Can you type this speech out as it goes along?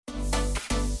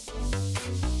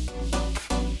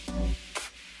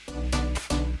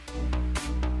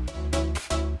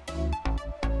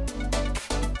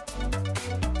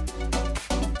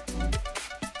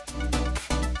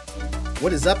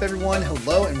What is up, everyone?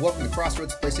 Hello, and welcome to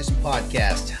Crossroads PlayStation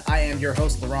Podcast. I am your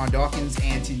host, LaRon Dawkins,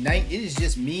 and tonight it is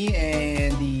just me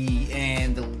and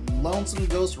the lonesome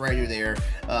ghostwriter there,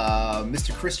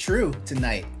 Mr. Chris True,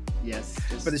 tonight. Yes,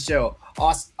 for the show.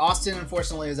 Austin,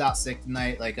 unfortunately, is out sick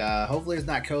tonight. Hopefully it's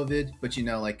not COVID,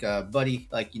 but buddy,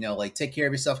 take care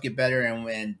of yourself, get better,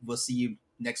 and we'll see you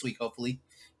next week, hopefully.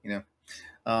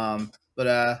 But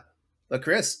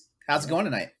Chris, how's it going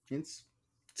tonight?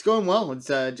 It's going well. It's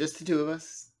just the two of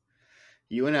us,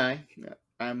 you and I.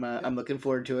 I'm looking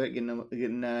forward to it.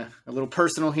 Getting a little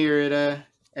personal here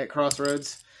at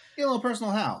Crossroads. Get a little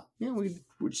personal. How? Yeah,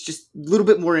 we're just a little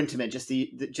bit more intimate. Just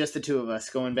the two of us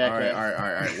going back. All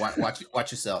right.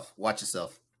 Watch yourself.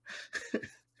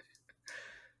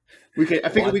 We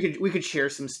could share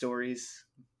some stories.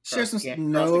 Share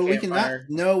some. No, we cannot.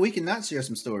 No, we cannot share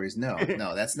some stories. No,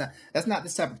 that's not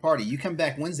this type of party. You come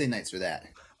back Wednesday nights for that.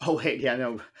 Oh wait, yeah,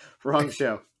 no, wrong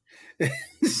show.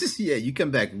 Yeah, you come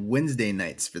back Wednesday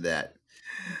nights for that.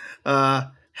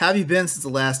 How have you been since the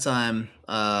last time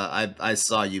I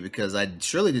saw you? Because I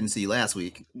surely didn't see you last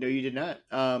week. No, you did not.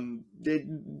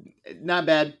 Not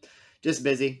bad, just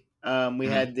busy. We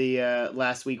had the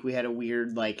last week we had a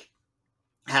weird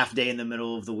half day in the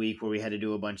middle of the week where we had to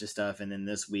do a bunch of stuff, and then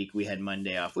this week we had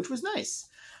Monday off, which was nice.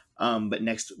 But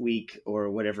next week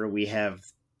or whatever we have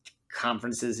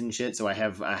conferences and shit, so I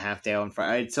have a half day on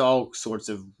Friday. It's all sorts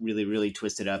of really, really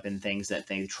twisted up in things that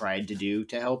they tried to do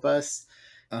to help us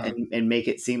and make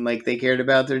it seem like they cared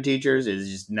about their teachers. Is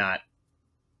just not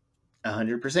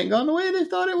 100% gone the way they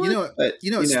thought it would.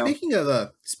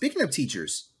 Speaking of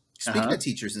teachers, of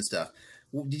teachers and stuff,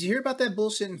 did you hear about that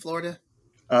bullshit in Florida?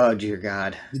 Oh dear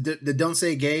God, the don't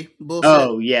say gay bullshit.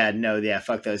 Oh yeah, no, yeah,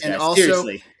 fuck those guys.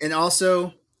 Seriously, and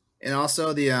also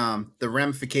the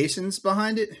ramifications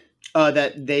behind it.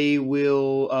 That they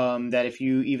will, that if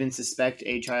you even suspect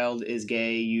a child is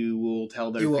gay, you will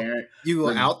tell their parent. You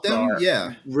will out them?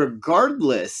 Yeah.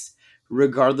 Regardless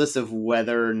of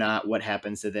whether or not what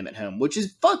happens to them at home, which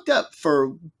is fucked up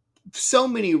for so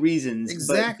many reasons.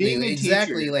 Exactly.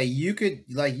 You could,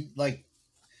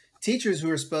 teachers who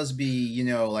are supposed to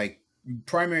be,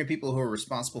 primary people who are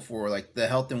responsible for the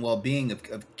health and well-being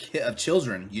of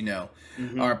children,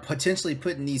 are potentially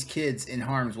putting these kids in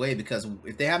harm's way because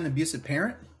if they have an abusive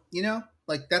parent,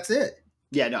 that's it.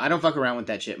 Yeah, no, I don't fuck around with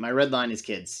that shit. My red line is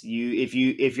kids. If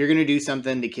you're gonna do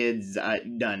something to kids,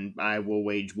 done. I will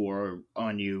wage war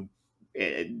on you.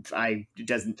 I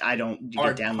don't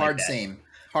get down like that.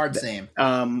 Hard same.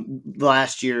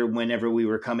 Last year, whenever we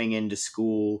were coming into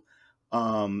school,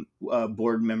 a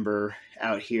board member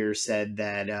out here said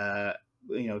that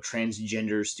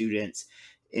transgender students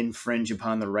infringe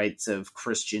upon the rights of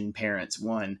Christian parents.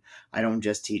 One, I don't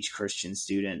just teach Christian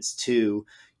students. Two,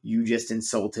 you just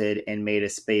insulted and made a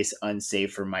space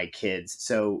unsafe for my kids.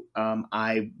 So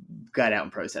I got out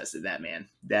and protested that, man.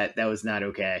 That was not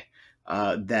okay.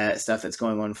 That stuff that's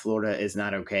going on in Florida is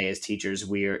not okay. As teachers,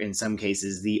 we are in some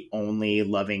cases the only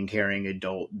loving, caring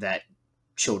adult that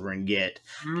children get,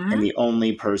 and the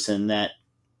only person that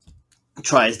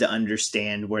tries to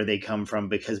understand where they come from,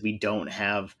 because we don't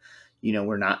have,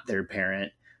 we're not their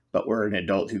parent, but we're an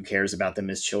adult who cares about them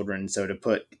as children. So to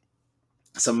put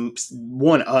us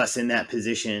in that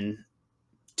position,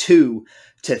 to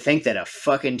think that a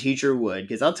fucking teacher would,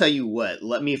 because I'll tell you what,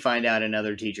 let me find out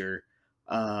another teacher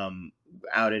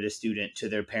outed a student to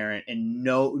their parent and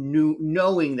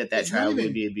knowing that child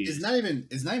would be abused. It's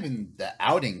not even the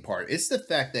outing part. It's the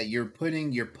fact that you're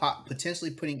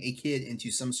potentially putting a kid into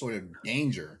some sort of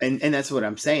danger. And that's what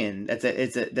I'm saying.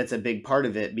 That's a big part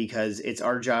of it, because it's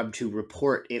our job to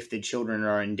report if the children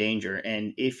are in danger.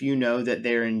 And if you know that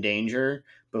they're in danger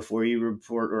before you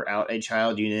report or out a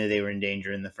child, you know they were in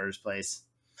danger in the first place.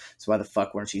 So why the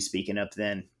fuck weren't you speaking up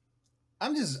then?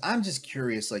 I'm just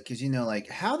curious, because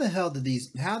how the hell did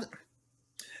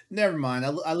never mind.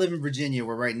 I live in Virginia,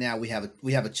 where right now we have a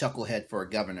chucklehead for a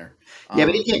governor. Yeah,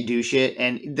 but he can't do shit.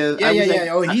 And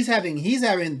he's having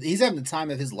the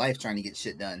time of his life trying to get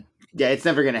shit done. Yeah, it's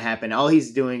never going to happen. All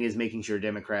he's doing is making sure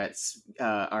Democrats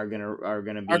are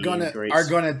gonna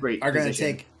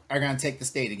take the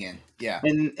state again. Yeah.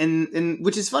 And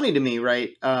which is funny to me,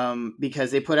 right? Because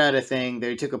they put out a thing.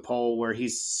 They took a poll where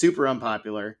he's super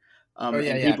unpopular.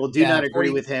 People do not agree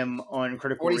with him on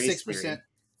critical race theory.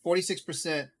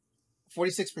 46%.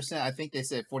 I think they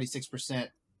said 46%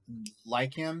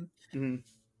 like him,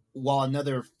 while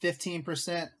another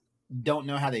 15% don't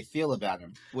know how they feel about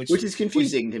him, which is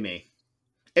confusing to me.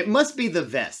 It must be the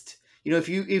vest. If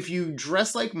you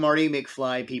dress like Marty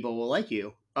McFly, people will like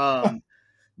you.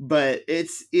 but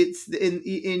it's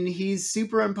and he's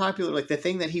super unpopular. Like the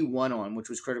thing that he won on, which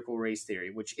was critical race theory,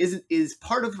 which is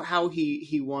part of how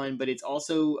he won, but it's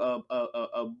also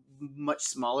a much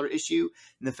smaller issue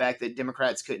in the fact that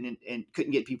Democrats couldn't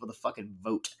get people to fucking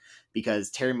vote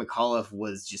because Terry McAuliffe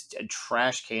was just a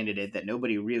trash candidate that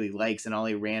nobody really likes, and all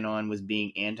he ran on was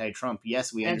being anti-Trump.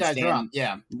 Yes, we understand.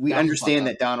 Yeah, we understand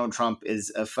that Donald Trump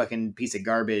is a fucking piece of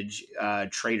garbage,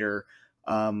 traitor,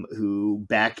 who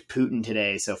backed Putin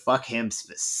today. So fuck him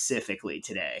specifically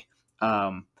today,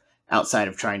 outside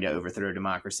of trying to overthrow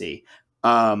democracy.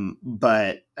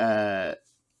 But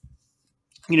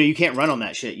you can't run on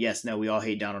that shit. Yes, no, we all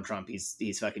hate Donald Trump.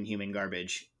 He's fucking human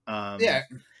garbage. yeah.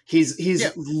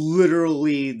 He's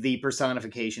literally the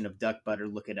personification of duck butter.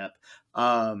 Look it up.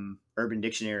 Urban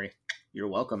Dictionary. You're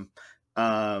welcome.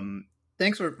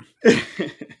 Thanks for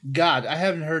God. I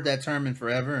haven't heard that term in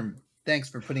forever, and thanks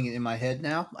for putting it in my head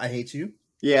now. I hate you.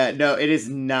 Yeah, no, it is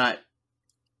not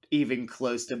even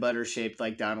close to butter shaped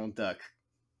like Donald Duck.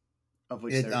 Of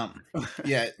which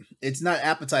yeah, it's not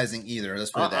appetizing either.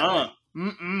 Let's put it that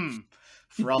way.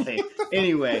 Frothy.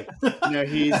 Anyway,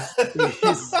 he's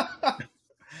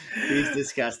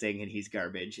disgusting and he's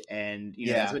garbage. And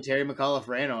that's what Terry McAuliffe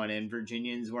ran on, and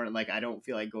Virginians weren't like, I don't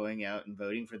feel like going out and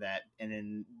voting for that. And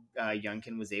then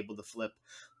Youngkin was able to flip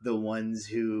the ones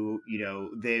who,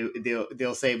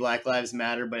 they'll say Black Lives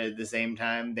Matter, but at the same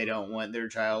time they don't want their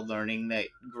child learning that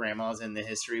grandma's in the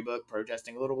history book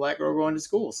protesting a little black girl going to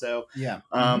school. So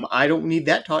I don't need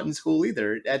that taught in school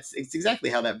either. It's exactly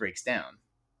how that breaks down,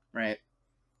 right?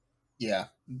 Yeah.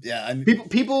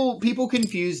 People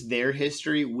confuse their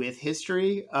history with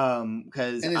history,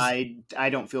 because I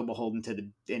don't feel beholden to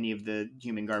any of the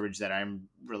human garbage that I'm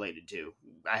related to.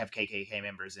 I have KKK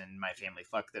members in my family.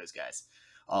 Fuck those guys,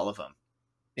 all of them.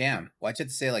 Damn, why'd you have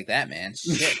to say it like that, man?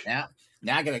 Shit, now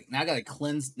I gotta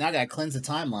cleanse the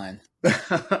timeline.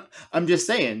 I'm just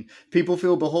saying, people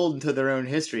feel beholden to their own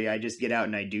history. I just get out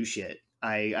and I do shit.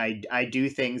 I do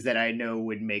things that I know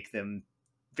would make them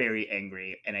very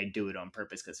angry, and I do it on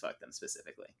purpose because fuck them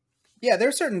specifically. Yeah,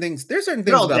 there's certain things they're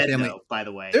all about dead, family. Though, by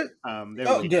the way,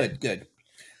 really good.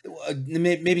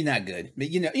 Maybe not good, but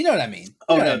you know what I mean.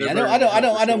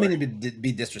 I don't mean to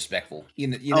be disrespectful.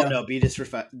 Oh no, be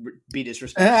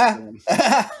disrespectful.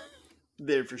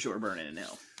 They're for sure burning in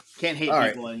hell. Can't hate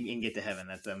people and get to heaven.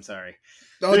 I'm sorry.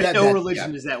 No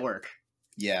religion does that work.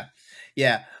 Yeah.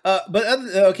 But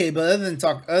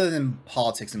other than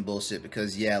politics and bullshit,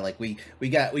 because like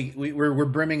we're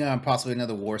brimming on possibly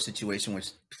another war situation,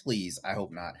 which please, I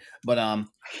hope not. But how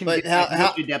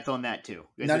to depth on that too.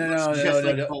 No,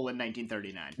 Poland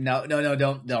 1939. No,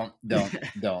 don't.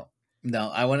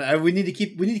 No, we need to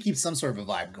keep some sort of a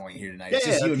vibe going here tonight.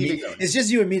 It's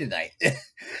just you and me tonight.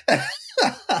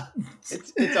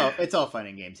 It's all fun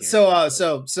and games here.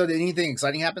 So did anything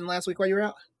exciting happen last week while you were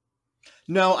out?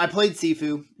 No, I played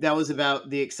Sifu. That was about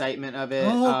the excitement of it.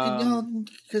 I know.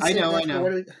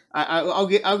 I'll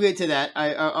get to that.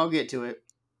 I'll get to it.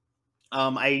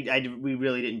 We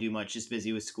really didn't do much. Just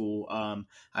busy with school.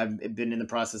 I've been in the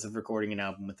process of recording an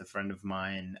album with a friend of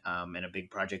mine, and a big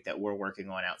project that we're working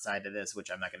on outside of this,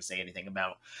 which I'm not going to say anything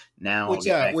about now.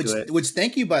 Which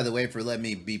thank you, by the way, for letting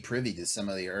me be privy to some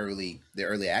of the early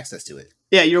access to it.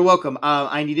 Yeah, you're welcome.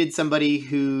 I needed somebody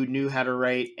who knew how to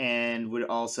write and would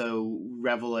also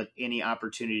revel at any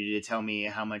opportunity to tell me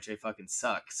how much I fucking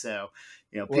suck. So,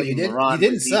 you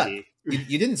didn't suck.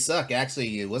 You didn't suck.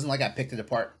 Actually, it wasn't like I picked it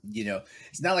apart.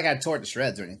 It's not like I tore it to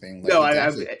shreds or anything. No,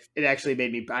 it actually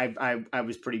made me. I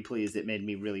was pretty pleased. It made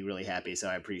me really, really happy. So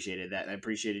I appreciated that. And I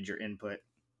appreciated your input.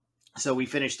 So we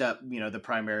finished up, the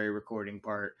primary recording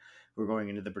part. We're going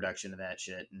into the production of that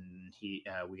shit, and we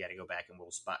got to go back and we'll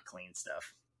spot clean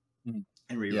stuff and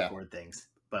re-record things.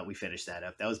 But we finished that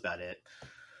up. That was about it.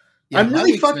 Yeah, I'm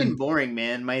really fucking boring,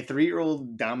 man. My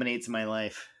 3-year-old dominates my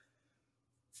life.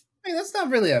 I mean, that's not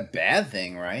really a bad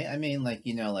thing, right? I mean,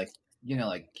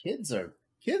 kids are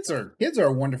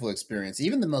a wonderful experience.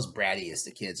 Even the most brattiest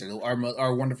of kids are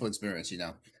a wonderful experience,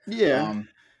 Yeah.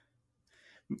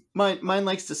 Mine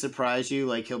likes to surprise you.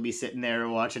 Like he'll be sitting there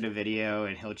watching a video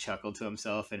and he'll chuckle to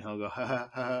himself and he'll go, ha ha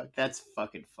ha, that's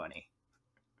fucking funny.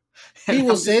 And he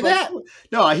will say that?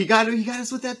 No, he got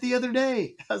us with that the other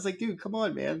day. I was like, dude, come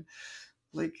on, man.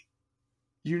 Like,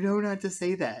 not to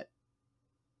say that.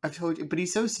 I've told you, but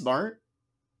he's so smart.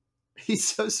 He's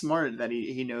so smart that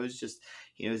he knows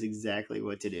exactly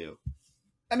what to do.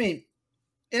 I mean,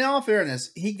 in all fairness,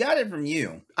 he got it from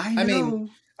you. I know.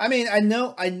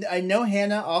 I know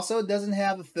Hannah also doesn't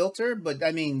have a filter, but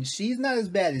I mean, she's not as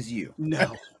bad as you.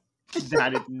 No.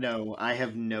 No, I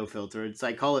have no filter.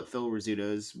 I call it Phil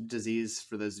Rizzuto's disease.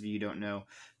 For those of you who don't know,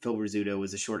 Phil Rizzuto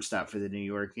was a shortstop for the New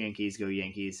York Yankees. Go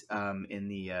Yankees! In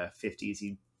the 50s,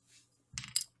 he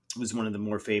was one of the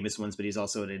more famous ones, but he's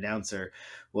also an announcer.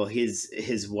 Well,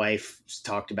 his wife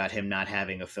talked about him not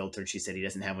having a filter. She said he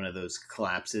doesn't have one of those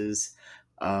collapses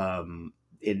in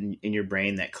your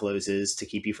brain that closes to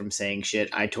keep you from saying shit.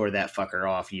 I tore that fucker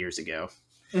off years ago.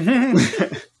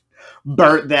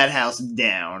 Burnt that house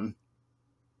down.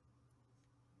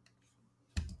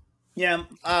 Yeah,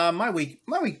 my week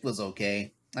was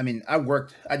okay. I mean, I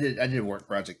did a work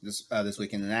project this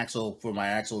weekend, for my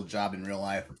actual job in real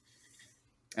life.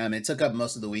 It took up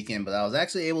most of the weekend, but I was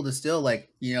actually able to still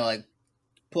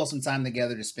pull some time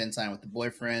together to spend time with the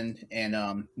boyfriend,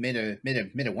 and made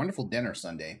a wonderful dinner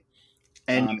Sunday.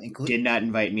 And did not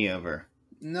invite me over.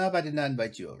 No, but I did not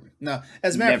invite you over. No,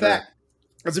 as a matter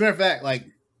of fact, like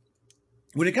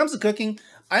when it comes to cooking,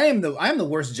 I am the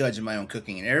worst judge of my own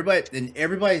cooking, and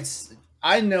everybody's.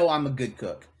 I know I'm a good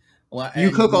cook. Well,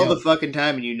 you cook all the fucking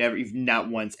time, and you've not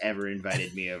once ever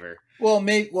invited me over.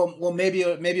 Maybe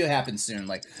it'll happen soon.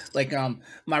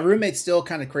 My roommate's still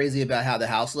kind of crazy about how the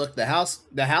house looked. The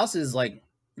house is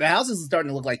starting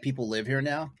to look like people live here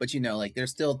now, but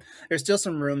there's still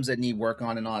some rooms that need work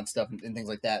on and all that stuff and things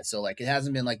like that. So it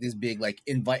hasn't been like this big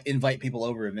invite people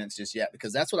over events just yet,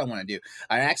 because that's what I want to do.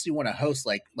 I actually want to host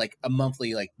like a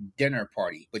monthly dinner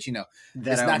party, but that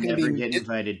it's not going to be get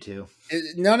invited to.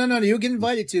 No, you'll get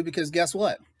invited to, because guess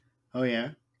what? Oh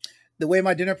yeah, the way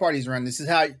my dinner parties run, this is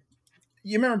how.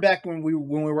 You remember back when we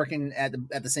were working at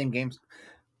the same games.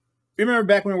 You remember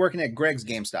back when we were working at Greg's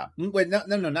GameStop? Wait, no,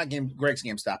 not Greg's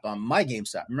GameStop. My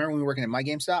GameStop. Remember when we were working at my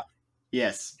GameStop?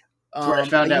 Yes. That's where I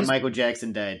found out Michael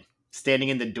Jackson died. Standing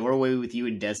in the doorway with you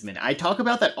and Desmond. I talk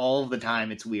about that all the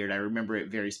time. It's weird. I remember it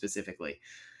very specifically.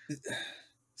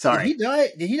 Sorry.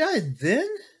 Did he die then?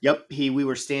 Yep. We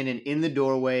were standing in the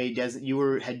doorway.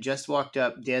 Had just walked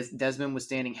up. Desmond was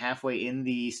standing halfway in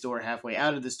the store, halfway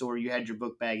out of the store. You had your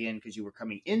book bag in because you were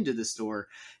coming into the store.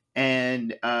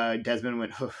 And Desmond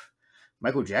went,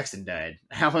 Michael Jackson died.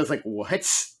 I was like, what?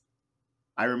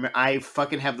 I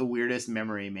fucking have the weirdest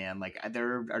memory, man.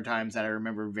 There are times that I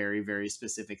remember very, very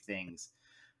specific things.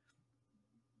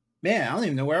 Man, I don't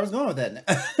even know where I was going with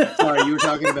that. Sorry, you were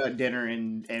talking about dinner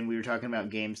and we were talking about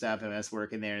GameStop and us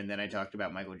working there, and then I talked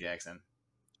about Michael Jackson.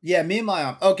 Yeah, me and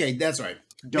my okay, that's right.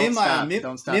 Don't stop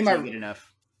till you get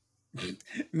enough.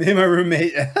 Me and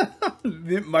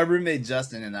my roommate,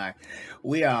 Justin and I,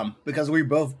 we because we're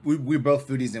both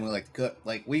foodies and we like to cook.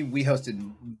 We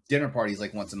hosted dinner parties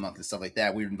once a month and stuff like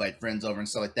that. We invite friends over and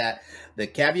stuff like that. The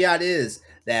caveat is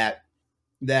that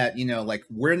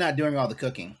we're not doing all the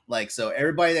cooking. So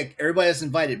everybody that's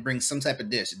invited brings some type of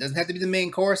dish. It doesn't have to be the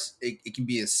main course. It can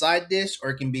be a side dish, or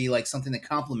it can be something to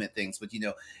complement things. But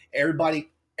everybody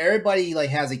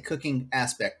has a cooking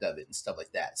aspect of it and stuff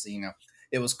like that. So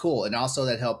it was cool, and also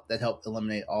that helped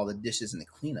eliminate all the dishes and the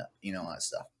cleanup, all that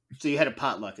stuff. So you had a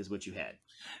potluck, is what you had.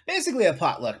 Basically a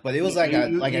potluck, but it was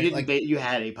you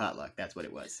had a potluck. That's what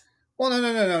it was. Well,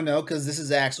 no, because this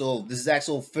is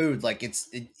actual food.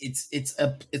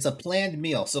 It's a planned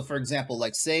meal. So, for example,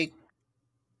 say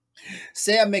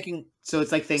I'm making. So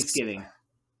it's like Thanksgiving.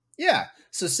 Yeah.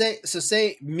 So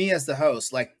say me as the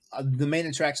host, the main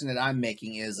attraction that I'm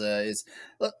making is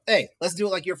hey, let's do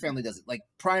it like your family does it,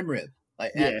 prime rib.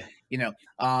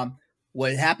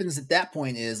 What happens at that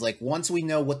point is once we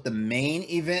know what the main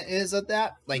event is of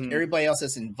that, everybody else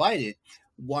that's invited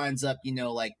winds up,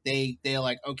 they're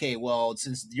like, okay, well,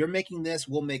 since you're making this,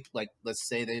 we'll make let's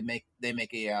say they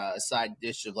make a side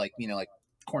dish of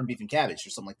corned beef and cabbage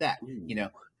or something like that,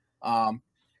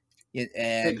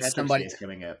 and somebody is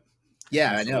coming up.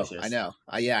 Yeah, I know. I know.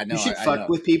 You should fuck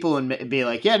with people and be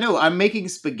like, yeah, no, I'm making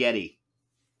spaghetti.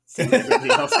 See what everybody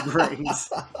else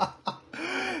brings.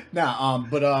 No,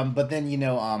 but then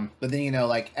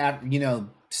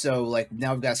so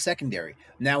now we've got secondary.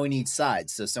 Now we need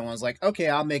sides. So someone's like, okay,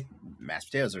 I'll make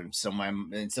mashed potatoes, or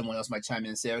someone else might chime in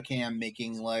and say, okay, I'm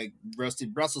making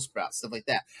roasted Brussels sprouts, stuff like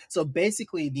that. So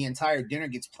basically, the entire dinner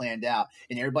gets planned out,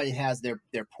 and everybody has their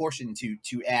portion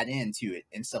to add into it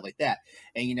and stuff like that.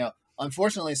 And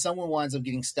unfortunately, someone winds up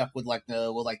getting stuck with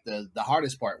the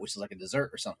hardest part, which is a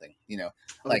dessert or something.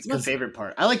 It's my favorite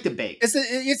part. I like to bake. It's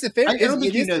the favorite. I don't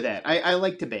think you know that. I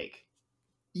like to bake.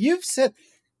 You've said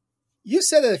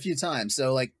it a few times.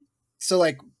 So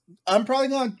I'm probably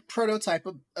going to prototype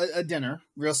a dinner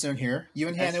real soon here. You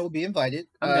and Hannah will be invited.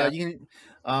 I'll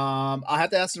have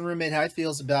to ask the roommate how he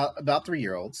feels about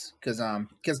 3-year-olds, because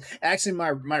actually my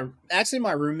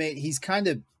roommate, he's kind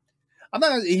of. I'm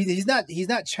not. He's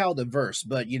not child averse,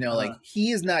 but you know, like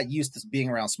he is not used to being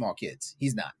around small kids.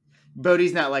 He's not.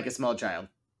 Bodhi's not like a small child.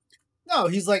 No,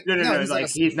 he's like no.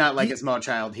 He's not like he, a small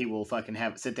child. He will fucking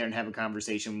sit there and have a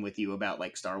conversation with you about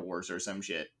like Star Wars or some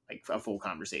shit, like a full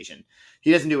conversation.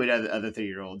 He doesn't do what other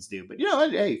 3-year-olds do. But you know,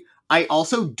 hey, I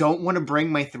also don't want to bring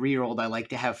my 3-year-old. I like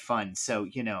to have fun, so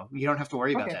you know, you don't have to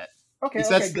worry about that. Okay,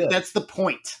 that's the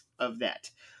point of that.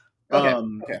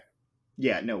 Okay.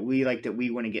 Yeah, no, we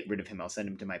want to get rid of him. I'll send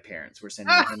him to my parents. We're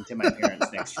sending him to my parents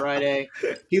next Friday.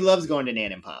 He loves going to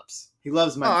Nan and Pops. He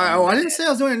loves my. I didn't say I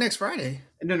was doing it next Friday.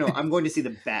 No, I'm going to see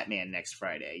the Batman next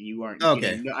Friday. You aren't.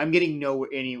 Okay. I'm getting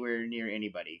anywhere near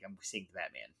anybody. I'm seeing the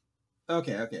Batman.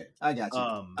 Okay. I got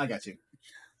you.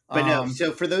 But no,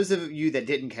 so for those of you that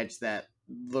didn't catch that,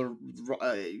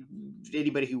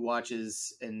 anybody who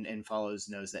watches and follows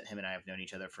knows that him and I have known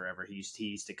each other forever. He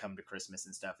used to come to Christmas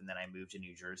and stuff, and then I moved to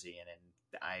New Jersey, and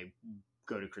I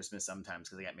go to Christmas sometimes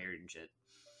because I got married and shit.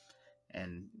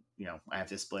 And you know, I have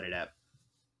to splitting up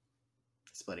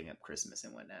Christmas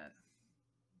and whatnot.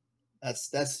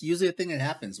 That's usually a thing that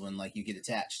happens when like you get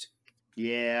attached.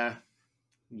 Yeah.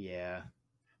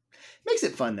 Makes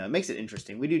it fun though. It makes it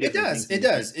interesting. We do different things. It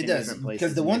does.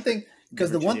 Because the one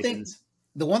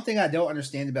thing I don't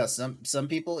understand about some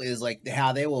people is like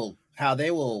how they will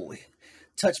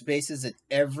touch bases at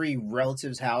every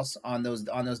relative's house on those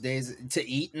days to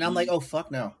eat, and I'm like, oh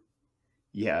fuck no.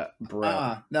 Yeah,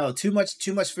 bro. No, too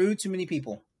much food, too many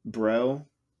people. Bro,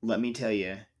 let me tell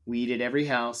you, we eat at every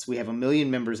house. We have 1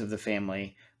 million members of the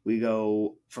family. We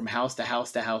go from house to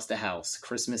house to house to house.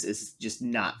 Christmas is just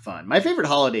not fun. My favorite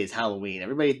holiday is Halloween.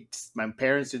 Everybody, my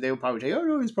parents, they will probably tell you, oh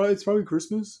no, it's probably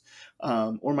Christmas,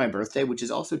 or my birthday, which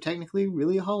is also technically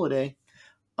really a holiday.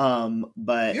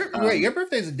 But your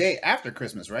birthday is the day after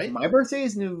Christmas, right? My birthday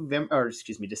is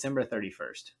December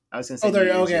 31st. I was going to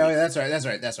say. Okay, that's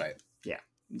right. Yeah,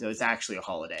 so it's actually a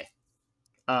holiday.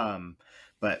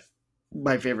 But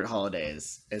my favorite holiday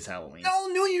is Halloween. No,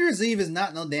 New Year's Eve is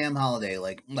not no damn holiday.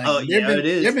 Like it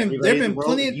is. There've been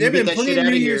plenty of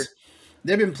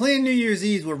New Year's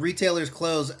Eves where retailers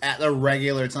close at the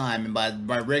regular time, and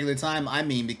by regular time I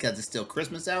mean because it's still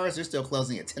Christmas hours. They're still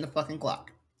closing at 10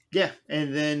 o'clock. Yeah,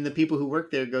 and then the people who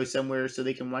work there go somewhere so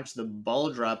they can watch the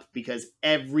ball drop because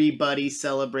everybody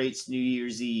celebrates New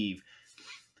Year's Eve.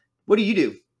 What do you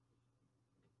do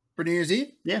for New Year's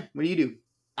Eve? Yeah, what do you do?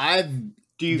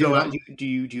 Do you go out? Do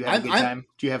you have a good time?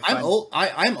 Do you have fun? I'm old.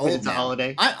 I'm old. It's a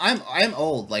holiday. I'm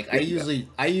old. Like I usually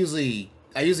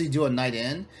do a night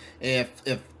in. If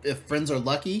friends are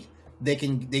lucky, they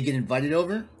get invited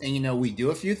over, and you know we do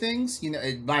a few things. You know,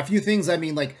 by a few things I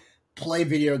mean like play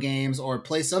video games or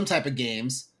play some type of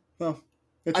games. Well,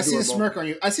 I see a smirk on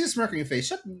you. I see a smirk on your face.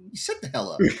 Shut the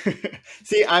hell up.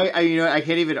 See, I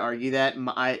can't even argue that.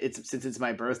 Since it's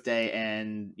my birthday,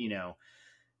 and you know,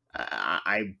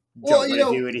 I don't want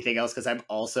to do anything else because I'm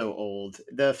also old.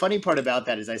 The funny part about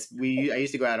that is I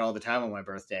used to go out all the time on my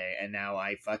birthday, and now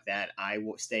fuck that. I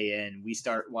stay in. We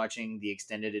start watching the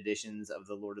extended editions of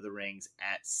The Lord of the Rings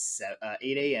at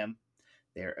 8 a.m.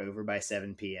 They're over by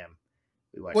 7 p.m.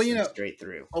 We watch them straight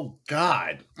through. Oh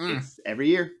God! It's every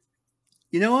year.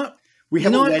 You know what? We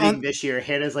have a wedding this year.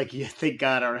 Hannah's like, yeah, thank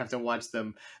God I don't have to watch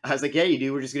them. I was like, yeah, you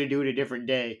do. We're just gonna do it a different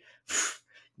day.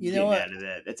 You know what? Out of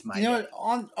that. That's my. You know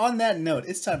what? On that note,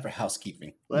 it's time for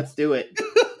housekeeping. Let's do it.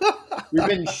 We've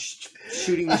been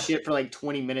shooting this shit for like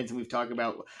 20 minutes, and we've talked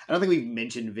about. I don't think we've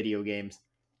mentioned video games.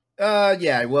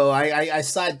 Yeah. Well, I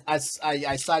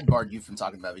sidebarred you from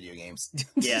talking about video games.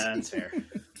 Yeah, that's fair.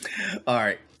 All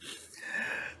right.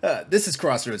 This is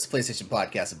Crossroads, PlayStation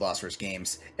podcast of Boss Rush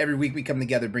Games. Every week we come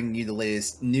together bringing you the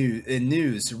latest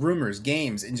news, rumors,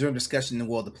 games, and general discussion in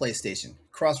the world of PlayStation.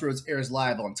 Crossroads airs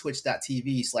live on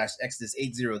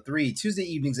twitch.tv/Exodus803, Tuesday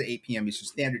evenings at 8 p.m. Eastern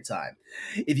Standard Time.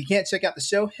 If you can't check out the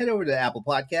show, head over to Apple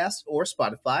Podcasts or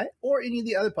Spotify or any of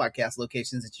the other podcast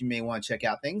locations that you may want to check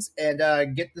out things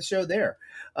and get the show there.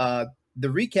 The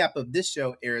recap of this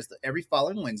show airs every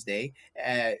following Wednesday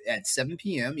at 7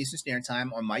 p.m. Eastern Standard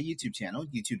Time on my YouTube channel,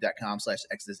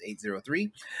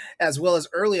 youtube.com/Exodus803, as well as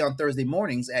early on Thursday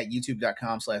mornings at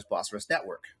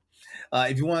youtube.com/BossRushNetwork.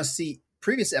 If you want to see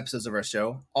previous episodes of our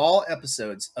show, all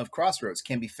episodes of Crossroads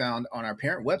can be found on our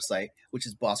parent website, which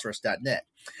is bossrush.net.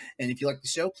 And if you like the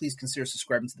show, please consider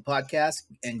subscribing to the podcast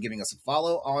and giving us a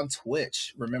follow on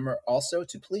Twitch. Remember also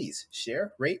to please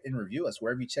share, rate, and review us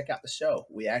wherever you check out the show.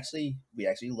 We actually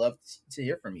love to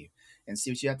hear from you and see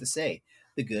what you have to say,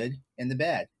 the good and the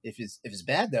bad. If it's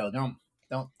bad though, don't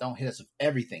hit us with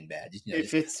everything bad. You know,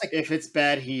 if it's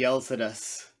bad, he yells at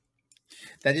us.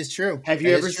 That is true. Have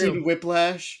you ever seen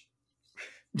Whiplash?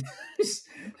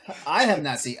 I have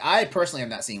not seen. I personally have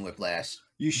not seen Whiplash.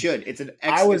 You should. It's an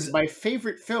I was- It's my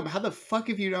favorite film. How the fuck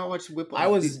have you not watched Whiplash? I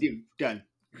was- Dude, done.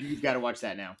 You've got to watch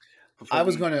that now. I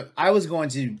was going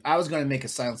to make a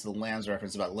Silence of the Lambs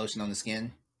reference about lotion on the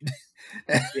skin.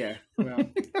 Yeah. Well,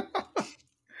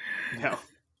 no.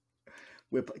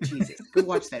 Jesus, go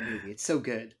watch that movie. It's so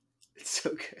good. It's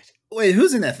so good. Wait,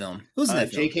 who's in that film? Who's in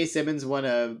that film? J.K. Simmons won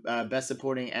a Best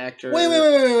Supporting Actor.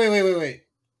 Wait.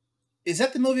 Is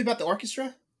that the movie about the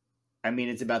orchestra? I mean,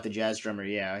 it's about the jazz drummer.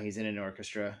 Yeah, he's in an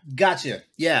orchestra. Gotcha.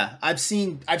 Yeah, I've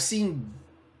seen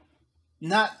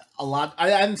not a lot. I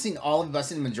haven't seen all of it, but I've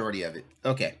seen the majority of it.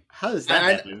 Okay. How does that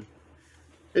happen?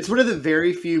 It's one of the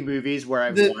very few movies where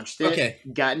I've watched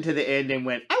it, gotten to the end, and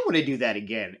went, "I want to do that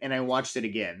again," and I watched it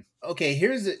again. Okay,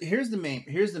 here's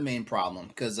the main problem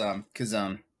because how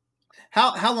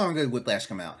long ago did Whiplash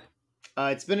come out?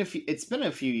 It's been a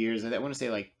few years. I want to say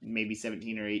like maybe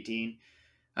 17 or 18.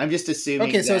 I'm just assuming.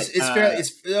 Okay,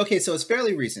 so it's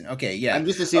fairly recent. Okay, yeah. I'm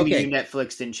just assuming you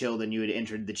Netflixed and chilled, and you had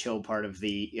entered the chill part of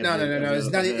the. No. It's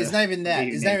not even that.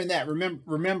 It's not even that.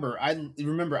 Remember,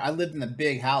 I lived in a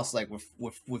big house like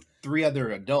with 3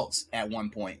 other adults at one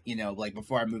point. You know, like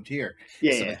before I moved here.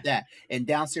 Yeah. Like that. And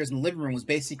downstairs in the living room was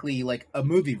basically like a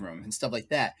movie room and stuff like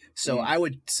that. So I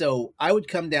would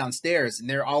come downstairs, and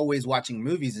they're always watching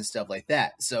movies and stuff like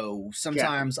that. So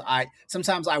sometimes I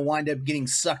wind up getting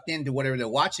sucked into whatever they're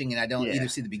watching, and I don't either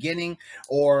see the beginning,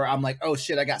 or I'm like, oh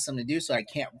shit, I got something to do, so I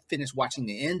can't finish watching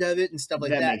the end of it and stuff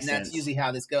like that. And that's usually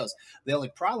how this goes. The only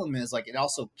problem is like it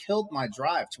also killed my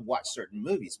drive to watch certain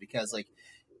movies, because like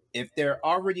if they're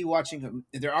already watching a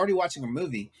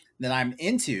movie that I'm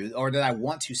into or that I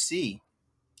want to see,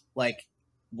 like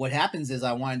what happens is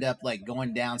I wind up like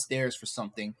going downstairs for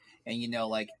something, and you know,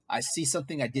 like I see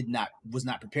something I was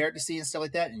not prepared to see and stuff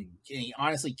like that, and it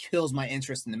honestly kills my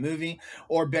interest in the movie.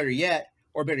 Or better yet,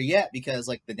 because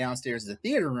like the downstairs is a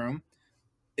theater room,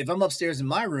 if I'm upstairs in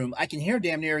my room, I can hear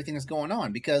damn near everything that's going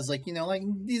on, because like, you know, like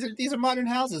these are modern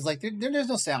houses, like there's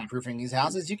no soundproofing these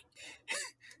houses.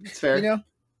 It's fair, you know,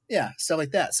 yeah, stuff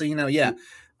like that. So you know, yeah,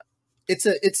 it's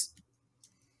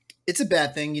a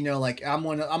bad thing, you know. Like I'm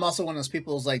also one of those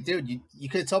people who's like, dude, you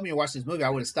could have told me to watch this movie. I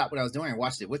would have stopped what I was doing and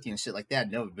watched it with you and shit like that.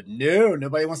 No,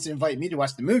 nobody wants to invite me to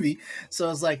watch the movie. So I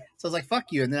was like, fuck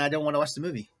you, and then I don't want to watch the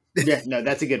movie. Yeah, no,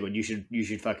 that's a good one. You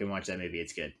should fucking watch that movie.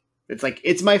 It's good.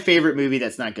 It's my favorite movie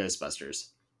that's not Ghostbusters.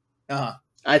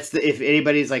 If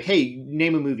anybody's like, hey,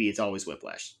 name a movie, it's always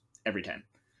Whiplash every time.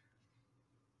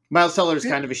 Miles Teller is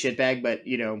kind of a shitbag, but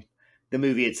you know, the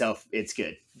movie itself, it's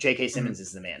good. J.K. Simmons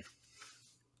is the man.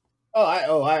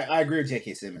 I agree with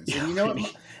J.K. Simmons. And you know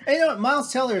what?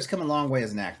 Miles Teller has come a long way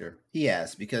as an actor. He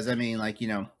has, because I mean, like, you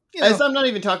know, I'm not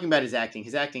even talking about his acting.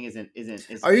 His acting isn't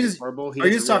horrible. Are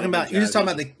you just talking about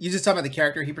the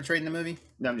character he portrayed in the movie?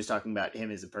 No, I'm just talking about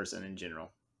him as a person in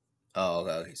general. Oh,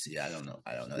 okay. See, I don't know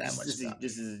that much about.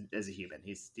 Just as a human,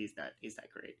 he's not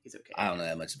great. He's okay. I don't know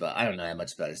that much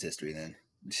about his history then.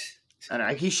 I don't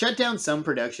know. He shut down some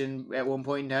production at one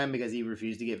point in time because he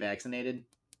refused to get vaccinated.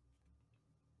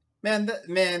 Man,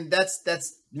 that's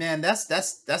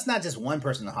not just one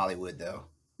person in Hollywood though.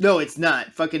 No, it's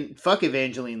not. Fuck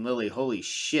Evangeline Lilly. Holy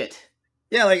shit.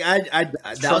 Yeah, like that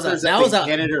was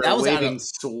out waving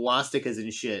swastikas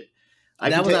and shit.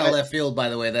 That was out of left field, by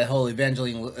the way. That whole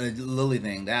Evangeline Lilly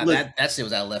thing. That shit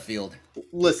was out of left field.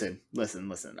 Listen.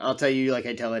 I'll tell you like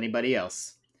I tell anybody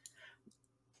else.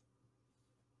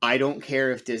 I don't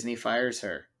care if Disney fires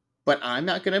her, but I'm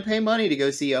not going to pay money to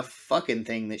go see a fucking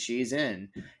thing that she's in.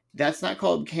 That's not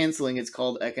called canceling. It's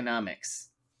called economics.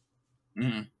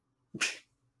 Mm-hmm.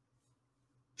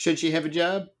 Should she have a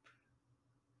job?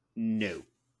 No,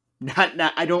 not.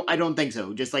 I don't think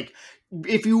so. Just like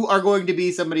if you are going to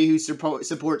be somebody who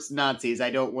supports Nazis,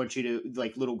 I don't want you to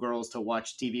like little girls to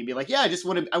watch TV and be like, yeah,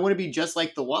 I want to be just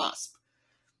like the Wasp,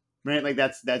 right? Like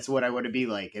that's what I want to be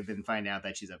like, and then find out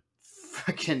that she's a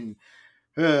fucking.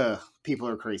 People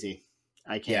are crazy.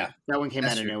 I can't. Yeah, that one came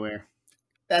out of nowhere.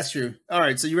 That's true. All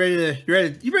right, so you ready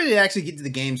to actually get to the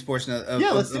games portion of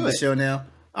the show now?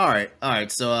 All right.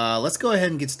 So let's go ahead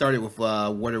and get started with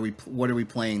what are we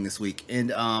playing this week?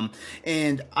 And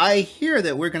I hear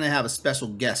that we're gonna have a special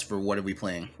guest for what are we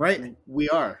playing, right? We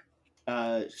are.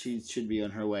 She should be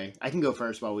on her way. I can go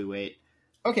first while we wait.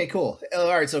 Okay, cool. All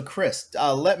right. So Chris,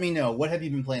 let me know, what have you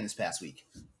been playing this past week?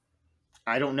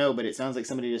 I don't know, but it sounds like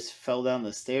somebody just fell down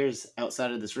the stairs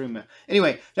outside of this room.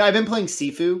 Anyway, no, I've been playing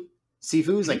Sifu.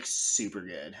 Sifu is like super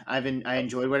good. I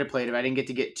enjoyed what I played. If I didn't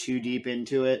get too deep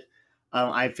into it,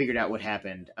 I figured out what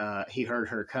happened. He heard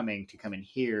her come in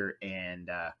here, and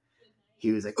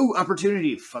he was like, "Ooh,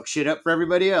 opportunity! Fuck shit up for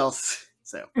everybody else."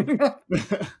 So,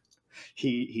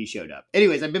 he showed up.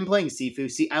 Anyways, I've been playing Sifu.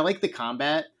 See, I like the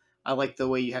combat. I like the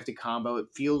way you have to combo.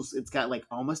 It's got like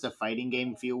almost a fighting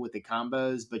game feel with the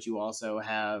combos, but you also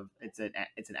have it's an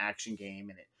action game,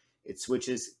 and it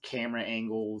switches camera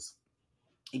angles.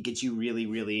 It gets you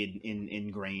really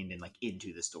ingrained and like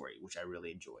into the story, which I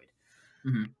really enjoyed.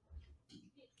 Mm-hmm.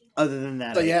 Other than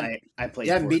that, So I played.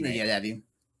 You haven't beaten Fortnite. it yet, have you?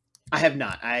 I have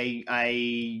not.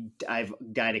 I've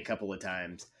died a couple of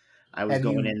times. I was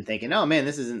going in thinking, "Oh man,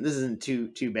 this isn't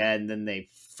too bad," and then they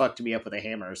fucked me up with a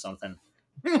hammer or something.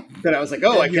 But I was like,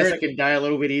 "Oh, I guess I can die a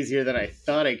little bit easier than I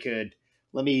thought I could."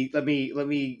 Let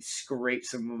me scrape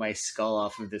some of my skull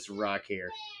off of this rock here.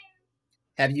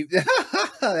 Have you?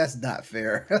 That's not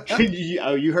fair.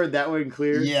 You heard that one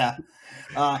clear? Yeah.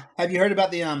 Have you heard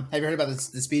about the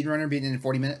speedrunner beating it in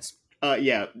 40 minutes?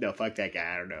 Yeah. No, fuck that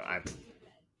guy. I don't know.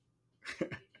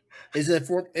 Is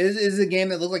it a game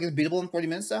that looks like it's beatable in 40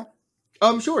 minutes though?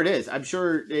 I'm sure it is. I'm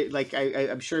sure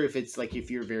I'm sure if it's like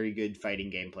if you're a very good fighting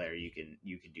game player, you can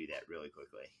do that really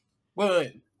quickly.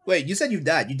 Wait, you said you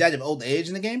died. You died of old age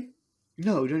in the game?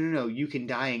 No. You can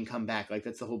die and come back. Like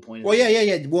that's the whole point. Well,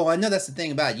 yeah. Well, I know that's the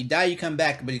thing about it. You die, you come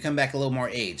back, but you come back a little more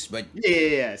aged. But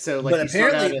yeah. So like, but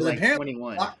apparently, like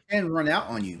 21, can run out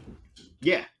on you.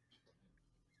 Yeah.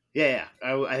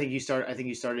 I think you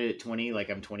started at 20.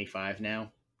 Like I'm 25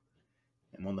 now.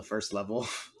 I'm on the first level.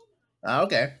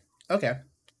 Okay. Yeah.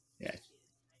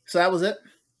 So that was it?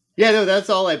 Yeah, no, that's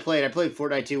all I played. I played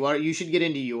Fortnite too. You should get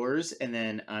into yours, and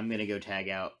then I'm going to go tag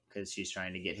out because she's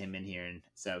trying to get him in here. And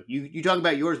so you talk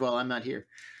about yours while I'm not here.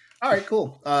 All right,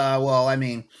 cool. Well, I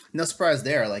mean, no surprise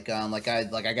there. Like I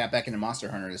got back into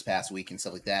Monster Hunter this past week and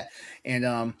stuff like that.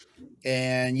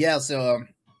 And yeah, so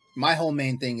my whole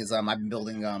main thing is I've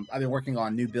been working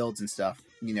on new builds and stuff,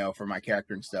 for my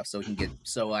character and stuff, so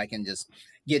I can just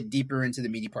get deeper into the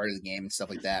meaty part of the game and stuff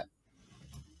like that.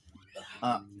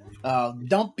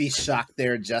 Don't be shocked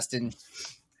there, Justin.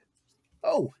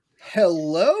 Oh,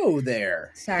 hello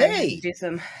there. Sorry, hey. Do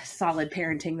some solid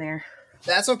parenting there.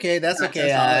 That's okay. That's okay. So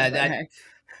solid,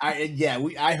 I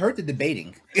heard the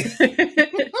debating.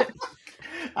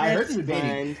 I heard the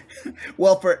debating.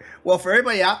 Well, for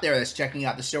everybody out there that's checking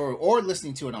out the show or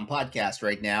listening to it on podcast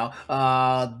right now,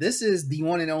 this is the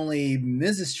one and only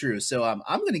Mrs. True. So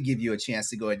I'm going to give you a chance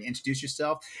to go ahead and introduce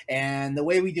yourself. And the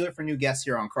way we do it for new guests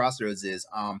here on Crossroads is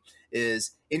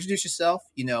introduce yourself.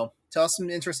 Tell us some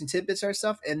interesting tidbits or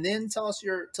stuff, and then tell us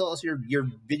your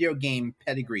video game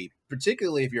pedigree,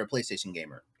 particularly if you're a PlayStation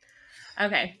gamer.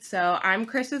 Okay, so I'm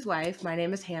Chris's wife. My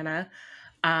name is Hannah.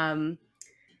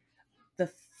 The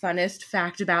funnest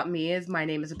fact about me is my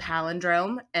name is a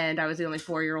palindrome, and I was the only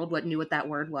 4-year-old what knew what that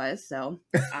word was. So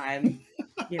I'm,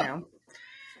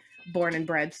 born and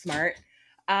bred smart.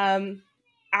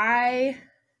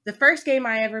 The first game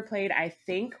I ever played, I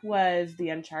think, was the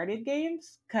Uncharted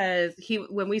games, because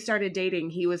when we started dating,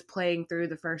 he was playing through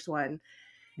the first one,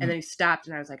 and then he stopped,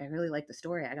 and I was like, I really like the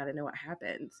story. I got to know what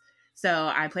happens.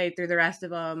 So I played through the rest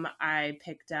of them. I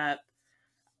picked up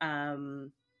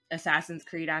Assassin's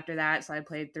Creed after that, so I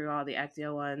played through all the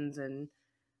Ezio ones and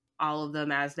all of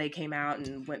them as they came out,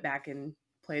 and went back and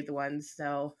played the ones.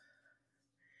 So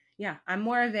yeah, I'm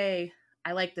more of I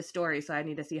like the story, so I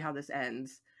need to see how this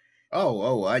ends.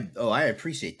 I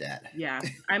appreciate that. Yeah,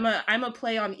 I'm a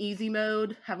play on easy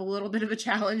mode, have a little bit of a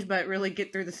challenge, but really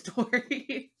get through the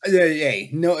story.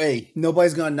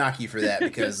 Nobody's gonna knock you for that,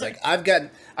 because like I've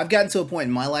gotten to a point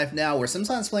in my life now where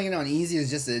sometimes playing it on easy is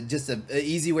just a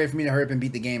easy way for me to hurry up and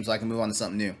beat the game so I can move on to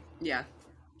something new. Yeah.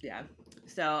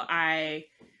 So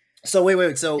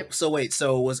wait.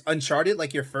 So was Uncharted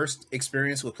like your first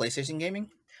experience with PlayStation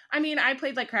gaming? I mean, I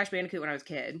played like Crash Bandicoot when I was a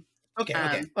kid. Okay.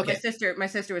 My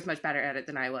sister was much better at it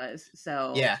than I was,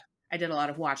 so yeah, I did a lot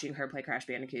of watching her play Crash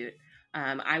Bandicoot.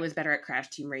 I was better at Crash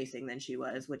Team Racing than she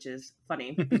was, which is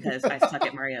funny because I suck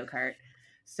at Mario Kart.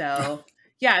 So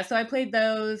yeah, so I played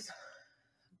those,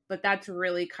 but that's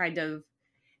really kind of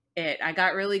it. I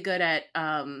got really good at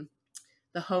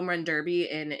the Home Run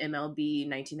Derby in MLB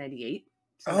 1998.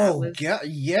 So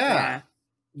yeah.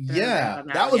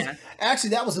 That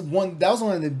was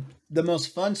one of the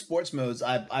most fun sports modes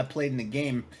I played in the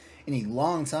game in a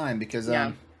long time, because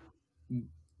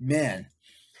man,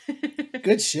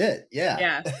 good shit.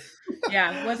 Yeah.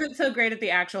 Wasn't so great at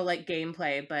the actual like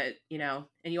gameplay, but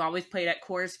and you always played at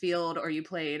Coors Field, or you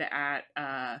played at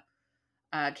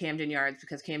Camden Yards,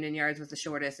 because Camden Yards was the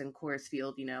shortest, and Coors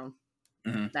Field,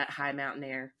 that high mountain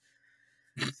air.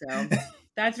 So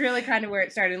that's really kind of where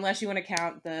it started, unless you want to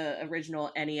count the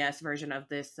original NES version of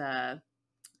this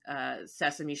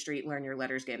Sesame Street Learn Your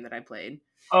Letters game that I played.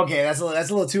 Okay, that's a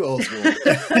little too old school. But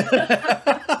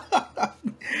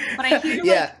I hear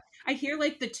I hear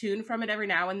like the tune from it every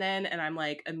now and then, and I'm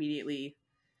like immediately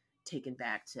taken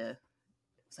back to.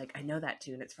 It's like, I know that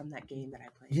tune. It's from that game that I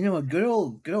played. You know, a good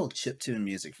old chiptune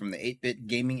music from the 8-bit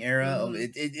gaming era.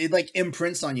 It like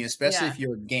imprints on you, especially if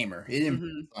you're a gamer. It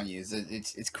imprints on you.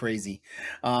 It's crazy.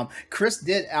 Chris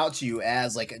did out you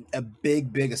as like a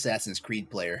big Assassin's Creed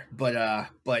player, but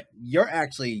you're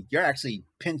actually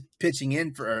pitching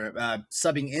in for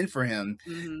subbing in for him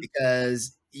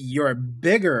because you're a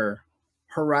bigger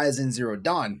Horizon Zero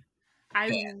Dawn.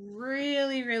 I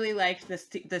really liked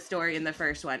the story in the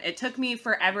first one. It took me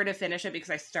forever to finish it because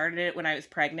I started it when I was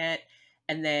pregnant,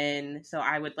 and then so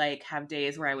I would like have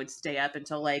days where I would stay up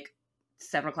until like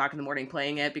 7:00 in the morning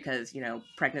playing it because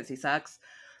pregnancy sucks.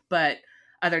 But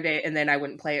other day, and then I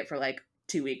wouldn't play it for like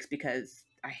 2 weeks because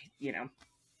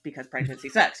because pregnancy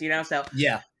sucks. So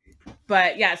yeah.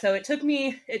 But yeah, so it took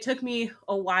me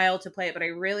a while to play it, but I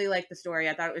really liked the story.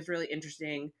 I thought it was really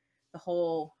interesting. The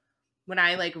whole. When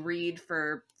I like read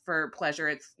for pleasure,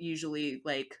 it's usually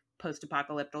like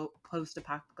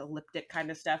post-apocalyptic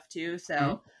kind of stuff too.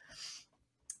 So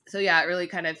yeah, it really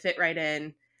kind of fit right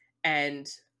in. And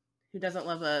who doesn't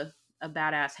love a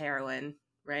badass heroine,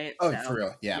 right? Oh, for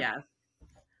real, yeah. Yeah.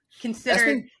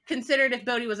 Considered if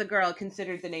Bodhi was a girl,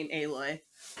 considered the name Aloy.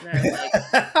 Like,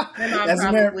 my mom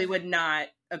probably would not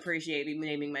appreciate me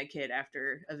naming my kid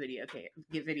after a video game.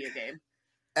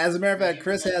 As a matter of fact,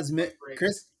 Chris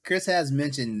has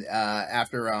mentioned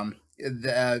after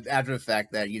the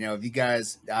fact that if you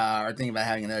guys are thinking about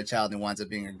having another child and winds up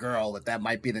being a girl, that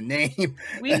might be the name.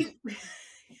 We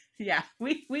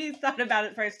thought about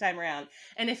it first time around,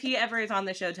 and if he ever is on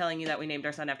the show telling you that we named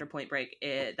our son after Point Break,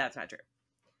 that's not true.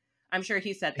 I'm sure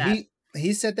he said that.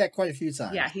 He said that quite a few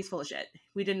times. Yeah, he's full of shit.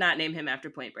 We did not name him after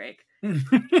Point Break.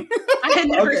 I had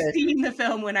never seen the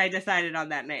film when I decided on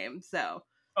that name, so.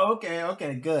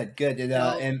 Okay, good.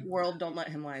 And world, don't let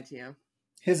him lie to you.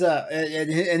 His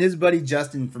and his buddy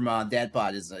Justin from Dad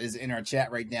Pod is in our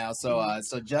chat right now. So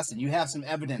so Justin, you have some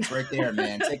evidence right there,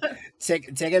 man. Take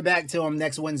it back to him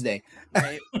next Wednesday.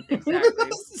 Right,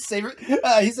 exactly. Save it.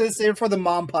 He says save it for the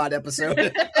Mom Pod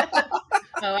episode.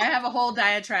 Oh, I have a whole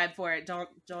diatribe for it.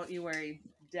 Don't you worry,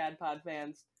 Dad Pod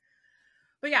fans.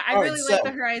 But yeah, I really like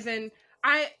the Horizon.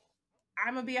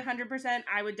 I'm gonna be 100%.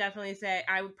 I would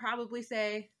probably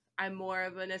say I'm more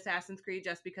of an Assassin's Creed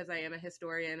just because I am a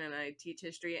historian and I teach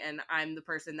history, and I'm the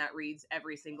person that reads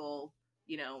every single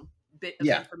bit of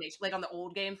information. Like on the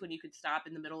old games when you could stop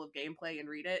in the middle of gameplay and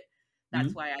read it.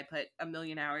 That's why I put 1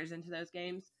 million hours into those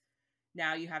games.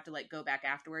 Now you have to like go back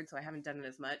afterwards, so I haven't done it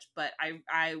as much. But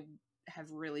I have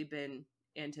really been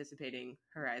anticipating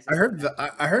Horizon. I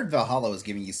heard Valhalla was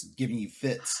giving you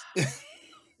fits.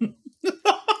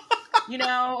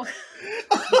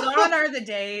 Gone are the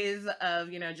days of,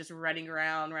 just running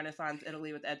around Renaissance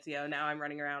Italy with Ezio. Now I'm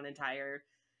running around entire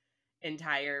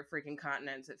freaking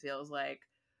continents, it feels like.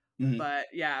 But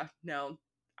yeah, no.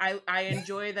 I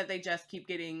enjoy that they just keep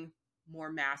getting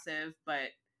more massive,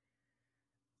 but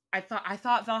I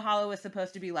thought Valhalla was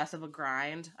supposed to be less of a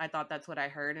grind. I thought that's what I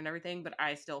heard and everything, but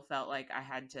I still felt like I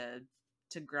had to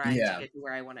grind to get to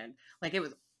where I wanted. Like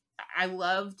I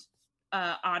loved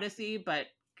Odyssey, but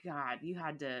God, you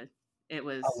had to. It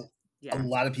was a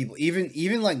lot of people, even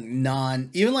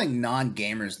non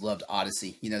gamers loved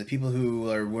Odyssey. The people who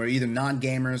were either non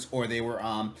gamers or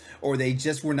they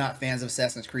just were not fans of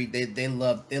Assassin's Creed. They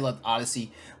loved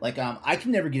Odyssey. Like I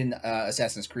could never get into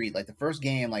Assassin's Creed. Like the first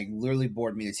game, like literally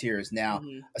bored me to tears. Now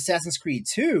Assassin's Creed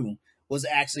 2 was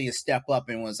actually a step up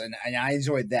and I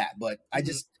enjoyed that, but I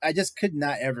just could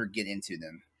not ever get into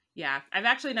them. Yeah, I've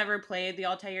actually never played the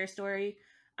Altair story.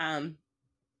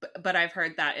 But I've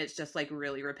heard that it's just like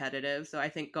really repetitive. So I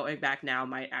think going back now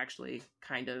might actually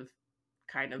kind of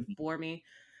bore me,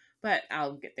 but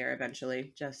I'll get there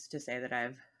eventually just to say that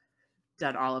I've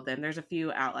done all of them. There's a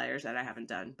few outliers that I haven't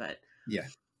done, but yeah.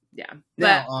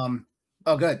 Now,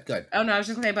 good. Oh no, I was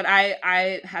just gonna say, but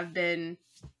I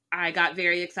got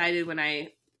very excited when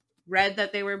I read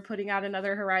that they were putting out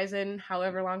another Horizon,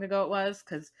 however long ago it was.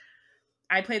 'Cause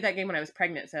I played that game when I was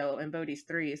pregnant. And Bodhi's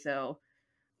 3. So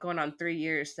going on 3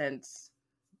 years since,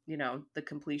 the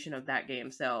completion of that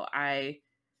game. So I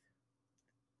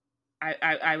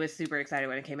was super excited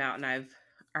when it came out, and I've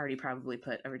already probably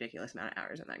put a ridiculous amount of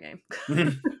hours in that game.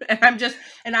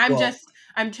 And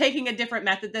I'm taking a different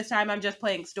method this time. I'm just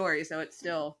playing story. So it's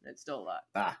still a lot.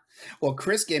 Well,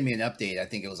 Chris gave me an update. I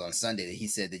think it was on Sunday that he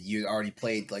said that you already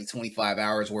played like 25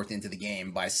 hours worth into the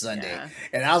game by Sunday. Yeah.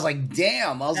 And I was like,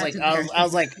 damn, I was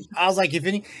like,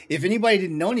 if anybody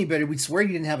didn't know any better, we'd swear you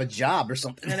didn't have a job or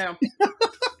something. I know.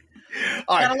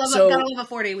 All gotta love a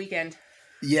 4-day weekend.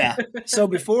 Yeah. So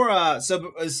before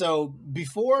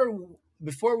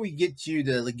we get you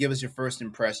to like, give us your first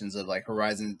impressions of like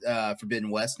Horizon Forbidden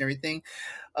West and everything,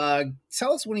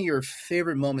 tell us one of your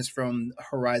favorite moments from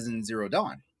Horizon Zero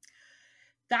Dawn.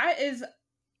 That is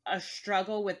a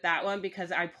struggle with that one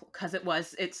because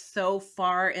it's so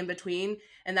far in between,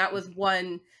 and that was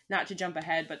one, not to jump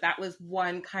ahead, but that was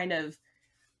one kind of,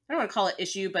 I don't want to call it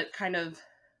issue, but kind of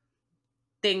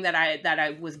thing that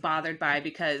I was bothered by,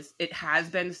 because it has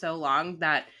been so long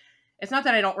that it's not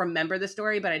that I don't remember the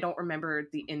story, but I don't remember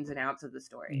the ins and outs of the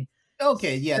story.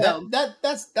 Okay, yeah, so,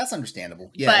 that's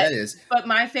understandable. Yeah, that is. But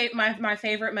my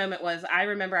favorite moment was, I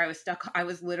remember I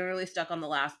was literally stuck on the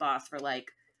last boss for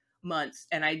like months,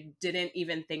 and I didn't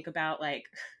even think about like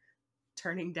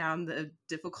turning down the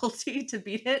difficulty to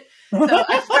beat it. So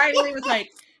I finally was like,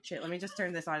 shit, let me just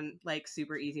turn this on like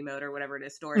super easy mode or whatever it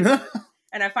is, story mode.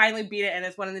 And I finally beat it, and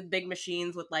it's one of the big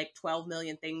machines with like 12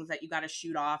 million things that you got to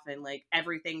shoot off, and like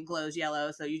everything glows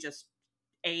yellow, so you just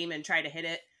aim and try to hit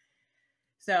it.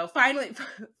 So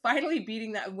finally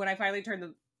beating that, when I finally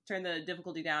turned the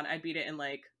difficulty down, I beat it in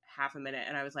like half a minute,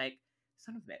 and I was like,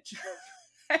 son of a bitch.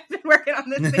 I've been working on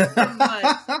this thing for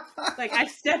months. Like, I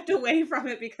stepped away from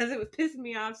it because it was pissing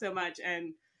me off so much.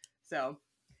 And so,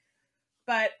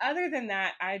 but other than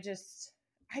that, I just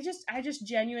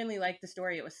genuinely liked the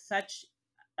story. It was such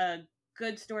a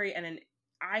good story, and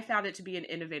I found it to be an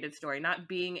innovative story, not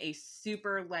being a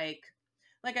super like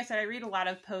I said, I read a lot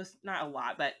of not a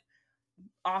lot, but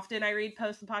often I read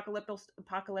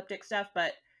post-apocalyptic stuff,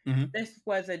 but this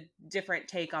was a different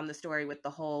take on the story, with the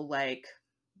whole like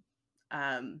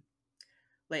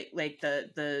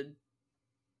the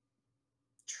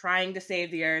trying to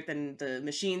save the earth and the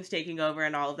machines taking over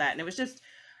and all of that. And it was just,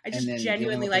 I just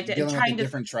genuinely liked it. And trying to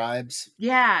different tribes.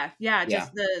 Yeah.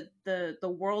 Just the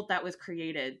world that was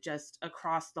created just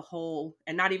across the whole,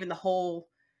 and not even the whole,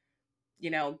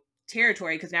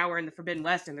 territory, because now we're in the Forbidden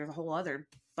West and there's a whole other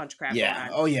bunch of crap going on.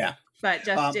 Oh yeah. But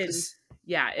just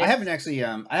I haven't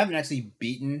actually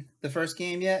beaten the first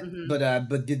game yet,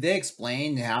 but did they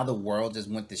explain how the world just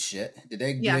went to shit? Did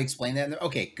they explain that?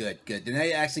 Okay, good. Then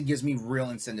that actually gives me real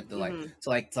incentive to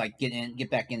get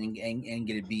back in and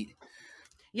get it beat.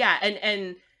 Yeah,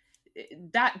 and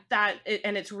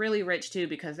and it's really rich too,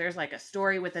 because there's like a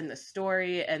story within the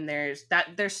story, and there's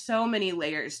so many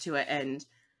layers to it, and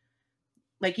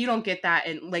like you don't get that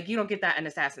in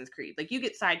Assassin's Creed. Like, you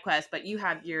get side quests, but you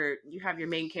have your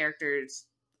main character's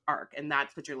arc, and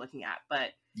that's what you're looking at.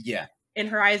 But yeah, in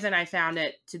Horizon, I found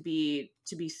it to be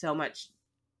so much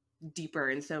deeper,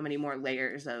 and so many more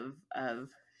layers of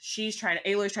Aloy's trying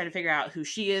to figure out who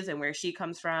she is and where she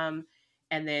comes from,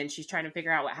 and then she's trying to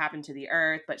figure out what happened to the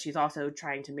Earth, but she's also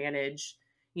trying to manage,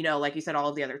 like you said, all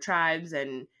of the other tribes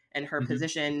and her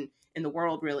position in the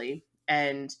world, really,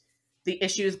 and the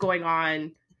issues going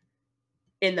on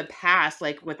in the past,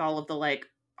 like with all of the like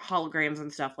holograms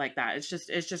and stuff like that. It's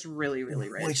just really, really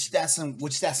rich. Which that's some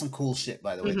cool shit,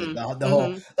 by the way. The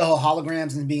whole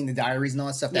holograms and being the diaries and all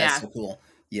that stuff. That's so cool.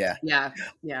 Yeah.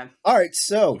 All right,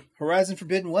 so Horizon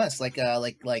Forbidden West, like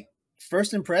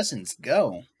first impressions,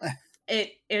 go.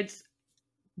 It's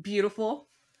beautiful.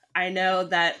 I know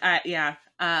that.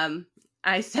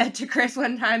 I said to Chris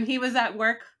one time, he was at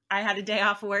work. I had a day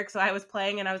off of work, so I was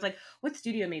playing, and I was like, what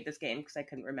studio made this game? Because I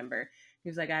couldn't remember. He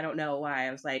was like, I don't know why.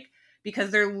 I was like, because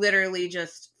they're literally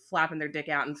just flapping their dick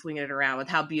out and swinging it around with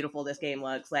how beautiful this game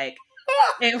looks. Like,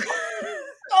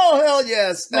 oh, hell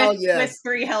yes. With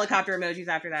 3 helicopter emojis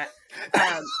after that.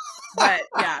 But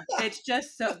yeah, it's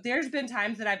just so, there's been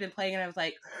times that I've been playing and I was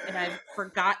like, and I've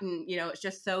forgotten, it's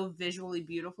just so visually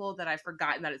beautiful that I've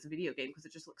forgotten that it's a video game, because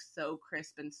it just looks so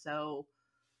crisp and so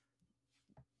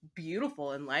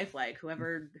beautiful and lifelike.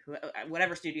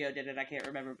 Whatever studio did it, I can't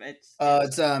remember, but it's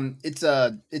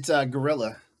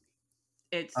Guerrilla.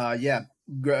 It's Guerrilla.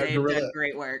 They've done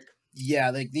great work.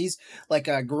 Yeah, like these,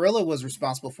 Guerrilla was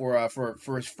responsible for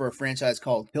a franchise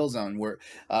called Killzone, where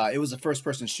it was a first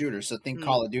person shooter. So think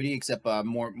Call of Duty, except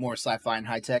more sci-fi and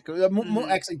high tech. More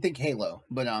actually think Halo,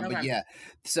 but yeah.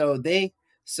 So they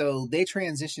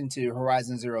transitioned to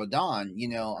Horizon Zero Dawn.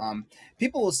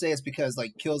 People will say it's because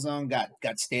like Killzone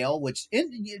got stale, which to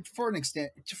an extent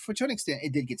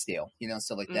it did get stale,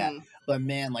 stuff like that. But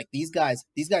man, like these guys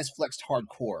flexed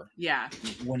hardcore. Yeah.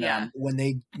 When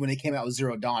they came out with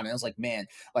Zero Dawn, and I was like, man,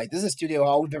 like this is a studio,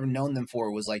 all we've ever known them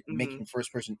for was like making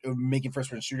first person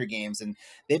shooter games, and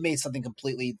they made something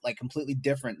completely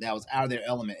different that was out of their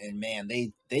element, and man,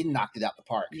 they knocked it out the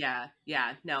park. Yeah.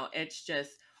 No, it's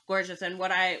just gorgeous. And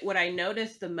what I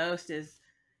noticed the most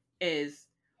is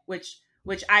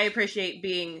which I appreciate,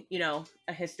 being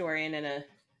a historian and a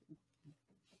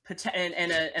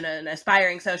an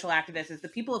aspiring social activist, is the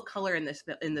people of color in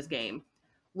this game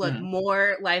look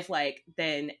more lifelike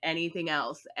than anything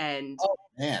else, and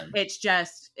it's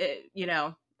just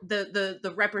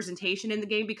the representation in the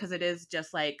game, because it is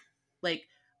just like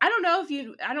I don't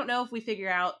know if we figure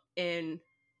out in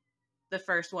the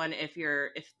first one if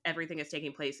everything is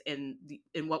taking place in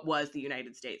what was the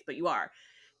United States, but you are,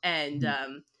 and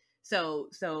so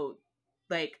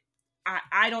like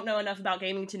I don't know enough about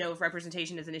gaming to know if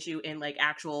representation is an issue in like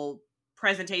actual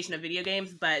presentation of video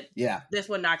games, but this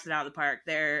one knocks it out of the park.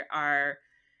 There are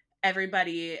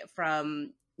everybody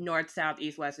from north, south,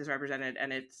 east, west is represented,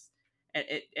 and it's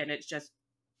just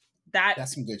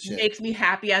that's some good shit. Makes me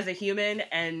happy as a human,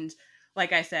 and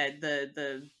like I said,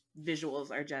 the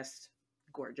visuals are just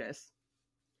gorgeous.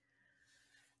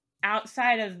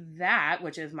 Outside of that,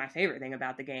 which is my favorite thing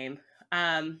about the game,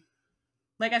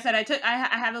 like I said,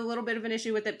 I have a little bit of an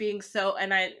issue with it being so,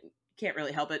 and I can't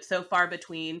really help it, so far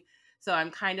between. So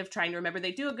I'm kind of trying to remember.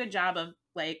 They do a good job of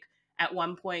like at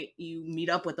one point you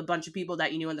meet up with a bunch of people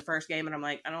that you knew in the first game, and I'm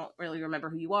like, I don't really remember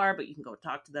who you are, but you can go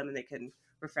talk to them and they can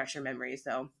refresh your memory.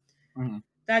 So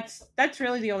that's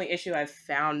really the only issue I've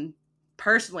found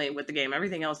personally with the game.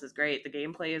 Everything else is great. The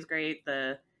gameplay is great.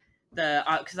 The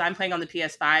because I'm playing on the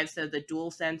PS5, so the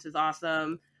DualSense is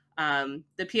awesome. The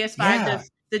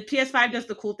PS5 does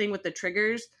the cool thing with the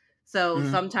triggers. So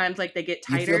sometimes like they get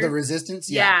tighter. You feel the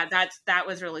resistance? Yeah, that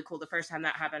was really cool. The first time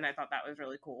that happened, I thought that was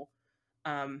really cool.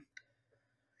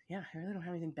 Yeah, I really don't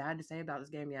have anything bad to say about this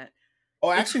game yet. Oh,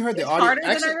 I actually heard the audio. Harder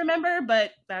than I remember,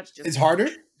 but that's just it's harder.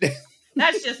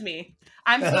 That's just me.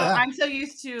 I'm so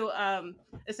used to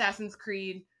Assassin's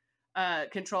Creed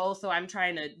control, so I'm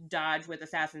trying to dodge with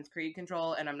Assassin's Creed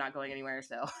control, and I'm not going anywhere.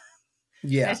 So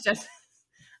yeah, it's just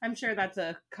I'm sure that's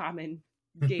a common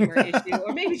gamer issue,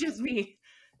 or maybe just me,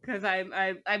 because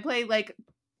I play like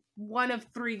one of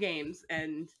 3 games,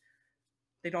 and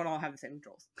they don't all have the same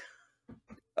controls.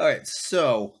 All right,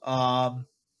 so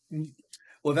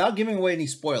without giving away any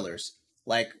spoilers,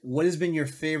 like what has been your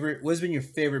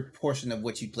favorite portion of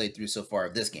what you played through so far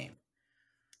of this game?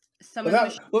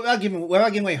 Without giving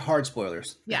away hard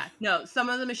spoilers. Yeah, no, some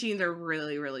of the machines are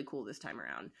really, really cool this time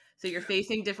around. So you're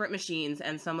facing different machines,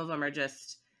 and some of them are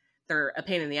they're a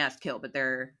pain in the ass to kill, but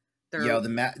they're really the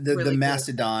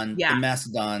mastodon, cool. The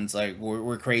mastodons like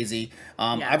were crazy.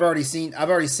 I've already seen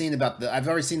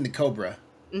the cobra,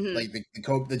 like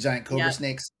the giant cobra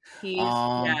snakes.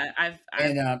 I've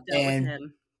dealt with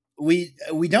him. We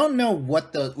don't know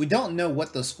what those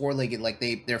 4-legged, like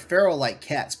they're feral like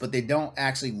cats, but they don't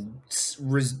actually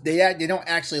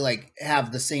like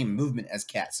have the same movement as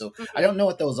cats. So I don't know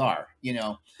what those are. You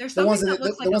know, there's the ones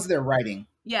that they're riding.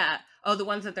 Yeah. Oh, the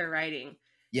ones that they're riding.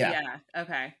 Yeah.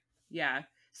 Okay. Yeah.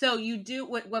 So you do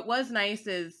what was nice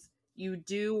is you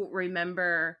do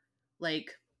remember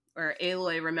or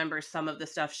Aloy remembers some of the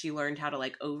stuff she learned how to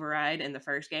like override in the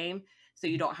first game. So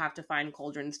you don't have to find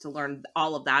cauldrons to learn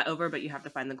all of that over, but you have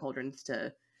to find the cauldrons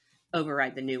to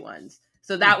override the new ones.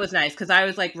 So that was nice, because I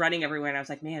was like running everywhere and I was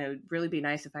like, man, it would really be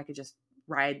nice if I could just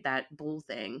ride that bull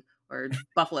thing or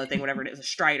buffalo thing, whatever it is, a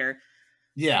strider.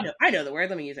 Yeah. I know the word.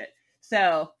 Let me use it.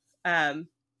 So,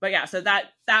 but yeah, so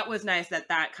that was nice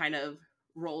that kind of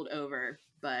rolled over.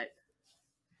 But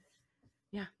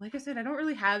yeah, like I said, I don't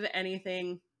really have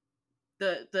anything.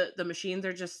 The machines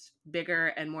are just bigger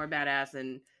and more badass,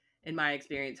 and in my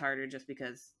experience harder, just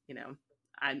because, you know,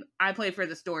 I play for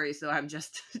the story, so I'm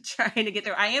just trying to get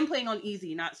there. I am playing on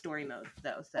easy, not story mode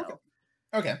though. So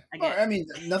okay. I mean,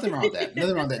 nothing wrong with that.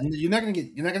 Nothing wrong with that. You're not gonna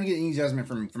get any judgment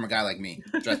from a guy like me.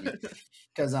 Trust me,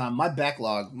 because my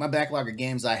backlog of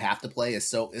games I have to play is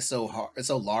so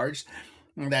large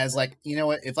that it's like, you know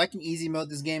what? If I can easy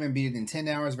mode this game and beat it in 10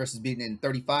 hours versus beating it in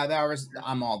 35 hours,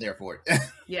 I'm all there for it.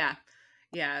 Yeah.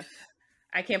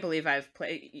 I can't believe I've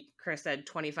played. Chris said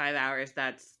 25 hours.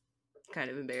 That's kind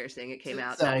of embarrassing. It came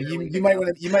out. So you might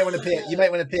want to pay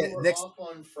it next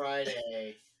on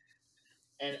Friday,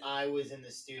 and I was in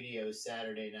the studio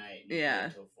Saturday night.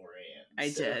 Until 4 a.m. I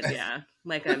did. Yeah,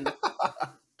 like I'm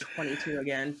 22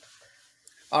 again.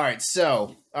 All right,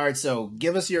 so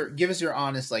give us your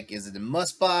honest, like, is it a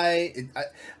must buy?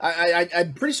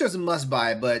 I'm pretty sure it's a must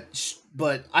buy,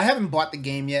 but I haven't bought the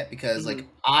game yet because like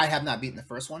I have not beaten the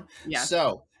first one. Yeah.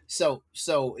 So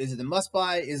is it a must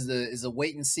buy? Is a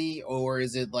wait and see, or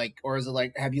is it like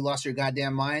have you lost your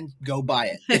goddamn mind? Go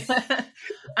buy it.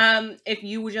 If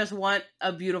you just want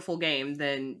a beautiful game,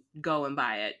 then go and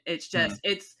buy it. It's just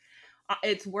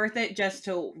it's worth it just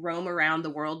to roam around the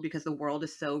world, because the world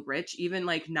is so rich. Even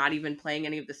like not even playing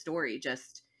any of the story,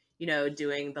 just, you know,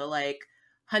 doing the like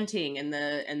hunting and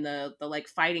the like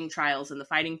fighting trials and the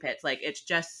fighting pits. Like, it's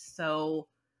just so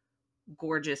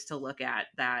gorgeous to look at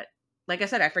that, like I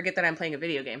said, I forget that I'm playing a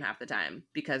video game half the time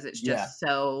because it's just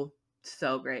so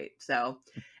great. So,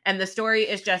 and the story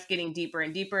is just getting deeper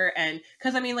and deeper. And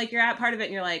because, I mean, like, you're at part of it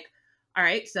and you're like, all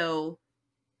right, so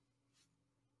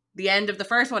the end of the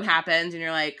first one happens and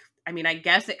you're like, I mean, I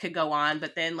guess it could go on,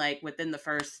 but then like within the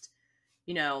first,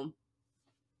 you know,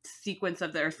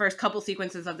 first couple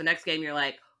sequences of the next game, you're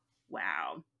like,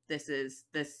 wow, this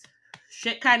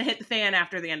shit kind of hit the fan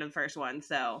after the end of the first one.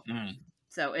 So,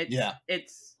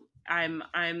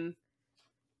 I'm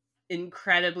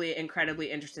incredibly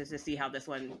interested to see how this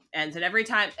one ends. And every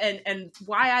time, and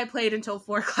why I played until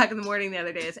 4:00 in the morning the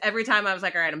other day is every time I was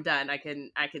like, all right, I'm done. I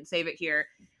can save it here.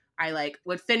 I like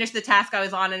would finish the task I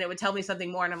was on and it would tell me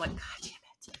something more. And I'm like, God damn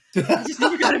it. I just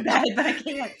need to go to bed, but I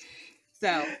can't.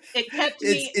 So it kept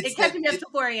me up to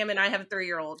 4 a.m. and I have a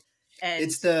 3-year-old. And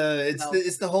it's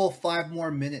the whole 5 more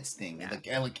minutes thing.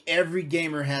 Yeah. Like every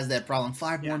gamer has that problem.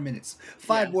 5 more minutes.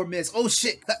 5 more minutes. Oh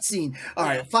shit, cutscene. All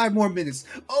right, 5 more minutes.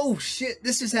 Oh shit,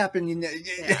 this just happened.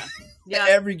 Yeah.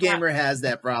 Every gamer has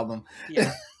that problem.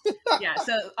 Yeah. Yeah.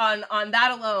 So on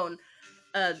that alone,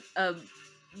 a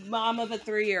mom of a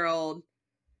 3-year-old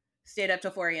stayed up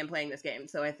till 4 a.m. playing this game.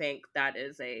 So I think that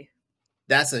is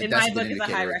That's a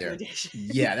high recommendation.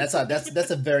 Yeah, that's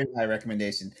a very high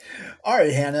recommendation. All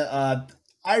right, Hannah.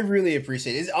 I really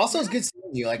appreciate it. It's good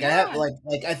seeing you. Like I have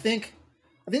I think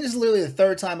this is literally the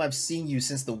 3rd time I've seen you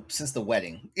since the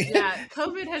wedding. Yeah,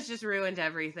 COVID has just ruined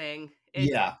everything.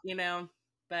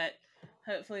 But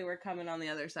hopefully we're coming on the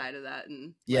other side of that.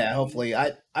 And hopefully.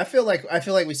 I feel like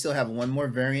we still have one more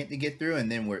variant to get through,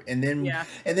 and then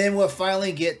we'll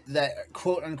finally get that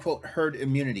quote unquote herd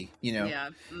immunity.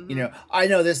 I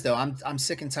know this though. I'm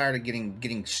sick and tired of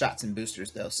getting shots and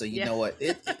boosters though. So you know what?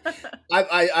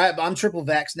 I'm triple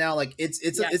vax now. Like it's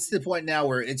to the point now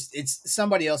where it's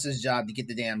somebody else's job to get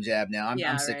the damn jab now.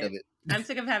 I'm sick of it. I'm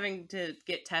sick of having to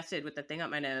get tested with the thing up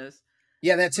my nose.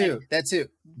 Yeah, that too.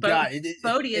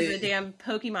 Bodhi is a damn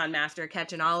Pokemon master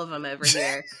catching all of them over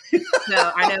here.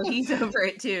 So I know he's over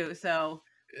it too. So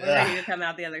we're ready to come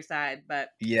out the other side. But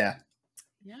yeah.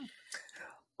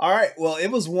 All right. Well, it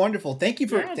was wonderful. Thank you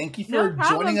for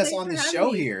joining us on the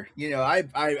show here.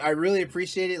 I really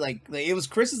appreciate it. Like it was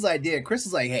Chris's idea. Chris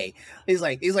is like, hey, he's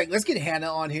like, let's get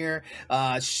Hannah on here.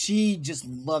 She just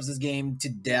loves this game to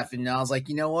death. And I was like,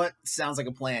 you know what? Sounds like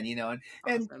a plan. And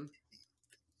awesome.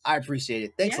 I appreciate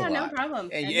it. Thanks a lot. No problem.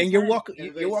 And you're welcome.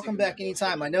 You're welcome back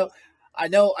anytime. I know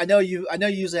you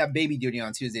usually have baby duty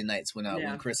on Tuesday nights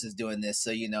when Chris is doing this.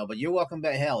 So but you're welcome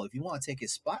back. Hell, if you want to take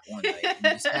his spot one night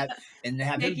and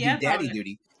have him do daddy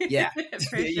duty, yeah,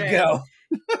 there you go.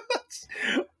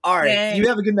 All right, Dang. You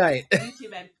have a good night. You too,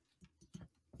 babe.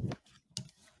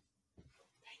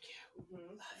 Thank you.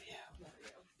 Love you.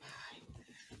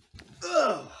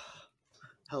 Bye.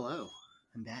 Hello,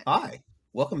 I'm back. Hi,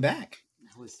 welcome back.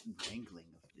 I was wrangling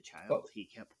the child. He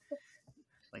kept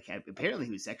apparently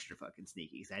he was extra fucking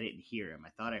sneaky because I didn't hear him. I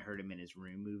thought I heard him in his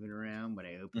room moving around, but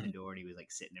I opened the door and he was like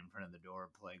sitting in front of the door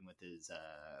playing with his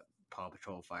Paw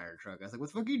Patrol fire truck. I was like, "What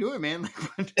the fuck are you doing, man?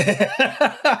 Like,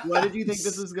 why did you think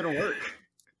this was gonna work?"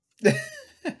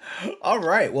 All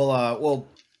right.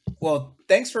 Well,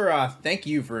 thank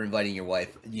you for inviting your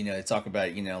wife, to talk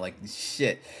about, like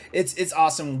shit. It's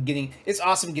awesome getting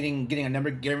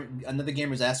another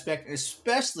gamer's aspect,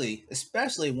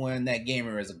 especially when that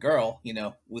gamer is a girl,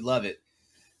 we love it.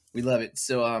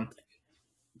 So,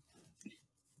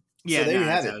 so there you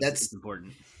have it. That's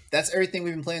important. That's everything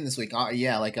we've been playing this week. Like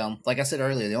I said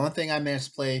earlier, the only thing I managed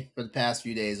to play for the past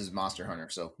few days is Monster Hunter.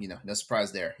 So, no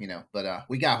surprise there, but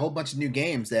we got a whole bunch of new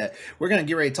games that we're going to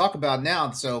get ready to talk about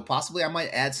now. So possibly I might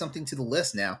add something to the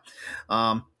list now.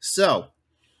 So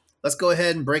let's go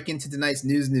ahead and break into tonight's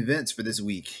news and events for this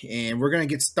week. And we're going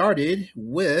to get started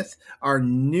with our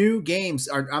new games.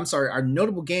 Our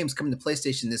notable games coming to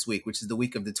PlayStation this week, which is the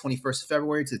week of the 21st of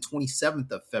February to the 27th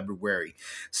of February.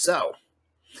 So,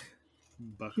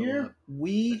 here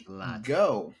we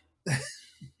go.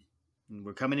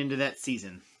 We're coming into that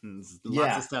season. There's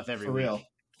lots of stuff every week.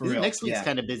 For real. Next week's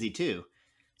kind of busy too.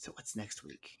 So what's next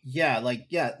week?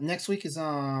 Next week is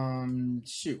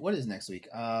what is next week?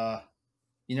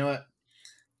 You know what?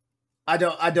 I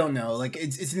don't know. Like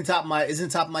it's in the top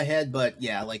of my head, but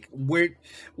yeah, like we're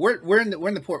in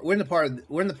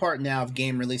the part now of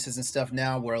game releases and stuff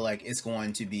now where like it's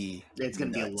going to be a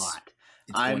lot.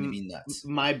 It's going to be nuts.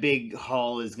 My big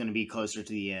haul is going to be closer to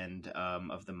the end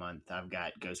of the month. I've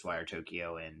got Ghostwire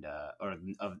Tokyo and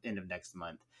end of next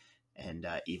month, and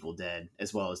Evil Dead,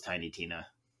 as well as Tiny Tina.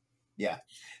 Yeah.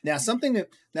 Now something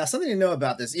to know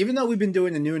about this. Even though we've been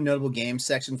doing the new and notable games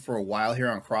section for a while here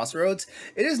on Crossroads,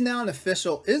 it is now an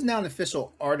official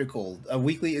article.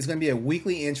 It's going to be a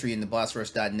weekly entry in the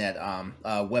BlastRush.net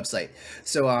website.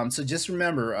 So just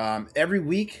remember, every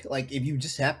week, like if you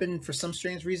just happen for some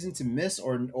strange reason to miss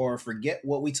or forget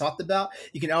what we talked about,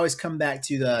 you can always come back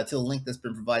to the link that's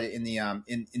been provided in the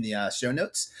in the show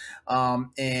notes.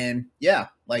 And yeah.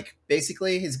 Like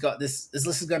basically, he's got this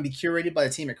list is going to be curated by the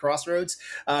team at Crossroads,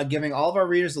 giving all of our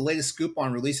readers the latest scoop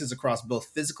on releases across both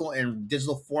physical and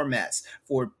digital formats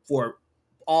for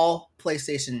all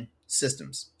PlayStation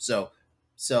systems. So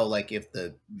like if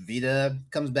the Vita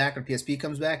comes back or PSP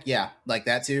comes back, yeah, like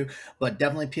that too. But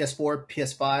definitely PS4,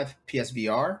 PS5,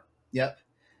 PSVR. Yep.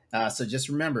 So just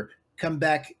remember, come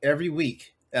back every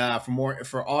week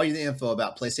for all the info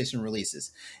about PlayStation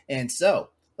releases. And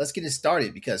so let's get it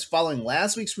started, because following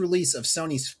last week's release of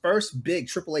Sony's first big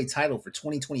AAA title for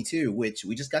 2022, which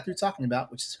we just got through talking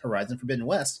about, which is Horizon Forbidden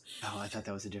West. Oh, I thought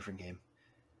that was a different game.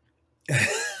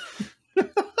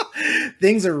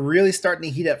 Things are really starting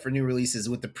to heat up for new releases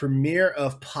with the premiere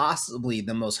of possibly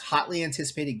the most hotly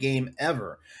anticipated game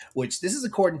ever, which this is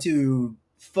according to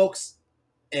folks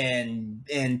and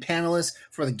panelists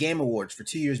for the Game Awards for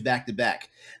 2 years back to back.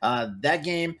 That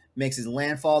game makes its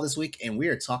landfall this week, and we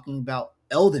are talking about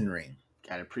Elden Ring.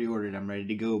 Got it pre-ordered. I'm ready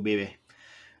to go, baby.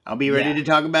 I'll be ready to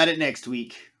talk about it next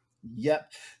week.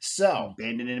 Yep. So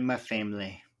abandoning my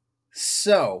family.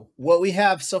 So what we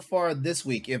have so far this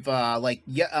week, if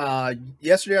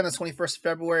yesterday on the 21st of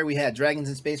February, we had Dragons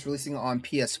in Space releasing on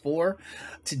PS4.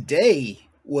 Today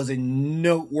was a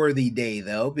noteworthy day,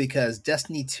 though, because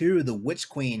Destiny 2, The Witch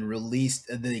Queen released,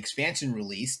 the expansion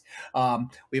released.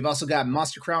 We've also got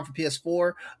Monster Crown for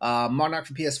PS4, Monarch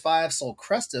for PS5, Sol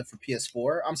Cresta for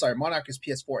PS4. I'm sorry, Monarch is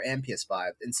PS4 and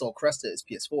PS5, and Sol Cresta is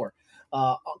PS4.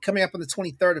 Coming up on the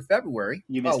 23rd of February.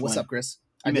 What's up, Chris?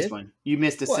 You missed one. You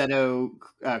missed Assetto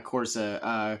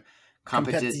Corsa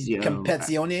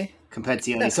Competizione.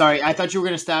 Sorry, I thought you were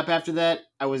going to stop after that.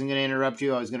 I wasn't going to interrupt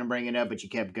you. I was going to bring it up, but you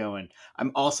kept going.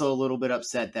 I'm also a little bit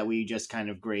upset that we just kind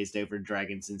of grazed over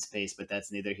Dragons in Space, but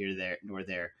that's neither here nor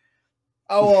there.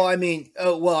 I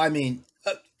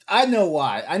know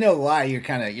why. You're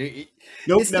kind of.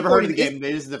 Nope, never heard of the game.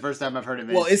 This is the first time I've heard of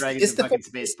it. Well, Dragons in fucking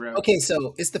Space, bro. Okay,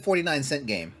 so it's the 49-cent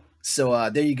game. So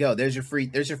there you go. There's your free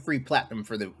platinum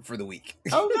for the week.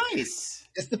 Oh, nice.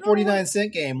 It's the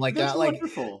 49-cent game. That's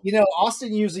wonderful.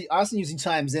 Austin usually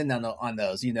chimes in on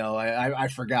those. I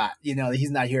forgot.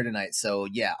 He's not here tonight, so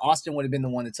yeah, Austin would have been the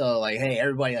one to tell hey,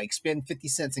 everybody, spend 50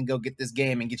 cents and go get this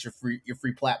game and get your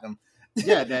free platinum.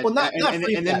 Yeah, and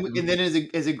then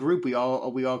as a group, we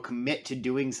all commit to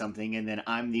doing something, and then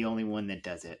I'm the only one that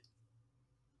does it.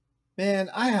 Man,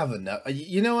 I have enough.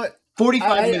 You know what?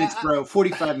 45 minutes, bro.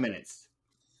 45 minutes.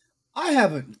 I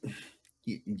haven't.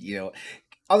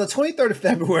 On the 23rd of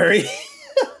February,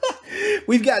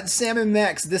 we've got Sam &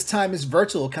 Max. This time is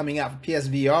virtual, coming out for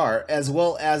PSVR, as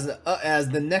well as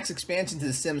the next expansion to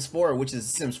The Sims 4, which is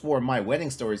Sims 4: My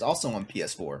Wedding Story, is also on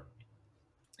PS4.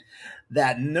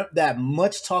 That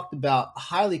much talked about,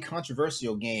 highly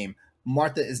controversial game,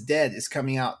 Martha is Dead, is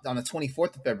coming out on the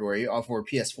 24th of February for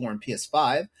PS4 and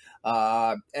PS5.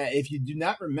 If you do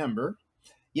not remember,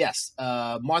 yes,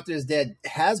 Martha is Dead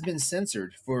has been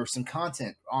censored for some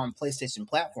content on PlayStation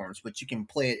platforms, but you can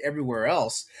play it everywhere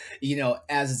else,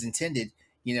 as is intended,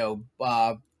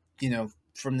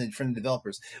 from the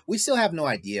developers. We still have no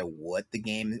idea what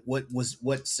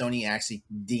Sony actually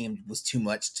deemed was too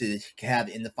much to have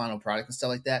in the final product and stuff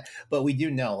like that. But we do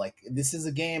know, this is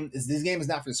a game. This game is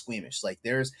not for the squeamish.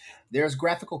 There's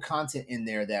graphical content in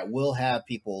there that will have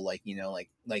people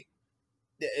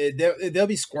they'll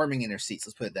be squirming in their seats.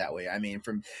 Let's put it that way. I mean,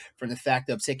 from the fact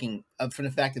of taking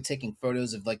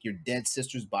photos of your dead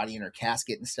sister's body in her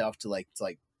casket and stuff to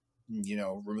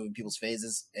removing people's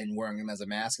faces and wearing them as a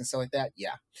mask and stuff like that.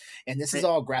 Yeah. And this is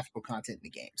all graphical content in the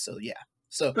game. So yeah.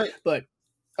 So, but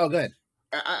go ahead.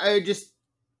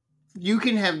 You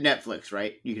can have Netflix,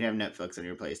 right? You can have Netflix on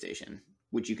your PlayStation,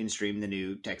 which you can stream the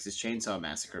new Texas Chainsaw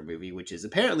Massacre movie, which is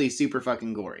apparently super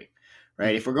fucking gory, right?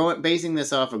 Mm-hmm. If we're basing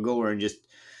this off of gore and just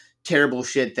terrible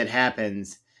shit that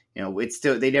happens, it's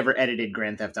still, they never edited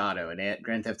Grand Theft Auto, and at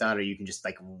Grand Theft Auto, you can just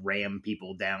ram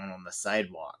people down on the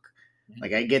sidewalk. I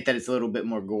get that it's a little bit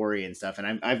more gory and stuff,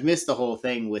 and I've missed the whole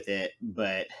thing with it,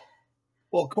 but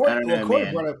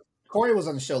Corey Corey was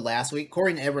on the show last week.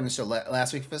 Corey and Ed were on the show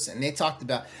last week for us, and they talked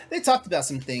about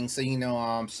some things.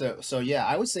 So so yeah,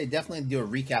 I would say definitely do a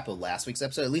recap of last week's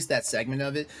episode, at least that segment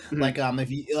of it. Mm-hmm.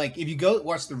 If you go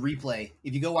watch the replay,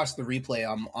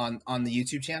 on the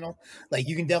YouTube channel, like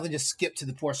you can definitely just skip to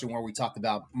the portion where we talked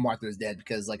about Martha's Dead,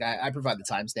 because like I provide the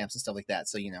timestamps and stuff like that.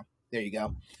 So there you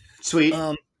go. Sweet.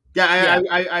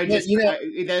 I just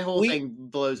that whole thing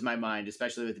blows my mind,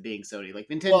 especially with it being Sony. Like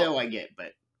Nintendo, I get,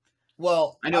 but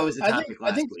I know it was a topic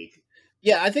last week.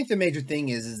 Yeah, I think the major thing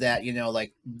is that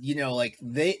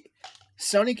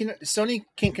Sony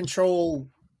can control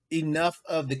enough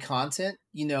of the content,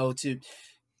 to.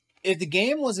 If the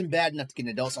game wasn't bad enough to get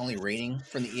an adults only rating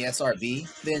from the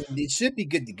ESRB, then it should be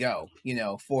good to go,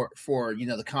 for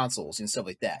the consoles and stuff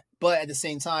like that. But at the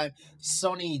same time,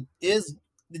 the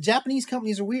Japanese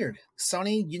companies are weird.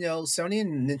 Sony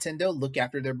and Nintendo look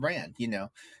after their brand,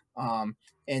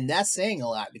 and that's saying a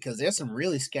lot, because there's some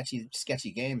really sketchy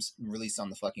games released on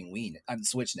the fucking Wii, on the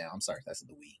Switch now. I'm sorry, that's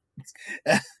the Wii.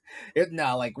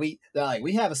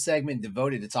 We have a segment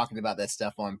devoted to talking about that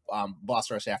stuff on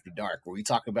Boss Rush After Dark, where we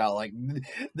talk about like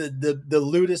the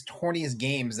lewdest, horniest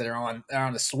games that are on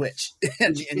the Switch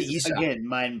and the eShop. Again,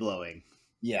 mind blowing.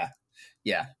 Yeah.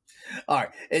 All right,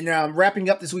 and wrapping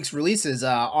up this week's releases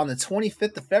on the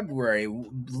 25th of February,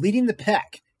 leading the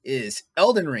pack is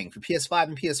Elden Ring for PS5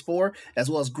 and PS4,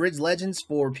 as well as Grid Legends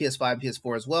for PS5 and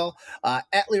PS4 as well.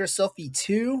 Atelier Sophie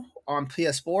 2 on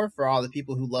PS4 for all the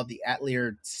people who love the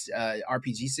Atelier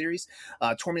RPG series.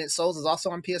 Tormented Souls is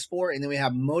also on PS4, and then we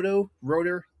have Moto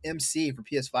Rotor MC for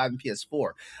PS5 and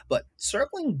PS4. But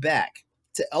circling back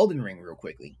to Elden Ring real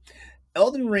quickly,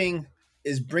 Elden Ring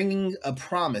is bringing a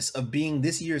promise of being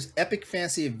this year's epic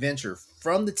fantasy adventure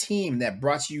from the team that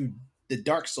brought you the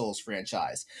Dark Souls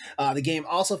franchise. The game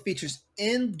also features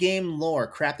in-game lore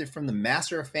crafted from the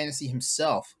master of fantasy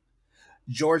himself,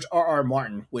 George R.R.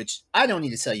 Martin, which I don't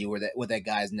need to tell you what that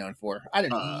guy is known for. I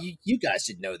don't know. You guys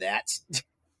should know that.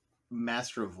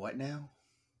 Master of what now?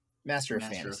 Master of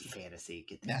fantasy.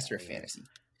 Master of fantasy.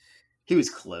 He was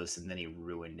close, and then he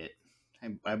ruined it.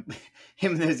 Him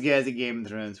and those guys at Game of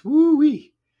Thrones.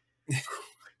 Woo-wee.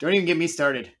 Don't even get me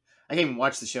started. I can't even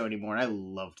watch the show anymore, and I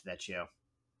loved that show.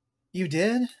 You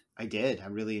did? I did. I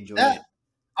really enjoyed it.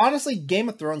 Honestly, Game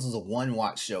of Thrones was a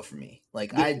one-watch show for me.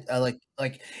 Like I like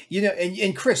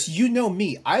and Chris, you know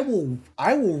me. I will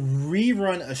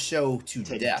rerun a show to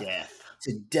death.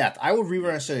 To death. I will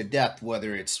rerun a show to death,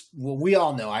 whether it's we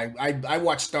all know. I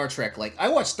watch Star Trek like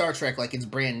it's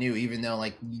brand new, even though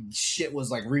like shit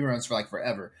was like reruns for like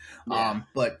forever. Yeah.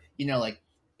 But like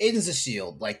Agents of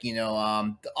S.H.I.E.L.D., like,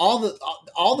 all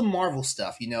the Marvel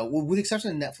stuff, with the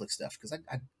exception of Netflix stuff, because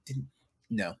I didn't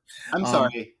know. I'm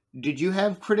sorry. Did you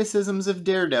have criticisms of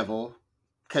Daredevil?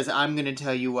 Because I'm going to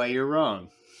tell you why you're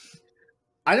wrong.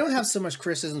 I don't have so much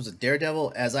criticisms of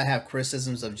Daredevil as I have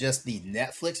criticisms of just the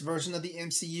Netflix version of the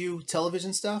MCU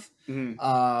television stuff.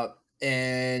 Mm-hmm.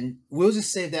 And we'll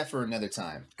just save that for another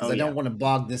time, because I don't want to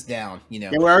bog this down.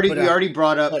 Yeah, we already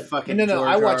brought up fucking George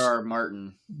R.R.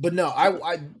 Martin. But no,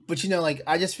 I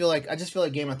just feel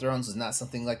like Game of Thrones is not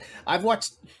something like I've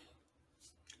watched.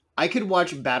 I could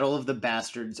watch Battle of the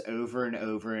Bastards over and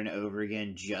over and over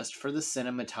again just for the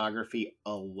cinematography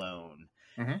alone.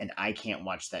 Mm-hmm. And I can't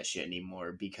watch that shit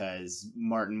anymore, because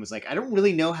Martin was like, I don't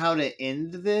really know how to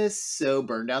end this, so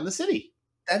burn down the city.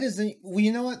 That is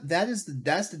you know what? That's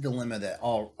the dilemma that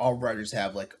all writers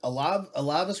have. Like a lot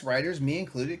of us writers, me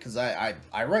included, because I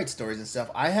write stories and stuff.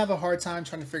 I have a hard time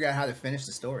trying to figure out how to finish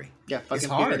the story. Yeah, fucking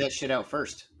figure that shit out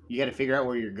first. You got to figure out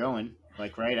where you're going.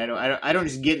 Like, right? I don't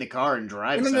just get in the car and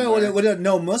drive. No.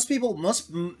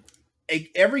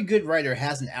 Every good writer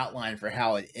has an outline for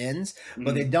how it ends,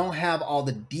 but they don't have all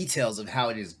the details of how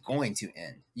it is going to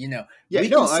end.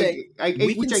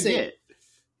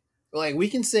 Like we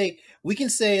can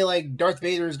say like Darth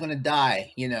Vader is going to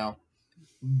die,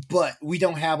 but we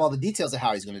don't have all the details of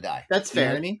how he's going to die. That's fair. You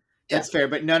know what I mean? That's fair,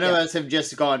 but none of us have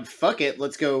just gone, fuck it,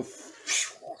 let's go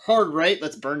hard right,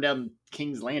 let's burn down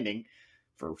King's Landing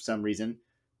for some reason.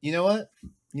 You know what?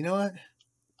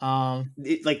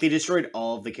 Like they destroyed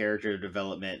all of the character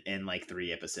development in like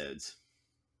 3 episodes.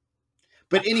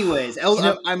 But anyways,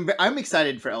 I'm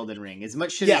excited for Elden Ring. As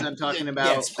much shit as I'm talking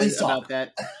about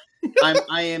that.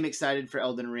 I am excited for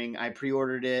Elden Ring. I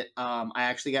pre-ordered it. I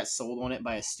actually got sold on it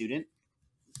by a student.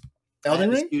 Elden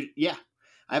Ring? Yeah.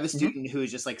 I have a student who is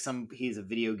just like he's a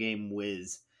video game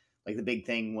whiz. Like the big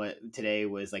thing today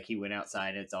was like he went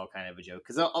outside, and it's all kind of a joke.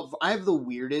 Because I have the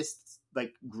weirdest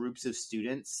like groups of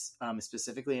students,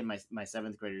 specifically in my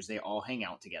 7th graders. They all hang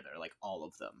out together, like all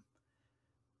of them.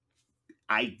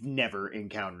 I've never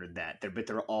encountered that. But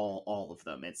they're all of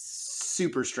them. It's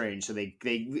super strange. So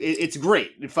it's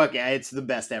great. Fuck yeah, it's the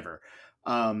best ever.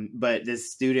 But this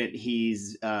student,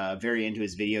 he's very into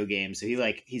his video games. So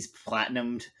he's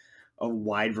platinumed a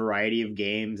wide variety of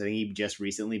games. I think he just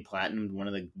recently platinumed one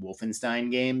of the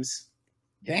Wolfenstein games.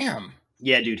 Damn.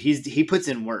 Yeah, dude, he puts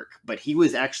in work. But he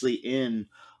was actually in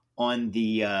on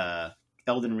the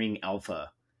Elden Ring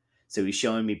alpha. So he's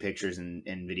showing me pictures and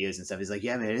videos and stuff. He's like,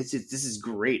 "Yeah, man, this is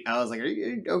great." I was like,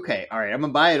 "Okay, all right, I'm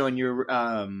gonna buy it on your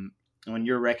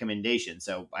recommendation."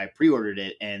 So I pre-ordered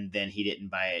it, and then he didn't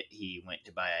buy it. He went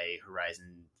to buy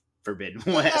Horizon Forbidden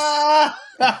West. You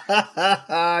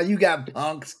got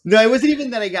punked. No, it wasn't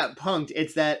even that I got punked.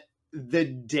 It's that the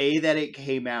day that it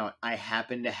came out, I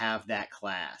happened to have that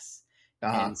class.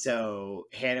 And so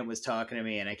Hannah was talking to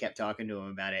me, and I kept talking to him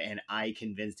about it, and I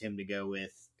convinced him to go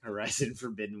with Horizon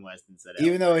Forbidden West instead of,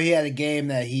 even though he had a game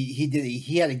that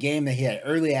he had a game that he had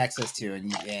early access to,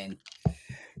 and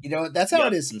you know, that's how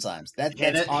it is sometimes.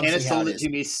 Hannah sold it to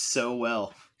me so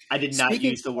well. I did not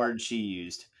use the word she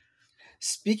used.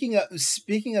 Speaking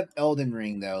of Elden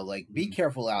Ring, though, like, be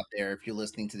careful out there if you're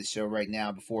listening to the show right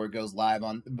now before it goes live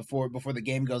before the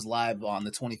game goes live on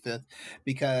the 25th,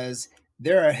 because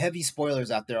there are heavy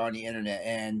spoilers out there on the internet,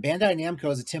 and Bandai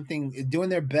Namco is doing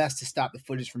their best to stop the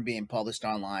footage from being published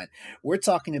online. We're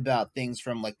talking about things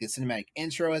from, like, the cinematic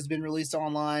intro has been released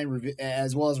online,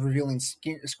 as well as revealing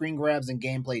screen grabs and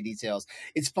gameplay details.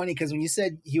 It's funny because when you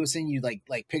said he was sending you like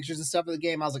pictures and stuff of the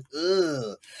game, I was like,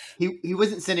 ugh. He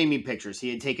wasn't sending me pictures. He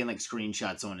had taken like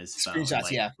screenshots on his phone.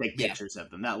 Pictures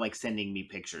of them, not like sending me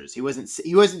pictures. He wasn't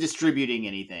distributing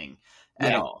anything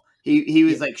at all. He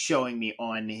was like showing me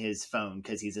on his phone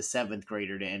because he's a 7th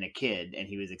grader and a kid, and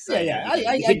he was excited.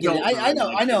 I get it. I know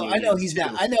he's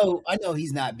not. I know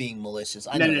he's not being malicious.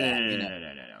 No.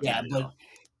 Yeah,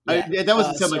 but that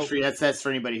wasn't so much for you. That's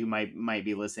for anybody who might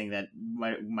be listening that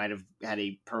might have had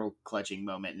a pearl clutching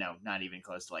moment. No, not even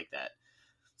close to like that.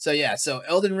 So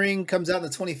Elden Ring comes out on the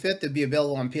 25th. It'll be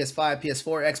available on PS5,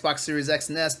 PS4, Xbox Series X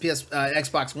and S,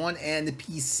 Xbox One, and the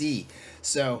PC.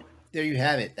 So there you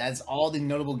have it. That's all the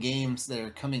notable games that are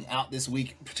coming out this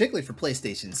week, particularly for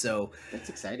PlayStation. So that's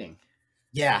exciting.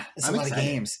 Yeah, it's a lot of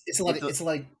games. It's a lot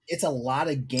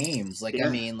of games. Like, yeah. I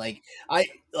mean,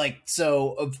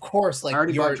 so of course, like, I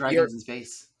already bought Dragons in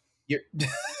Space.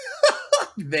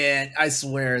 Man, I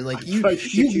swear, like, you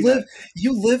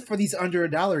live for these under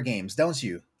 $1 games, don't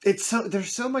you?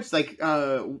 There's so much, like,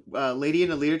 Lady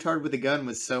in a Leotard with a Gun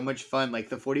was so much fun. Like,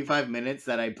 the 45 minutes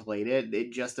that I played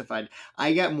it justified.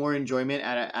 I got more enjoyment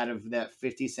out of that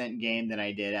 50-cent game than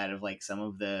I did out of, like, some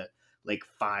of the, like,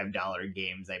 $5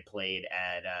 games I played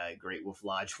at Great Wolf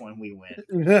Lodge when we went.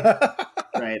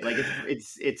 Right, like,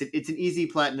 it's an easy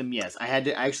platinum. Yes, I had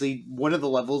to actually, one of the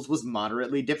levels was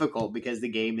moderately difficult because the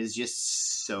game is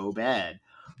just so bad,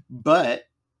 but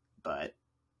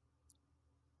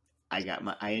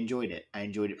I enjoyed it. I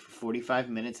enjoyed it for 45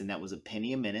 minutes, and that was a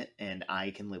penny a minute, and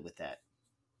I can live with that.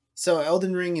 So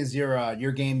Elden Ring is your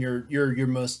game you're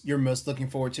most looking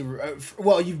forward to.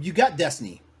 Well, you got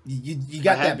Destiny. You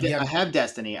got that. I have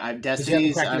Destiny. I have Destiny.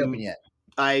 You haven't cracked it open yet.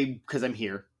 Because I'm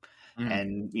here.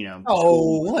 And you know,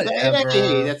 whatever.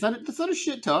 Hey, that's not a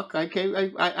shit talk.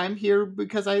 I'm here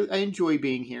because I enjoy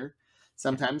being here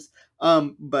sometimes.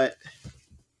 But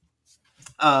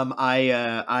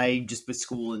I just with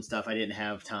school and stuff, I didn't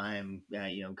have time.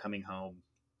 Coming home,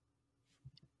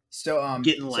 so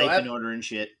getting life in order and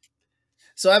shit.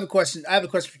 So I have a question.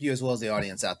 For you as well as the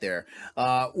audience out there.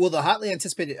 Will the hotly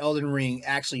anticipated Elden Ring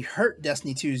actually hurt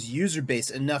Destiny 2's user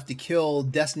base enough to kill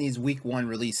Destiny's week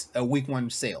one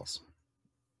sales?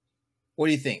 What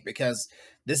do you think? Because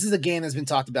this is a game that's been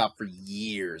talked about for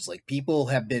years. Like, people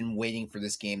have been waiting for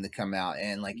this game to come out,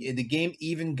 and like the game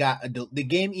even had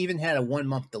a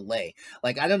 1-month delay.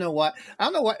 Like, I don't know why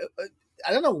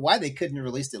they couldn't have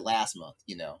released it last month.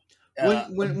 You know,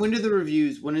 when do the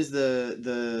reviews? When is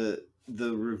the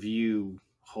review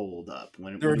hold up?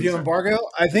 When the review embargo?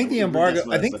 I think the embargo.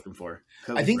 I think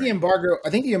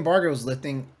the embargo is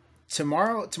lifting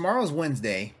tomorrow. Tomorrow's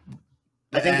Wednesday.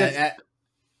 I think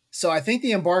so I think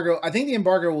the embargo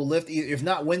will lift. If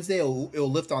not Wednesday,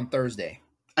 it'll lift on Thursday.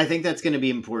 I think that's going to be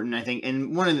important. I think,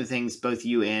 and one of the things both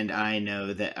you and I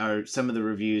know that are some of the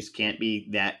reviews can't be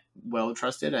that well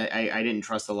trusted. I didn't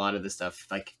trust a lot of the stuff.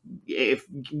 Like, if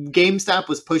GameStop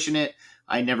was pushing it,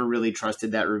 I never really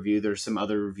trusted that review. There's some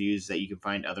other reviews that you can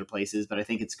find other places, but I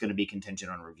think it's going to be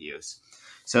contingent on reviews.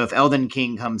 So if Elden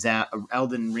Ring comes out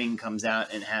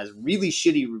and has really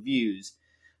shitty reviews,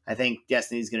 I think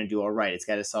Destiny's going to do all right. It's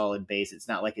got a solid base. It's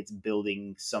not like it's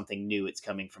building something new. It's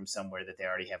coming from somewhere that they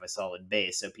already have a solid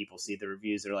base. So people see the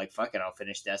reviews, they're like, "Fuck it, I'll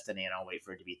finish Destiny and I'll wait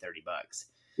for it to be $30."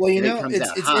 Well, if it comes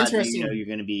it's hot, interesting. You're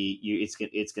going to be it's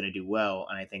going to do well,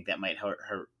 and I think that might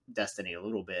hurt Destiny a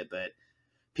little bit. But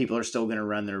people are still going to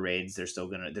run their raids. They're still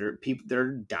going to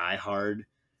they're diehard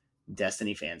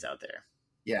Destiny fans out there.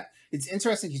 Yeah, it's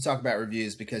interesting you talk about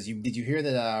reviews because did you hear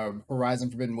that Horizon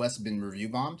Forbidden West has been review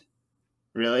bombed?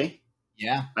 Really?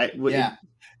 Yeah,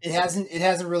 It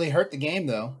hasn't really hurt the game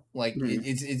though. Like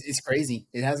it's crazy.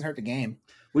 It hasn't hurt the game.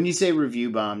 When you say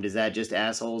review bombed, is that just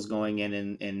assholes going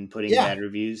in and putting bad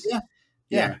reviews?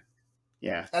 Yeah.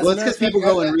 Well, it's because people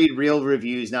go and read real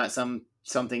reviews, not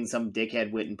something some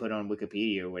dickhead went and put on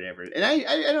Wikipedia or whatever. And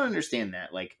I don't understand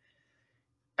that. Like,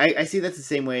 I see that's the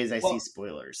same way as I see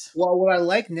spoilers. Well, what I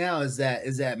like now is that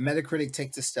Metacritic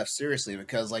takes this stuff seriously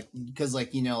because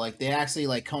they actually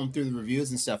like comb through the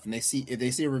reviews and stuff, and if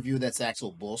they see a review that's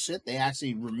actual bullshit, they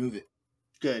actually remove it.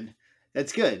 Good.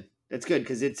 That's good. That's good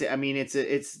because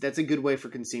that's a good way for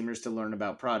consumers to learn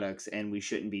about products, and we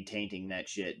shouldn't be tainting that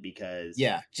shit because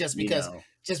just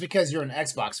because you're an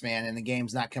Xbox fan and the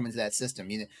game's not coming to that system,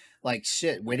 like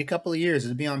shit. Wait a couple of years,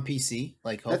 it'll be on PC.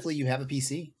 Like hopefully you have a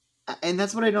PC. And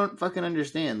that's what I don't fucking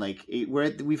understand. Like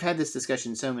we've had this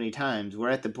discussion so many times. We're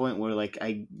at the point where like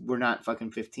we're not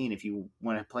fucking 15. If you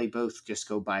want to play both, just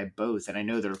go buy both. And I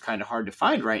know they're kind of hard to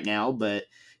find right now, but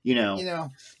don't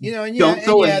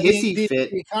throw a hissy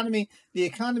fit. The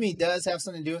economy does have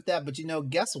something to do with that. But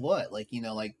guess what? Like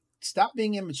stop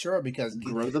being immature because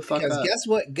grow the fuck up.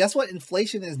 Guess what?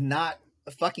 Inflation is not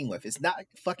fucking with. It's not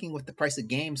fucking with the price of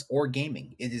games or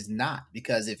gaming. It is not,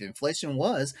 because if inflation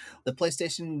was, the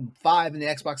PlayStation 5 and the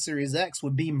Xbox Series X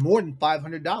would be more than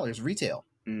 $500 retail.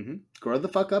 Mm-hmm. Grow the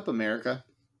fuck up, America.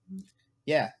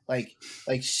 Yeah, like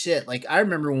shit. Like I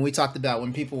remember when we talked about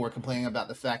when people were complaining about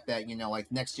the fact that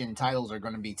like next gen titles are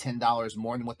going to be $10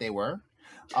 more than what they were.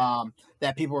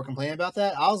 That people were complaining about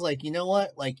that. I was like, you know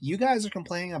what? Like you guys are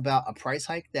complaining about a price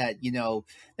hike that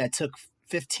that took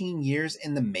 15 years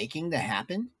in the making to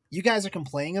happen. You guys are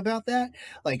complaining about that?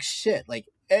 Like shit. Like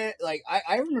I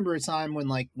remember a time when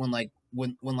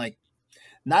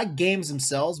not games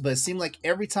themselves, but it seemed like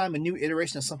every time a new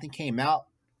iteration of something came out,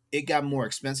 it got more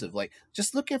expensive. Like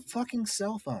just look at fucking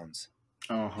cell phones.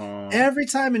 Every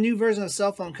time a new version of a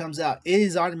cell phone comes out, it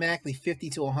is automatically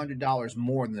 $50 to $100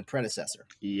 more than the predecessor.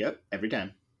 Yep, every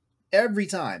time.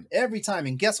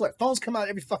 And guess what? Phones come out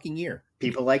every fucking year.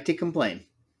 People like to complain.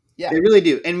 Yeah, they really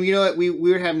do. And you know what? We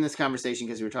were having this conversation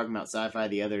because we were talking about sci-fi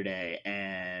the other day.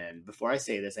 And before I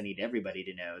say this, I need everybody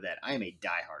to know that I am a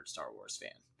diehard Star Wars fan.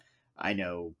 I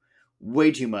know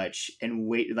way too much, and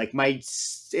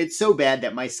it's so bad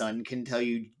that my son can tell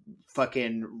you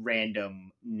fucking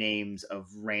random names of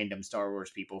random Star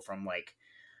Wars people from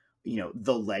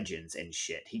the legends and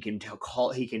shit. He can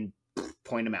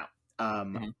point them out.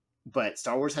 But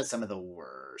Star Wars has some of the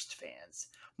worst fans.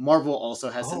 Marvel also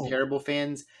has some terrible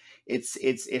fans.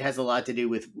 It has a lot to do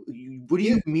with, what do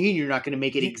you mean you're not going to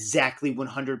make it exactly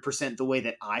 100% the way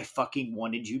that I fucking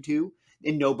wanted you to?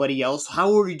 And nobody else?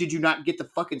 How did you not get the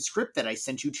fucking script that I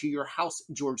sent you to your house,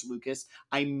 George Lucas?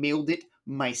 I mailed it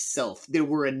myself. There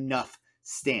were enough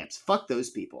stamps. Fuck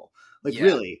those people.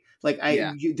 Really.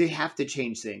 They have to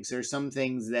change things. There's some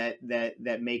things that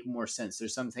make more sense.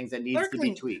 There's some things that needs to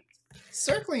be tweaked.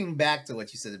 Circling back to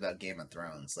what you said about Game of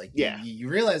Thrones, you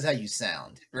realize how you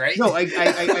sound, right? No,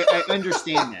 I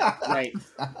understand that, right?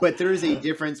 But there is a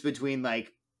difference between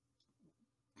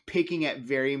picking at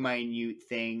very minute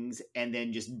things and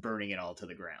then just burning it all to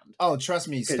the ground. Oh, trust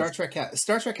me, Star Trek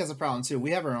has a problem too.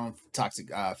 We have our own toxic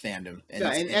fandom, and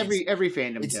every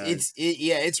fandom does.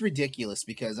 It's ridiculous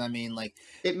because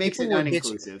it makes it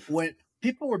uninclusive. When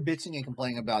people were bitching and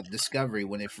complaining about Discovery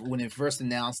when it first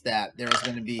announced that there was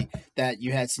going to be that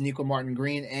you had Sonequa Martin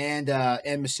Green and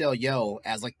Michelle Yeoh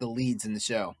as the leads in the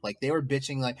show. They were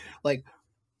bitching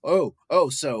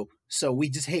so we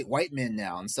just hate white men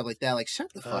now and stuff like that.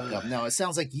 Shut the fuck up. No, it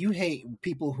sounds like you hate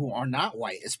people who are not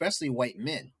white, especially white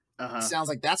men. It sounds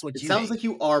like that's what you sounds hate. Like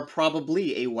you are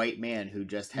probably a white man who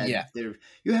just had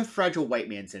you have fragile white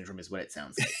man syndrome is what it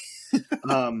sounds like.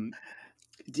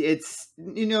 It's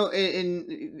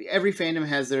and every fandom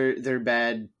has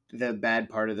the bad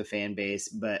part of the fan base,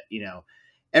 but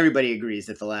everybody agrees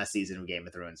that the last season of Game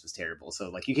of Thrones was terrible.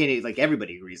 So you can't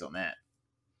everybody agrees on that.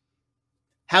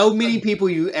 How many people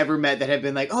you ever met that have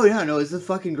been like, oh yeah, no, it's the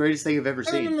fucking greatest thing I've ever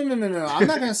seen? No. I'm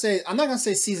not gonna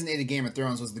say season 8 of Game of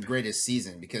Thrones was the greatest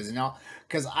season because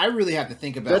I really have to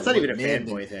think about. That's not even a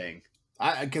fanboy thing.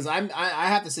 Because I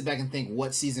have to sit back and think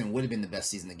what season would have been the best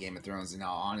season of Game of Thrones. In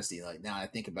all honesty, like now I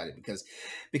think about it, because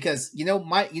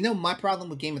my problem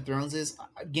with Game of Thrones is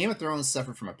Game of Thrones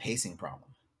suffered from a pacing problem.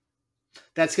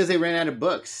 That's because they ran out of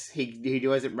books. He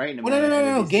wasn't writing them. Well,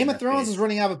 no. Game of Thrones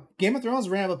ran out of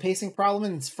a pacing problem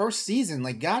in its first season.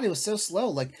 Like God, it was so slow.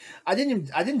 Like I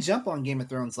didn't jump on Game of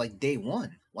Thrones like day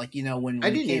one. Like when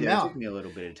it came out, it took me a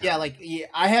little bit of time. Yeah,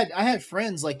 I had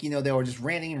friends like they were just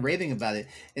ranting and raving about it,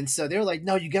 and so they were like,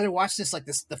 "No, you got to watch this. Like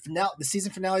the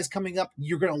season finale is coming up.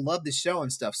 You're gonna love the show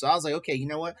and stuff." So I was like, "Okay, you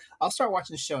know what? I'll start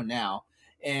watching the show now."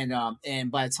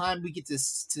 And by the time we get to the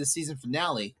season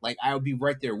finale, like I will be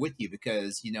right there with you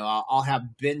because I'll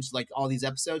have binge like all these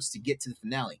episodes to get to the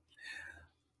finale.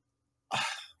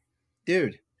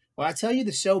 Dude, when I tell you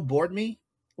the show bored me,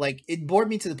 like it bored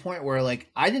me to the point where like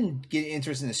I didn't get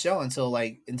interested in the show until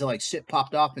shit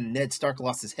popped off and Ned Stark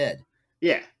lost his head.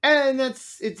 Yeah, and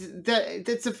it's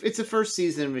a first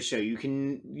season of a show. You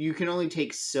can only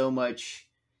take so much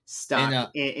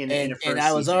stock in a first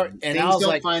season. Things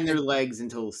don't find their legs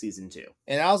until season 2.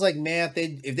 And I was like, man,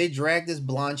 if they drag this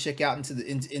blonde chick out into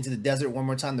the desert one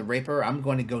more time to rape her, I'm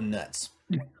going to go nuts.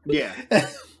 Yeah.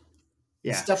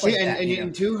 Yeah, stuff like that.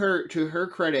 And to her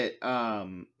credit,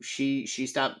 she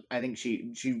stopped. I think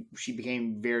she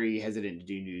became very hesitant to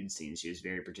do nude scenes. She was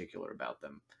very particular about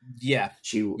them. Yeah,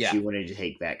 she wanted to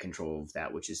take back control of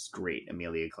that, which is great.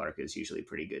 Emilia Clarke is usually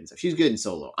pretty good and stuff. She's good in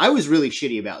Solo. I was really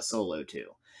shitty about Solo too,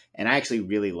 and I actually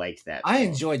really liked that. I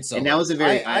enjoyed Solo, and that was a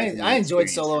very I enjoyed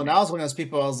Solo, and I was one of those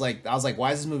people. I was like,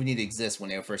 why does this movie need to exist? When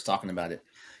they were first talking about it.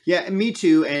 Yeah, me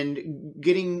too.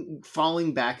 And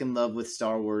falling back in love with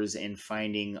Star Wars and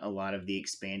finding a lot of the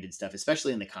expanded stuff,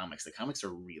 especially in the comics. The comics are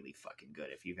really fucking good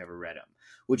if you've ever read them.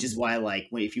 Which is why, like,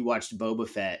 if you watched Boba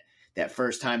Fett, that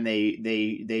first time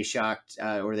they shocked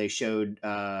or they showed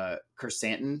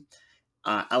Chrysanthemum,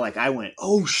 I went,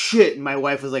 oh shit! And my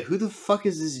wife was like, "Who the fuck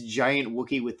is this giant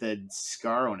Wookiee with a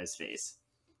scar on his face?"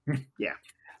 Yeah.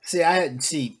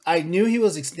 I knew he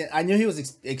was extended.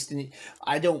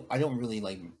 I don't really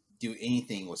like do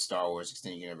anything with Star Wars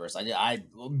Extended Universe.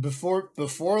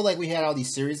 Before like we had all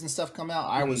these series and stuff come out,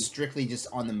 I was strictly just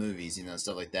on the movies,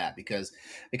 stuff like that because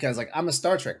like I'm a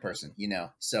Star Trek person,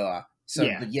 So,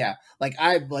 yeah. But yeah,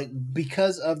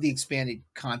 because of the expanded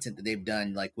content that they've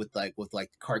done, with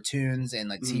cartoons and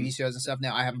like TV shows and stuff.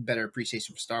 Now I have a better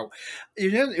appreciation for Star Wars.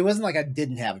 It wasn't like I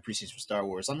didn't have appreciation for Star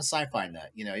Wars. I'm a sci-fi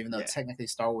nut, even though technically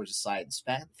Star Wars is science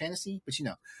fantasy,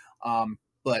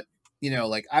 but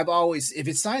like I've always, if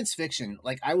it's science fiction,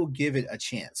 like I will give it a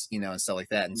chance, and stuff like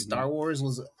that. And Star Wars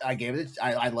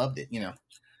I loved it,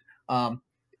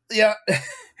 Yeah.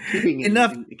 Keeping in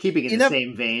the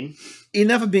same vein.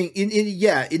 Enough of being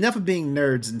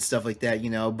nerds and stuff like that,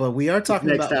 But we are talking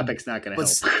about next topic's not going to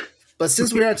help. But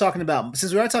since we are talking about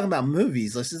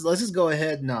movies, let's just go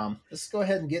ahead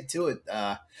and get to it.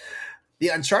 The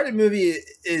Uncharted movie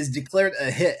is declared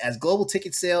a hit as global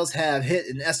ticket sales have hit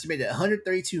an estimated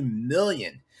 132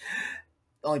 million.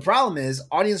 The only problem is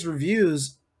audience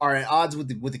reviews are at odds with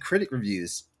the critic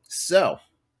reviews. So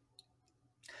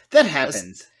that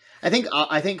happens. I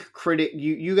think critic.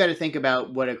 You got to think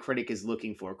about what a critic is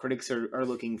looking for. Critics are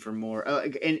looking for more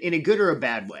in a good or a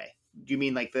bad way. Do you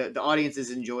mean like the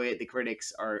audiences enjoy it? The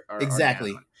critics are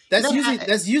exactly.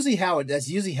 That's usually how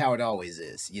it always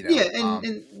is. Yeah,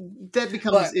 and that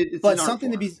becomes.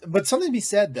 Something to be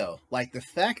said though, like the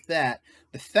fact that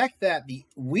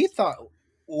we thought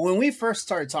when we first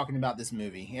started talking about this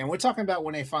movie, and we're talking about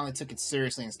when they finally took it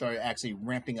seriously and started actually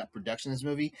ramping up production of this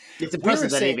movie. It's impressive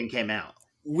that it even came out.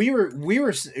 We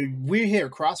here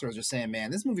at Crossroads were saying, man,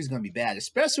 this movie's going to be bad,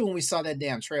 especially when we saw that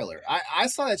damn trailer. I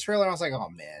saw that trailer and I was like, oh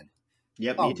man.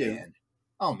 Yep, me too. Man.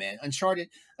 Oh man, Uncharted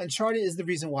is the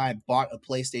reason why I bought a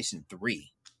PlayStation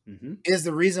 3. Mm-hmm. Is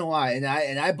the reason why, and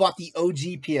I bought the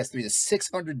OG PS3, the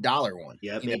 $600 one.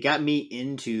 Yep, it got me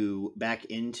back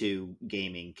into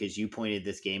gaming because you pointed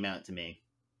this game out to me.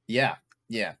 Yeah.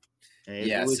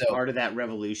 It was part of that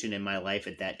revolution in my life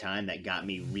at that time that got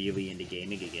me really into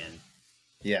gaming again.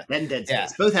 Yeah. And Dead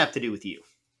Space. Both have to do with you.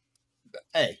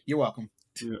 Hey, you're welcome.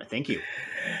 Thank you.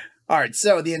 All right,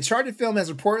 so the Uncharted film has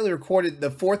reportedly recorded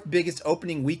the 4th biggest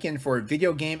opening weekend for a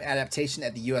video game adaptation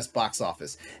at the U.S. box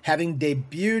office. Having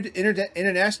debuted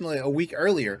internationally a week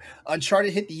earlier,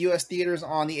 Uncharted hit the U.S. theaters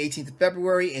on the 18th of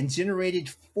February and generated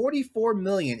 $44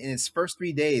 million in its first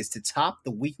 3 days to top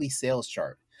the weekly sales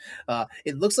chart.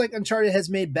 It looks like Uncharted has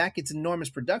made back its enormous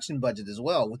production budget as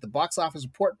well, with the box office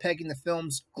report pegging the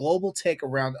film's global take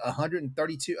around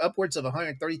upwards of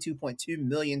 132.2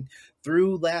 million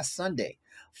through last Sunday.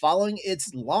 Following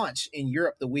its launch in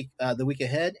Europe the week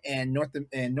ahead and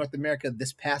North America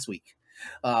this past week.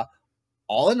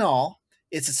 All in all,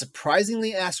 it's a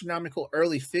surprisingly astronomical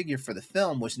early figure for the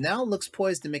film, which now looks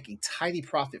poised to make a tidy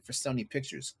profit for Sony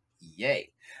Pictures. Yay.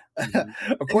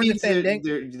 Mm-hmm. According to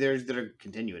Fandango, they're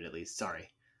continuing at least.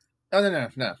 Sorry. Oh no.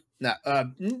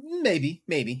 Maybe.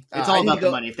 It's all about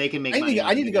the money. If they can make money,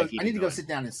 I need to go sit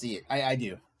down and see it. I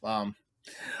do.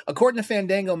 According to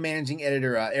Fandango managing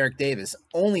editor Eric Davis,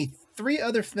 only 3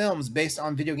 other films based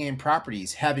on video game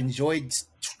properties have enjoyed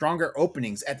stronger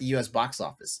openings at the U.S. box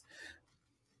office.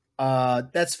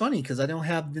 That's funny because I don't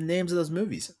have the names of those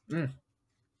movies. The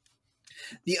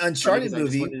Uncharted movie. I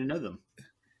just wanted to know them.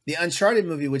 The Uncharted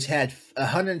movie, which had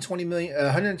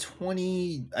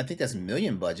 120, I think that's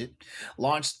million budget,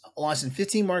 launched in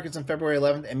 15 markets on February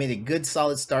 11th and made a good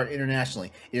solid start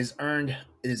internationally. To date,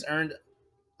 it has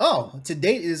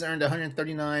earned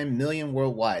 139 million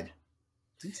worldwide.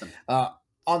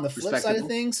 On the flip side of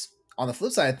things,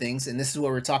 and this is what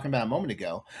we were talking about a moment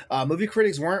ago, movie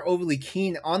critics weren't overly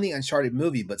keen on the Uncharted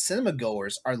movie, but cinema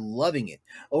goers are loving it.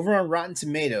 Over on Rotten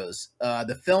Tomatoes,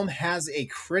 the film has a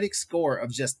critic score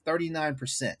of just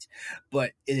 39%,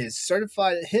 but it is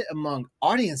certified a hit among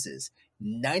audiences.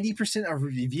 90% of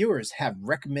reviewers have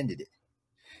recommended it.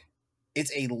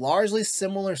 It's a largely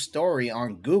similar story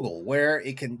on Google, where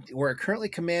it currently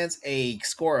commands a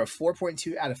score of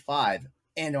 4.2 out of 5,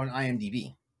 and on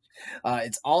IMDb.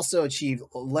 It's also achieved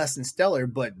less than stellar,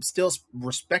 but still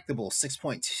respectable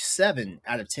 6.7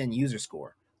 out of 10 user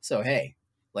score. So hey,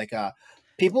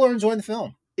 people are enjoying the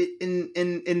film.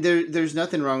 And there's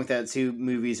nothing wrong with that. 2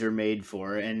 movies are made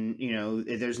for, and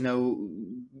there's no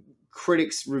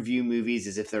critics review movies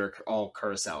as if they're all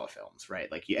Kurosawa films, right?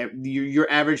 Like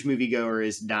your average moviegoer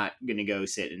is not going to go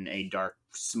sit in a dark,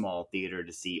 small theater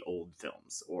to see old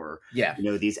films or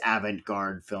these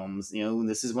avant-garde films.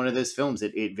 This is one of those films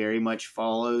that it very much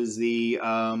follows the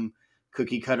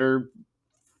cookie cutter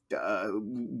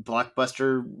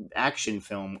blockbuster action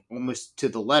film almost to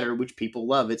the letter, which people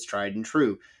love. It's tried and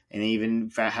true. And they even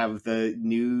have the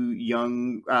new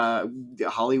young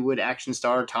Hollywood action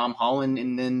star Tom Holland,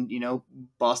 and then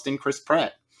Boston Chris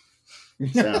Pratt.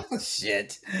 So.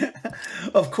 Shit.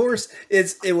 Of course,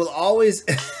 it will always.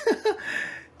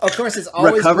 Of course, it's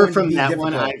always recover from that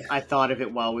difficult. One. I thought of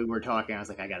it while we were talking. I was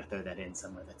like, I got to throw that in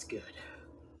somewhere. That's good.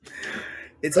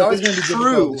 It's always going to be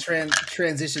difficult to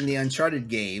transition the Uncharted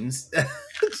games,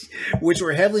 which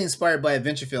were heavily inspired by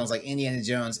adventure films like Indiana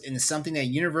Jones, into something that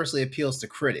universally appeals to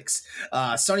critics.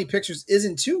 Sony Pictures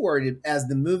isn't too worried, as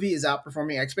the movie is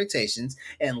outperforming expectations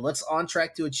and looks on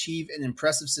track to achieve an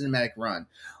impressive cinematic run.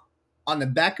 On the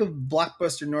back of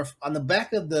Blockbuster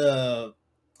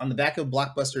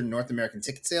North American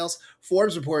ticket sales,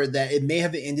 Forbes reported that it may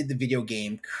have ended the video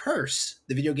game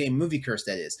movie curse,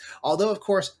 that is. Although, of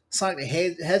course, Sonic the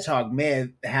Hedgehog may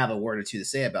have a word or two to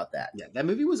say about that. Yeah, that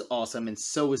movie was awesome, and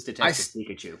so was Detective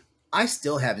Pikachu. I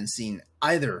still haven't seen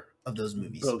either of those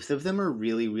movies. Both of them are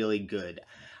really, really good.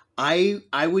 I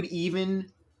would even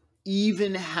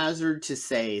hazard to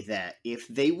say that if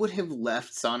they would have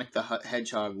left Sonic the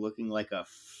Hedgehog looking like a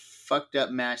fucked up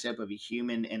mashup of a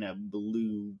human and a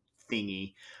blue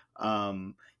thingy,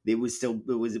 it would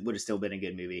have still been a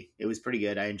good movie. It was pretty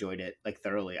good. I enjoyed it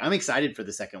thoroughly. I'm excited for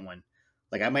the second one.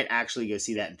 I might actually go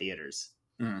see that in theaters.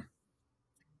 Mm.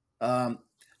 On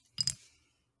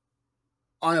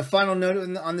a final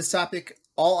note on this topic,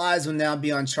 all eyes will now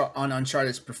be on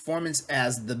Uncharted's performance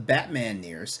as the Batman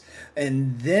nears,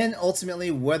 and then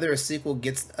ultimately whether a sequel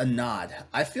gets a nod.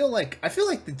 I feel like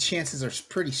the chances are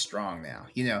pretty strong now,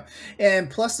 and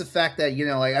plus the fact that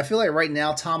I feel like right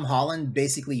now Tom Holland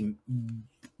basically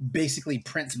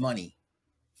prints money.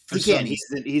 He's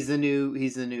the new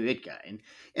it guy,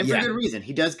 and for good reason.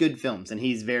 He does good films, and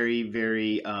he's very,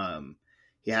 very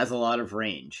he has a lot of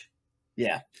range.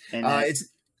 Yeah, and it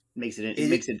makes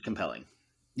it compelling.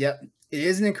 Yep. It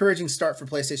is an encouraging start for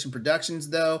PlayStation Productions,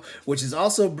 though, which is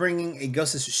also bringing a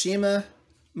Ghost of Tsushima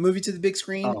movie to the big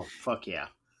screen. Oh, fuck yeah.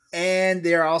 And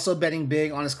they are also betting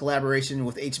big on its collaboration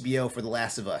with HBO for The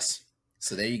Last of Us.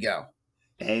 So there you go.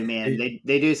 Hey, man,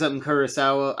 they do something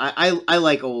Kurosawa. I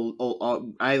like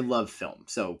old I love film.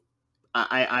 So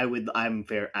I didn't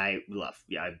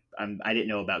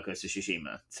know about Ghost of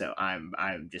Tsushima. So I'm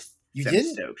just... You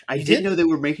didn't? Stoked. I didn't know they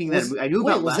were making that. I knew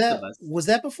about Last of Us. Was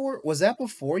that before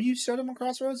you showed them on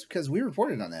Crossroads? Because we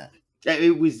reported on that.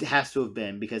 It has to have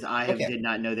been, because I did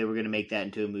not know they were going to make that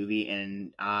into a movie,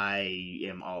 and I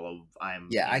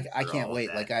can't wait.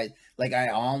 I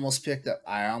almost picked up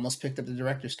the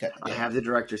director's cut. I have the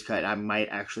director's cut. I might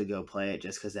actually go play it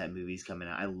just because that movie's coming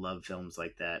out. I love films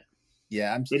like that.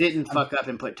 Yeah, they didn't fuck up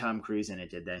and put Tom Cruise in it,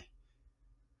 did they?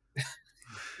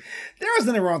 There was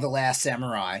nothing wrong with The Last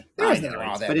Samurai. There was nothing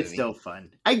wrong with that but movie. It's still fun.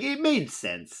 It made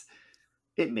sense.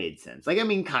 It made sense. Like, I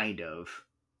mean, kind of.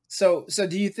 So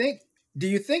do you think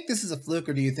this is a fluke,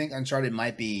 or do you think Uncharted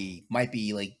might be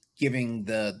like giving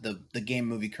the game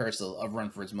movie curse a run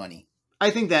for its money?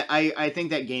 I think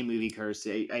that game movie curse.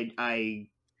 I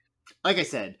like I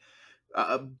said,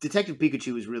 Detective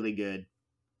Pikachu was really good.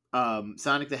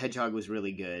 Sonic the Hedgehog was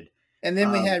really good. And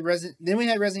then we had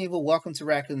Resident Evil Welcome to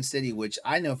Raccoon City, which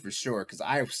I know for sure because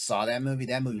I saw that movie.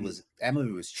 That movie was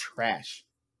trash.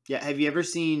 Yeah, have you ever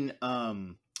seen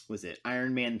was it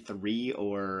Iron Man 3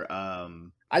 or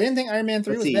I didn't think Iron Man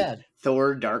 3 was bad.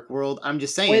 Thor Dark World. I'm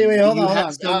just saying. Wait, hold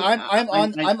on.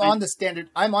 I'm on the standard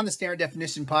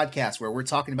definition podcast where we're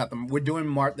talking about them. We're doing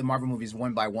the Marvel movies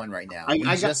one by one right now. And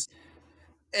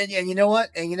you know what?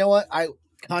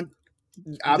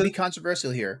 I'll be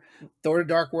controversial here. Thor: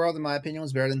 Dark World, in my opinion,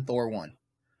 was better than Thor 1.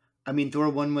 I mean, Thor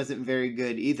 1 wasn't very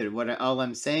good either. All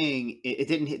I'm saying, it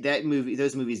didn't hit that movie.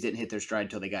 Those movies didn't hit their stride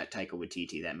until they got Taika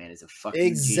Waititi. That man is a fucking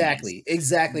genius.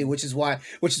 Exactly. Which is why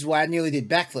I nearly did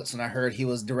backflips when I heard he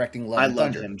was directing Love and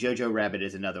Thunder. I love him. Jojo Rabbit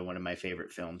is another one of my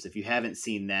favorite films. If you haven't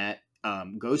seen that,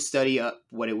 go study up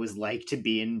what it was like to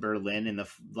be in Berlin in the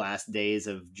last days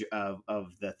of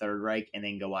the Third Reich, and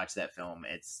then go watch that film.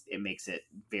 It makes it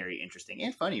very interesting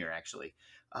and funnier, actually,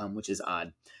 which is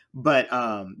odd. But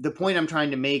the point I'm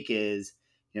trying to make is,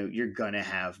 you're gonna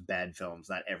have bad films.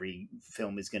 Not every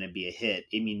film is gonna be a hit.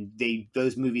 I mean,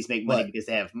 those movies make money because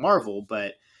they have Marvel,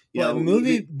 but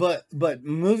movies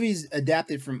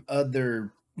adapted from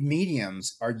other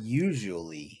mediums are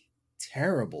usually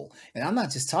terrible. And I'm not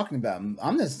just talking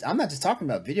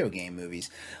about video game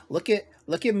movies. Look at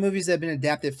movies that have been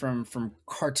adapted from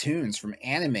cartoons, from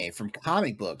anime, from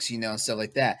comic books, stuff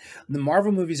like that. The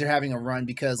Marvel movies are having a run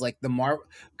because the Marvel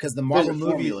movie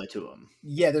formula to them.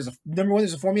 Yeah, there's a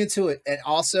formula to it, and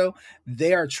also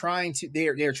they are trying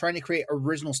to create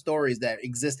original stories that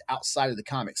exist outside of the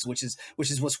comics, which is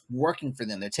what's working for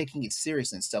them. They're taking it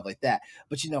serious and stuff like that.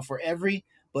 But for every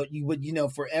like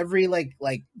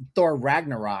Thor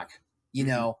Ragnarok,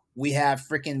 we have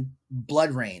freaking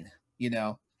Blood Rain,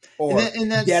 or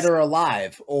and that's, Dead or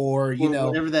Alive, or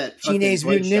whatever that Teenage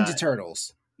Mutant Ninja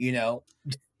Turtles, You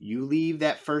leave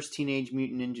that first Teenage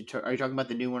Mutant Ninja Turtle. Are you talking about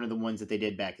the new one or the ones that they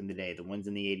did back in the day? The ones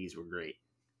in the 80s were great.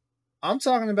 I'm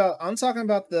talking about the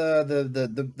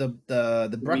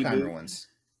Bruckheimer ones.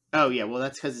 Oh yeah, well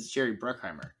that's because it's Jerry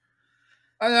Bruckheimer.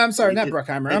 I'm sorry, not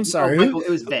Bruckheimer. I'm sorry. It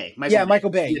was Bay. Michael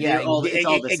Bay. Yeah, it's all the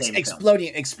same.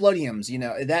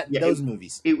 Explodiums. Those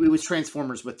movies. It was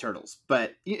Transformers with turtles,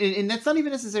 but and that's not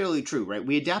even necessarily true, right?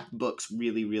 We adapt books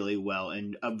really, really well,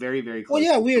 and a very, very close. Well,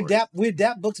 yeah, we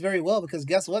adapt books very well because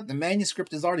guess what? The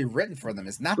manuscript is already written for them.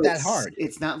 It's not that hard.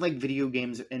 It's not like video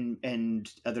games and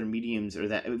other mediums or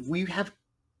that we have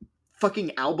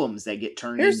fucking albums that get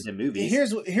turned into movies.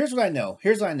 Here's what I know.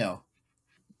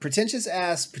 Pretentious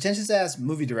ass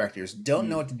movie directors don't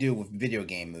know what to do with video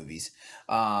game movies.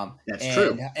 That's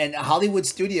true. And Hollywood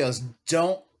studios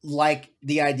don't like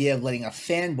the idea of letting a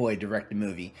fanboy direct a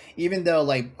movie. Even though,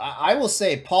 I will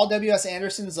say, Paul W.S.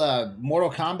 Anderson's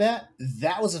Mortal Kombat,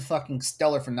 that was a fucking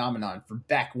stellar phenomenon for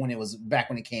back when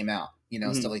it came out.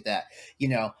 Stuff like that.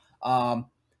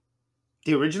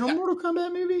 The original Mortal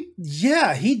Kombat movie?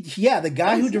 Yeah, the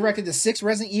guy who directed the 6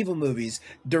 Resident Evil movies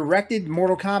directed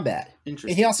Mortal Kombat.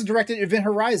 Interesting. And he also directed Event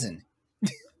Horizon.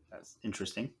 That's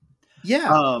interesting.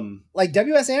 Yeah.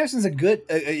 W.S. Anderson's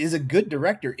is a good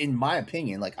director in my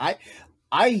opinion.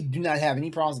 I do not have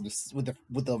any problems with the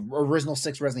original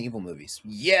 6 Resident Evil movies.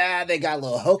 Yeah, they got a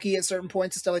little hokey at certain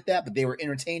points and stuff like that, but they were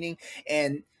entertaining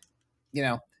and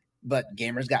but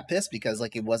gamers got pissed because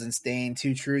it wasn't staying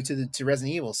too true to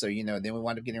Resident Evil. So, then we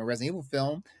wound up getting a Resident Evil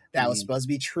film that was supposed to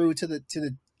be true to the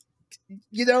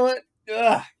you know what?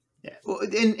 Ugh. Yeah. Well,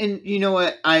 and you know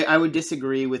what? I would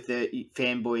disagree with the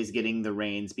fanboys getting the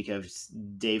reins because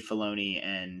Dave Filoni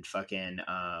and fucking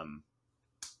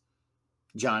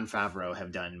Jon Favreau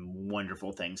have done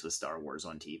wonderful things with Star Wars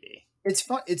on TV. It's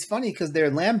funny because they're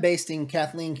lambasting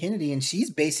Kathleen Kennedy, and she's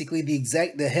basically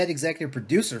the head executive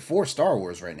producer for Star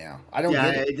Wars right now. I don't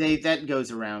get it. That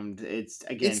goes around. It's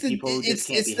again, people just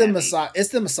can't be happy. It's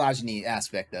the misogyny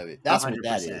aspect of it. That's what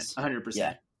that is.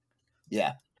 100%.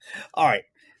 Yeah. All right.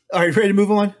 Ready to move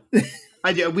on?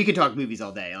 We could talk movies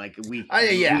all day. We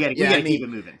gotta keep it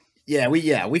moving. Yeah,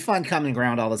 we find common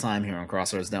ground all the time here on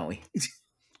Crossroads, don't we?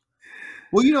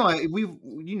 Well, I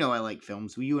like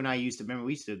films. You and I used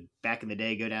to back in the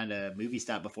day go down to Movie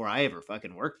Stop before I ever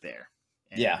fucking worked there.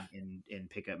 And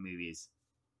pick up movies.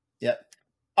 Yep.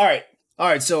 All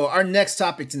right. So our next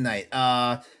topic tonight.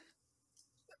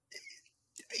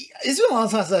 It's been a long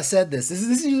time since I said this. This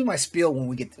is usually my spiel when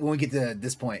we get to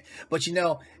this point. But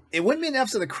it wouldn't be an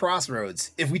episode of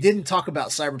Crossroads if we didn't talk about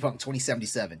Cyberpunk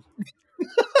 2077.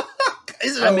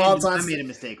 I made a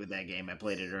mistake with that game. I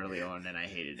played it early on and I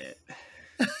hated it.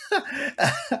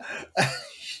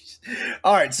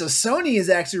 All right, so Sony is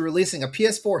actually releasing a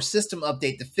PS4 system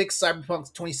update to fix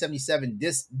Cyberpunk 2077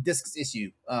 discs issue.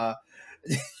 All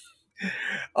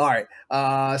right,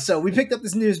 so we picked up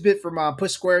this news bit from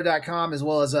pushsquare.com as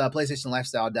well as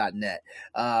PlayStationLifestyle.net.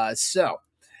 So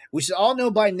we should all know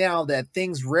by now that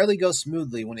things rarely go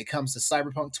smoothly when it comes to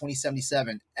Cyberpunk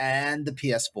 2077 and the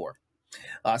PS4.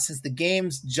 Since the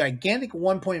game's gigantic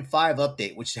 1.5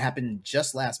 update, which happened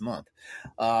just last month,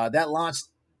 the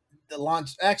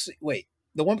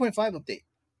 1.5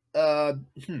 update.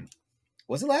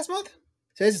 Was it last month?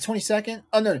 Today's the 22nd.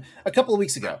 Oh no, a couple of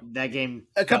weeks ago. That game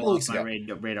a couple of weeks ago.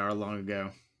 Radar long ago.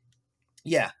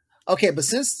 Yeah. Okay, but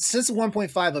since the 1.5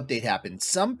 update happened,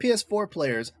 some PS4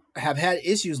 players have had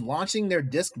issues launching their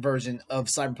disc version of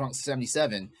Cyberpunk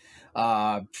 77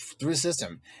 through the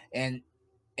system, and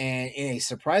in a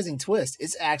surprising twist,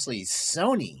 it's actually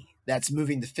Sony that's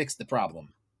moving to fix the problem.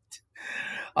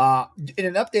 In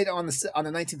an update on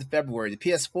the 19th of February, the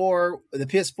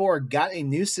PS4 got a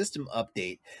new system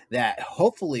update that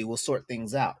hopefully will sort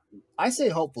things out. I say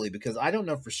hopefully because I don't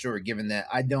know for sure, given that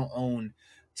I don't own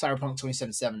Cyberpunk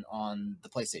 2077 on the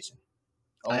PlayStation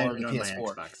or the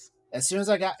PS4. As soon as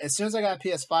I got a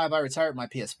PS5, I retired my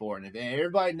PS4. And if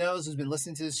everybody knows who's been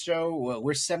listening to this show, well,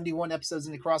 we're 71 episodes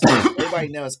into Crossroads. Everybody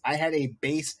knows I had a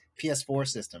base PS4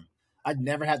 system. I'd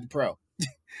never had the Pro.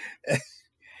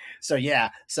 So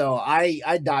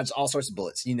I dodged all sorts of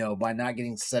bullets, by not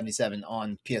getting 77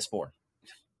 on PS4.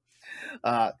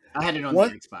 I had it on the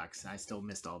Xbox. I still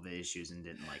missed all the issues and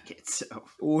didn't like it. So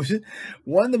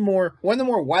one of the more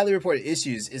widely reported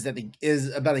issues is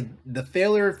about the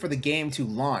failure for the game to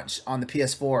launch on the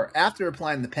PS4 after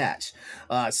applying the patch.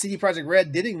 CD Projekt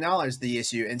Red did acknowledge the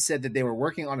issue and said that they were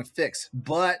working on a fix,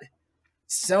 but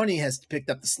Sony has picked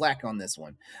up the slack on this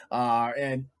one.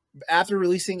 And after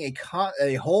releasing a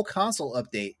whole console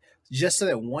update just so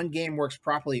that one game works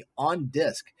properly on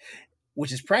disc,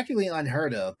 which is practically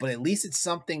unheard of, but at least it's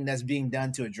something that's being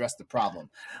done to address the problem.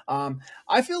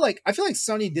 I feel like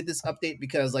Sony did this update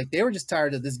because they were just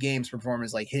tired of this game's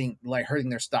performance hurting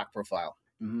their stock profile.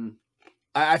 Mm-hmm.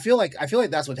 I feel like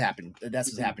that's what happened. That's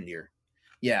what's happened here.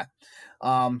 Yeah.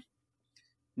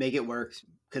 Make it work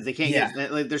because they can't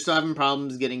they're still having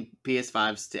problems getting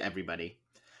PS5s to everybody.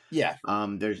 Yeah.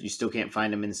 You still can't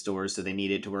find them in stores, so they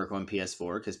need it to work on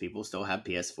PS4 because people still have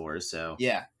PS4s. So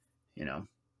yeah,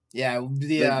 Yeah,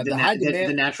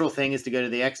 the natural thing is to go to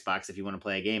the Xbox if you want to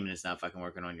play a game and it's not fucking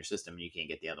working on your system and you can't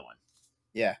get the other one.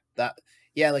 Yeah, the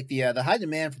high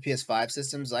demand for PS5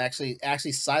 systems actually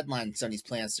sidelined Sony's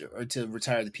plans to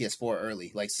retire the PS4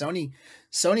 early. Like Sony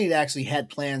had actually had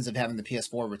plans of having the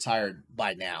PS4 retired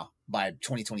by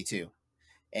 2022.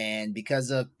 And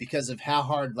because of how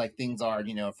hard things are,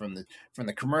 from the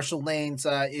commercial lanes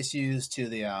issues to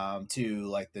the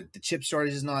chip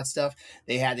shortages and all that stuff,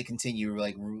 they had to continue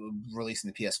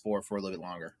releasing the PS4 for a little bit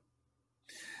longer.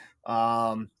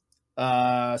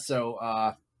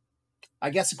 I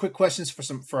guess a quick questions for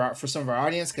some of our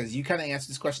audience, because you kind of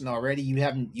answered this question already. You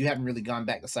haven't really gone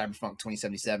back to Cyberpunk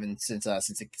 2077 since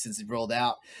it rolled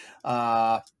out.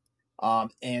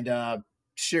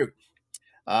 Shoot.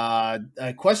 A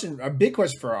big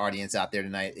question for our audience out there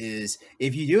tonight is,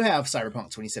 if you do have Cyberpunk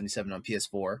 2077 on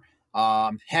PS4,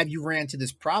 have you ran into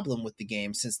this problem with the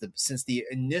game since the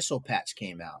initial patch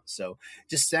came out? So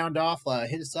just sound off,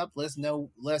 hit us up, let us know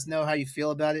how you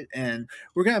feel about it, and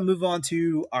we're gonna move on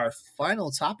to our final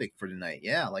topic for tonight.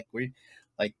 The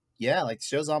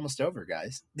show's almost over,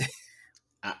 guys.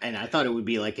 And I thought it would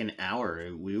be an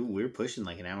hour. We were pushing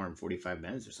an hour and 45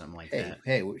 minutes or something that.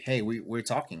 Hey, we're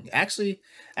talking. Actually,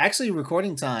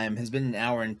 recording time has been an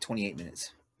hour and 28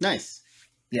 minutes. Nice.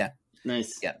 Yeah.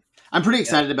 Nice. Yeah. I'm pretty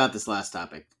excited about this last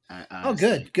topic.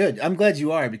 Good. I'm glad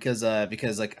you are, because it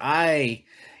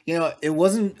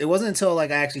wasn't until I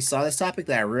actually saw this topic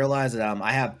that I realized that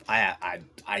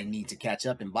I need to catch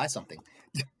up and buy something.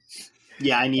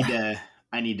 Yeah, I need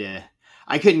to.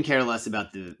 I couldn't care less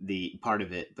about the part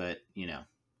of it, but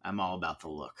I'm all about the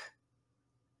look.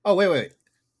 Oh, wait.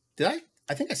 Did I?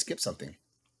 I think I skipped something.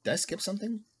 Did I skip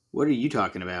something? What are you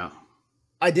talking about?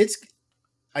 I did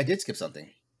skip something.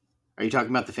 Are you talking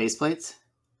about the faceplates?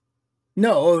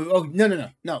 No.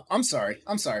 No. I'm sorry.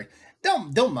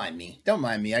 Don't mind me.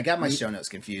 I got my show notes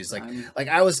confused.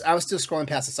 I was still scrolling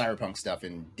past the Cyberpunk stuff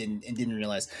and didn't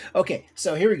realize. Okay,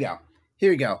 so here we go.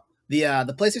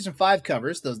 The PlayStation 5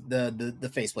 covers,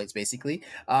 the faceplates basically.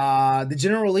 The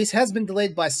general release has been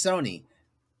delayed by Sony.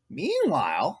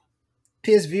 Meanwhile,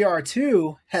 PSVR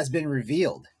 2 has been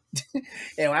revealed.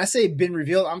 And when I say been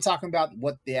revealed, I'm talking about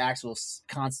what the actual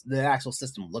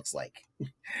system looks like.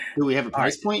 Do we have a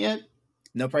price point yet?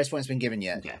 No price point's been given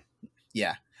yet. Okay.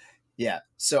 Yeah.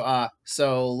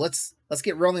 So let's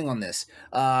get rolling on this.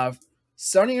 Sony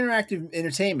Interactive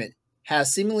Entertainment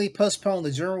has seemingly postponed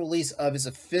the general release of its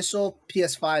official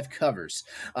PS5 covers,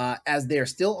 as they are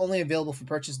still only available for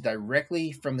purchase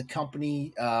directly from the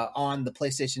company on the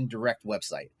PlayStation Direct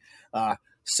website.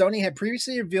 Sony had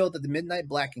previously revealed that the Midnight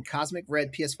Black and Cosmic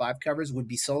Red PS5 covers would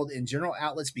be sold in general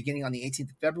outlets beginning on the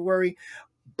 18th of February,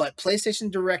 but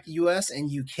PlayStation Direct US and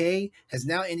UK has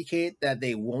now indicated that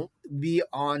they won't be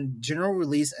on general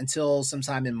release until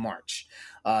sometime in March.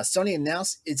 Sony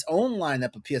announced its own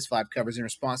lineup of PS5 covers in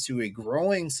response to a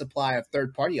growing supply of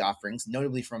third-party offerings,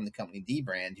 notably from the company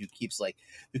Dbrand, who keeps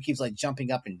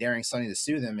jumping up and daring Sony to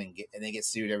sue them, and they get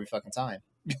sued every fucking time.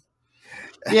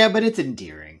 Yeah, but it's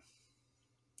endearing.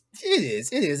 It is.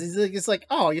 It's like,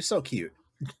 oh, you're so cute.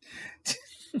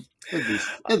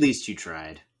 At least you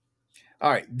tried. All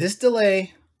right. This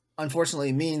delay,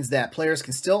 unfortunately, means that players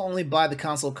can still only buy the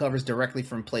console covers directly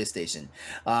from PlayStation.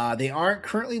 They aren't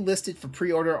currently listed for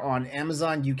pre-order on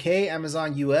Amazon UK,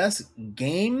 Amazon US,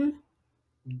 Game,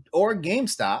 or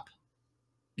GameStop.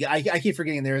 Yeah, I keep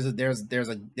forgetting there's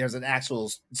an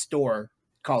actual store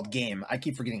called Game. I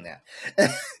keep forgetting that.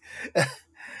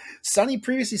 Sony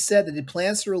previously said that it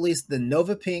plans to release the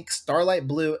Nova Pink, Starlight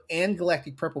Blue, and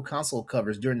Galactic Purple console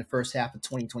covers during the first half of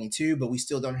 2022, but we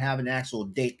still don't have an actual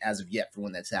date as of yet for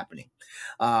when that's happening.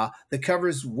 The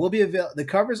covers The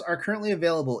covers are currently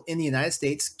available in the United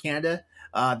States, Canada,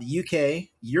 the UK,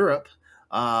 Europe,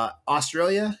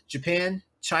 Australia, Japan,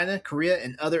 China, Korea,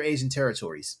 and other Asian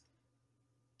territories.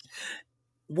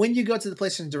 When you go to the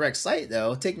PlayStation Direct site,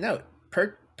 though, take note: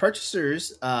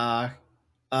 purchasers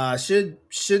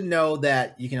should know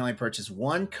that you can only purchase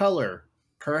one color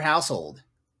per household.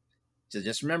 So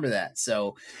just remember that.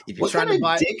 So if you're trying to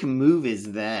buy, dick move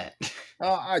is that?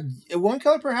 One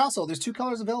color per household. There's two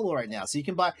colors available right now, so you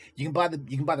can buy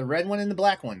the red one and the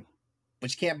black one,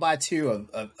 but you can't buy two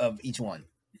of each one.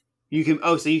 You can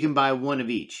so you can buy one of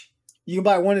each. You can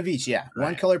buy one of each. Yeah, right.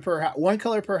 One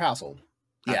color per household.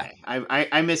 Yeah, okay.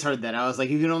 I misheard that. I was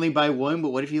like, you can only buy one, but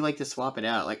what if you like to swap it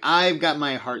out? Like, I've got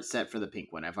my heart set for the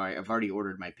pink one. I've already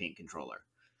ordered my pink controller.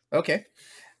 Okay,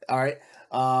 all right.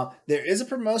 There is a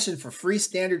promotion for free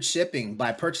standard shipping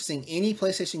by purchasing any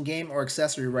PlayStation game or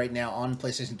accessory right now on the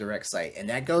PlayStation Direct site, and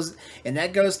that goes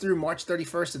through March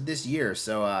 31st of this year.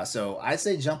 So I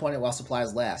say jump on it while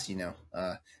supplies last.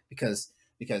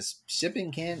 Because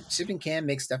shipping can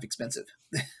make stuff expensive.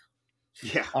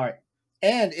 Yeah. All right.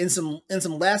 And in some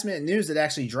last minute news that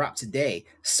actually dropped today,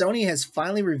 Sony has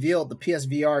finally revealed the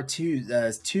PSVR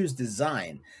 2's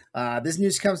design. This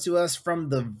news comes to us from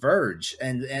The Verge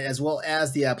and as well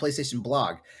as the PlayStation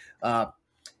blog.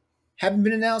 Having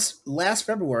been announced last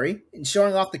February and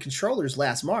showing off the controllers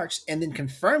last March, and then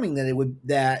confirming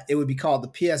that it would be called the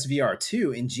PSVR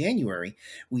 2 in January,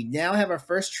 we now have our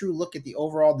first true look at the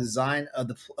overall design of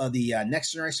the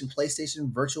next generation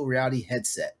PlayStation virtual reality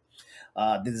headset.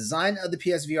 The design of the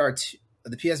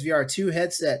PSVR 2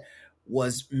 headset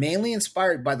was mainly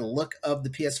inspired by the look of the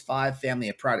PS5 family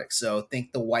of products. So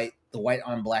think the white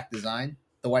on black design,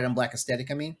 the white on black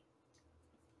aesthetic. I mean,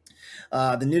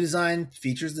 the new design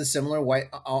features the similar white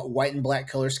and black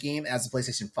color scheme as the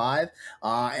PlayStation 5,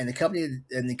 and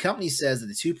the company says that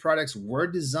the two products were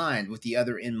designed with the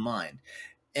other in mind.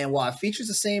 And while it features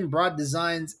the same broad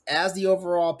designs as the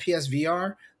overall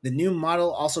PSVR, the new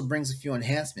model also brings a few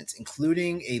enhancements,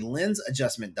 including a lens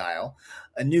adjustment dial,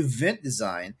 a new vent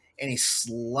design, and a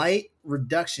slight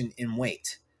reduction in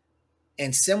weight.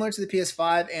 And similar to the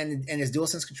PS5 and its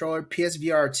DualSense controller,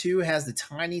 PSVR 2 has the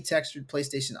tiny textured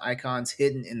PlayStation icons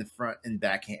hidden in the front and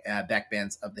back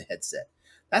bands of the headset.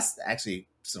 That's actually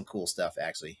some cool stuff,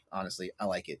 actually. Honestly, I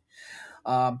like it.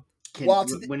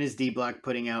 When is D-Block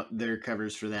putting out their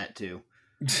covers for that too?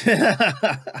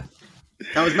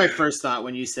 That was my first thought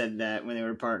when you said that, when they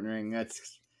were partnering.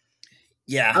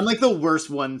 Yeah. I'm like the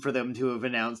worst one for them to have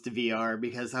announced a VR,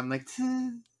 because I'm like,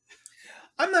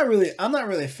 I'm not really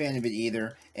a fan of it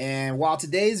either. And while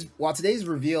today's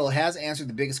reveal has answered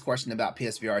the biggest question about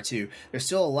PSVR 2, there's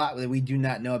still a lot that we do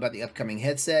not know about the upcoming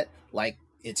headset, like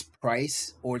its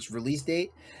price or its release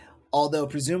date. Although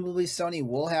presumably Sony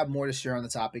will have more to share on the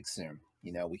topic soon.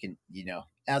 We can,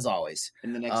 as always,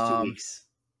 in the next 2 weeks.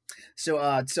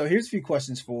 So here's a few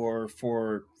questions for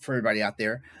everybody out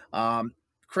there.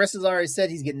 Chris has already said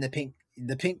he's getting the pink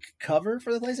the pink cover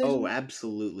for the PlayStation? Oh,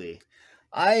 absolutely.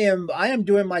 I am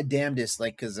doing my damnedest,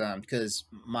 like, because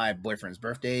my boyfriend's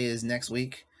birthday is next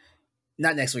week.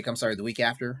 Not next week. I'm sorry, the week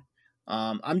after.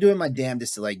 I'm doing my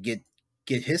damnedest to like get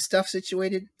his stuff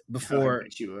situated before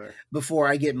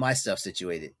I get my stuff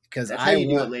situated, because that's how you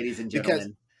do it, ladies and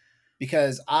gentlemen.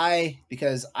 Because I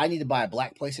need to buy a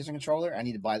black PlayStation controller.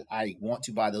 I want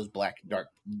to buy those black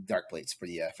dark plates for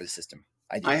the system.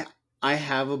 I do. I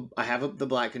have the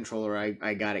black controller.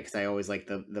 I got it because I always liked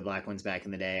the black ones back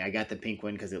in the day. I got the pink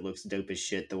one because it looks dope as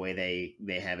shit the way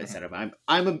they have it set up.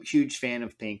 I'm a huge fan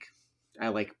of pink. I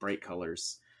like bright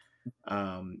colors.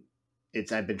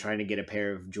 I've been trying to get a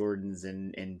pair of Jordans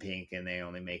in pink, and they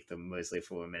only make them mostly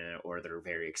for women, or they're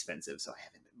very expensive, so I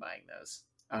haven't been buying those.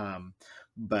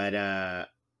 But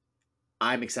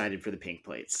I'm excited for the pink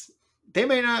plates. They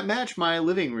may not match my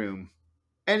living room,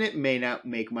 and it may not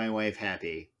make my wife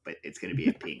happy, but it's going to be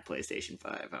a pink PlayStation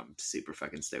 5. I'm super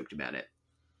fucking stoked about it.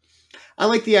 I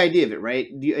like the idea of it, right?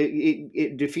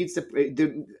 It defeats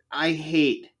I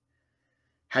hate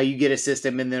how you get a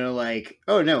system and they're like,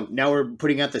 oh no, now we're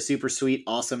putting out the super sweet,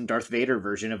 awesome Darth Vader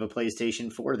version of a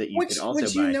PlayStation 4 that you could also buy.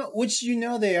 Which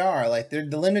they are. Like, the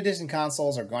limited edition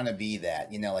consoles are going to be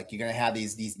that. Like, you're going to have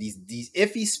these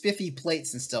iffy, spiffy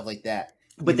plates and stuff like that.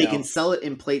 But they can sell it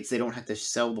in plates. They don't have to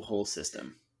sell the whole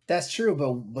system. That's true,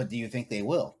 but do you think they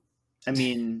will? I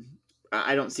mean,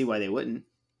 I don't see why they wouldn't.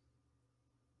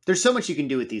 There's so much you can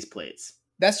do with these plates.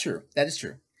 That's true. That is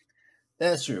true.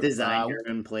 Design your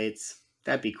own plates.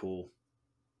 That'd be cool.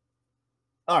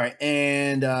 All right,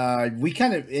 and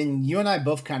you and I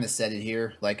both kind of said it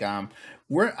here. Like, I'm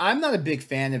not a big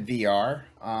fan of VR.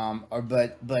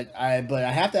 But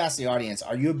I have to ask the audience: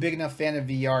 are you a big enough fan of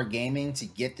VR gaming to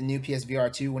get the new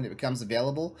PSVR 2 when it becomes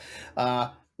available?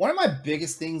 One of my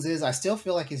biggest things is I still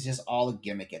feel like it's just all a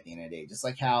gimmick at the end of the day, just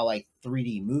like how like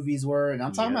 3D movies were, and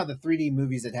I'm talking about the 3D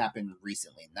movies that happened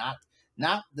recently, not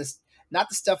the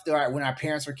stuff that when our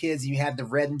parents were kids, you had the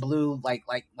red and blue, like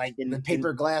the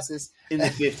paper glasses in the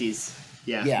 50s.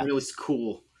 Yeah, when it was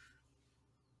cool.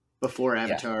 Before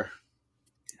Avatar.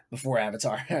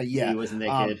 Yeah, he wasn't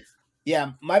that kid.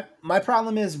 Yeah, my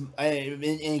problem is, and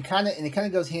it kind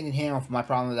of goes hand in hand with my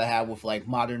problem that I have with like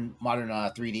modern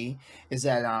 3D, is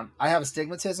that I have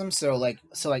astigmatism, so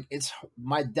it's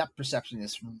my depth perception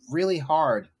is really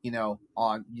hard,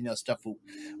 on stuff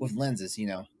with lenses,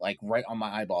 like right on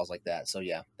my eyeballs like that. So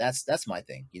yeah, that's my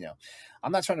thing.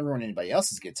 I'm not trying to ruin anybody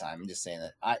else's good time. I'm just saying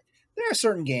that there are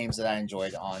certain games that I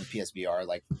enjoyed on PSVR,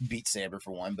 like Beat Saber for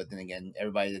one, but then again,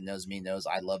 everybody that knows me knows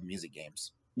I love music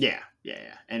games. Yeah.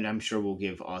 And I'm sure we'll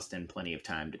give Austin plenty of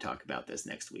time to talk about this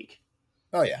next week.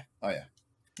 Oh yeah.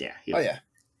 Yeah.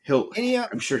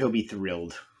 I'm sure he'll be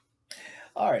thrilled.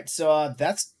 All right. So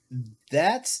that's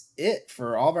it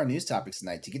for all of our news topics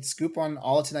tonight. To get the scoop on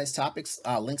all of tonight's topics,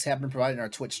 links have been provided in our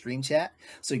Twitch stream chat.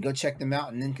 So you go check them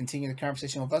out and then continue the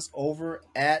conversation with us over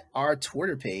at our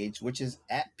Twitter page, which is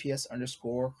at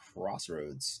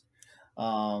 @PS_Crossroads.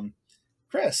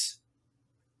 Chris,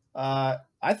 I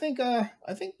think we're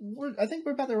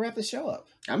about to wrap the show up.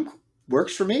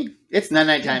 Works for me. It's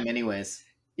night time anyways.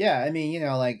 Yeah, I mean,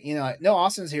 no,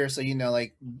 Austin's here, so no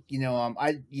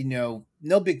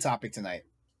big topic tonight.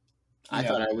 I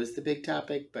thought I was the big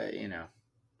topic, but we're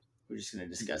just going to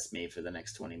discuss me for the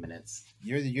next 20 minutes.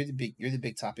 You're the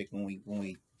big topic when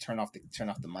we turn off the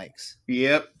mics.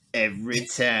 Yep, every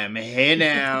time. Hey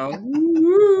now.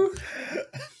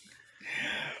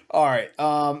 All right.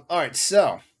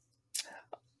 So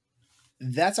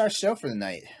that's our show for the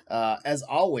night. As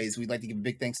always, we'd like to give a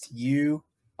big thanks to you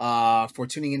for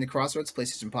tuning in to Crossroads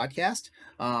PlayStation Podcast.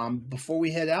 Before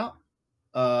we head out,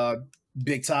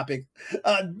 big topic.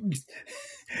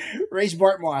 Rach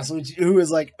Bartmoss,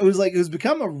 who's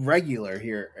become a regular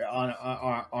here on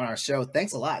our show.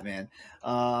 Thanks a lot, man.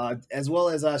 As well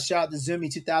as shout out to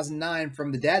Zoomy 2009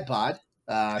 from the Dad Pod.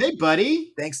 Hey,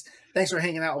 buddy. Thanks for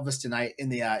hanging out with us tonight in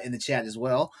the chat as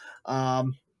well.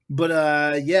 But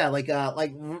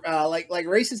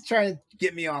Race is trying to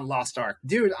get me on Lost Ark.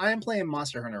 Dude, I am playing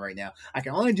Monster Hunter right now. I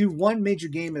can only do one major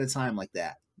game at a time like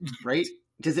that. Right?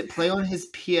 Does it play on his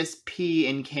PSP,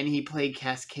 and can he play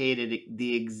Cascade at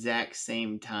the exact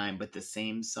same time, but the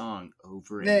same song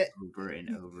over and over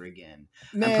and over again?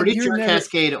 I'm pretty sure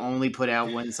Cascade only put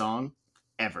out one song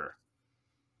ever.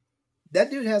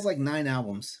 That dude has like 9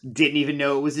 albums. Didn't even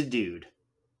know it was a dude.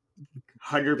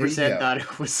 100% thought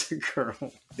it was a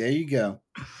girl. There you go.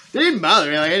 It didn't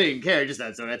bother me. Like, I didn't care. Just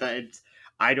that song. I thought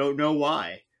I don't know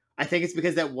why. I think it's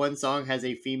because that one song has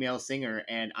a female singer,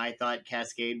 and I thought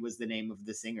Cascade was the name of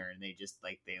the singer, and they just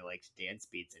they liked dance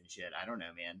beats and shit. I don't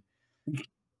know, man.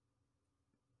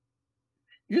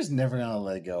 You're just never gonna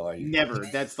let it go, are you? Never.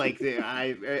 That's like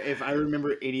if I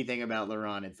remember anything about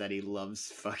Laurent, it's that he loves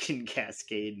fucking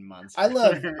Cascade and Monster.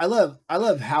 I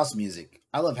love house music.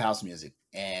 I love house music.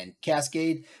 And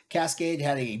Cascade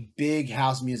had a big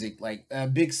house music, like a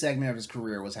big segment of his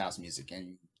career was house music.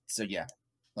 And so yeah,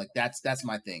 like that's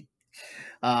my thing.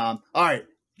 All right.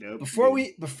 Nope, before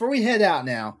we head out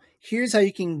now, here's how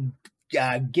you can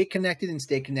get connected and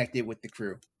stay connected with the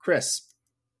crew. Chris.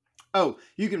 Oh,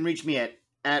 you can reach me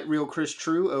at Real Chris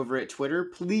True over at Twitter.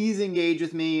 Please engage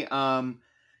with me. I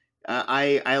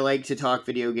like to talk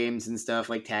video games and stuff.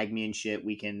 Like tag me and shit.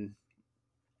 We can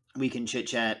chit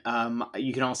chat.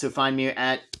 You can also find me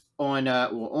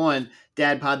on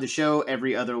Dad Pod the Show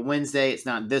every other Wednesday. It's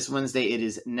not this Wednesday. It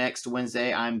is next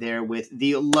Wednesday. I'm there with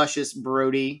the luscious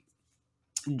Brody,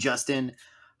 Justin,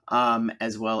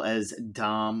 as well as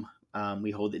Dom. We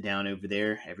hold it down over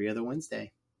there every other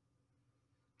Wednesday.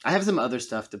 I have some other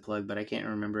stuff to plug, but I can't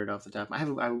remember it off the top.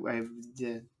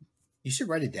 You should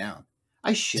write it down.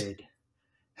 I should.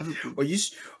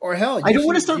 Or hell, I don't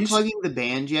want to start plugging the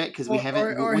band yet because we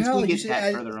haven't. Once we get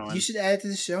that further on, you should add it to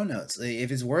the show notes.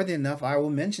 If it's worthy enough, I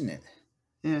will mention it.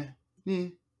 Yeah.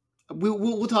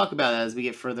 We'll talk about that as we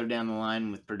get further down the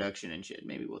line with production and shit.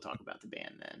 Maybe we'll talk about the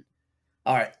band then.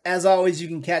 All right. As always, you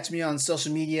can catch me on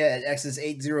social media at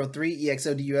Exodus803,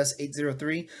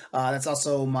 EXODUS803. That's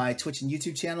also my Twitch and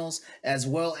YouTube channels, as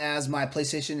well as my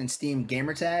PlayStation and Steam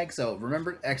gamer tag. So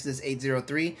remember,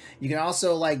 Exodus803. You can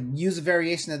also use a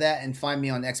variation of that and find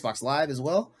me on Xbox Live as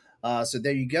well. So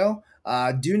there you go.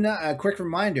 A quick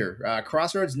reminder,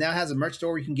 Crossroads now has a merch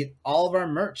store where you can get all of our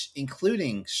merch,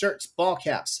 including shirts, ball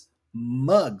caps,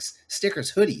 mugs,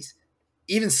 stickers, hoodies,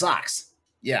 even socks.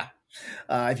 Yeah.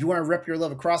 If you want to rep your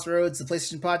love of Crossroads, the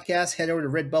PlayStation Podcast, head over to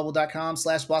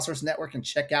redbubble.com/Bossverse Network and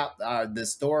check out the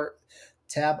store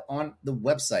tab on the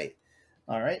website.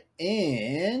 All right.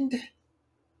 And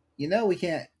we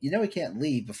can't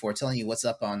leave before telling you what's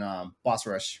up on Boss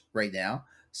Rush right now.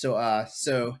 So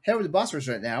head over to Boss Rush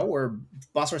right now, or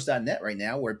bossrush.net right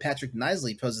now, where Patrick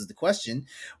Nisley poses the question: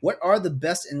 what are the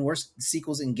best and worst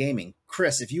sequels in gaming?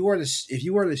 Chris, if you were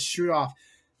to shoot off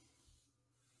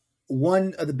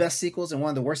one of the best sequels and one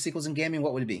of the worst sequels in gaming,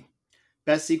 what would it be?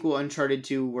 Best sequel, Uncharted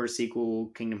 2. Worst sequel,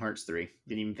 Kingdom Hearts 3.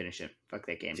 Didn't even finish it. Fuck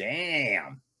that game.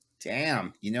 Damn.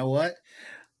 You know what?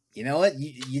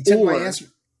 You took my answer.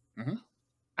 Mm-hmm.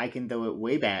 I can throw it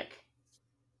way back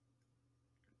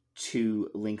to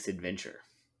Link's Adventure.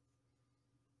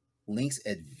 Link's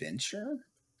Adventure?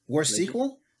 Worst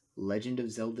sequel? Legend of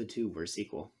Zelda 2. Worst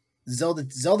sequel. Zelda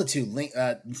 2 Link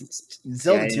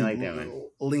Zelda 2 like that one.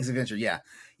 Link's Adventure. Yeah,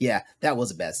 that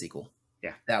was a bad sequel.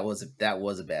 Yeah. That was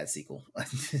a bad sequel.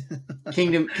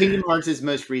 Kingdom Hearts is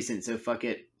most recent, so fuck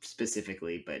it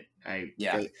specifically, but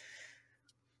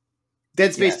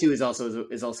Dead Space 2 is also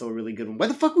a really good one. Why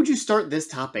the fuck would you start this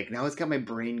topic? Now it's got my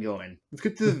brain going. Let's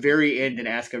get to the very end and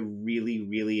ask a really,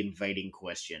 really inviting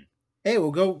question. Hey,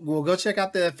 we'll go check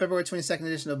out the February 22nd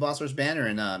edition of Boss Rush banner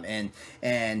and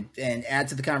add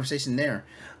to the conversation there.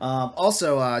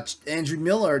 Also, Andrew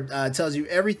Millard tells you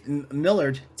everything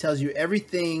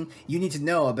you need to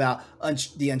know about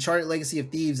the Uncharted Legacy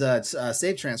of Thieves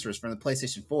save transfers from the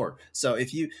PlayStation 4. So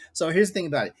here's the thing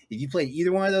about it: if you played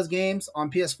either one of those games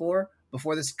on PS4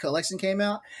 before this collection came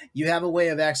out, you have a way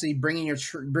of actually bringing your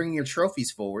trophies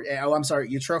forward.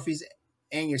 Your trophies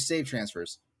and your save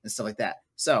transfers and stuff like that.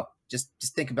 So just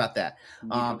think about that.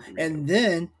 And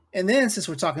then since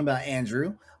we're talking about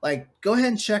Andrew, go ahead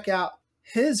and check out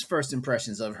his first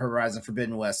impressions of Horizon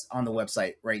Forbidden West on the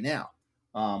website right now.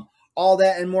 All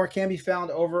that and more can be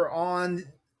found over on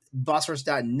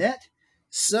bossrush.net.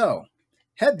 So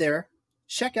head there,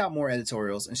 check out more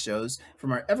editorials and shows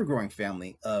from our ever-growing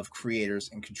family of creators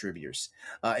and contributors.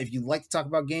 If you'd like to talk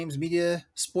about games, media,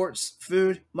 sports,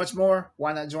 food, much more,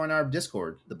 why not join our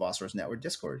Discord, the Boss Rush Network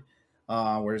Discord?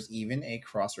 Where there's even a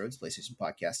Crossroads PlayStation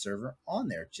Podcast server on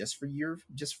there just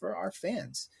for our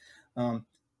fans.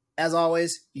 As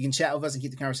always, you can chat with us and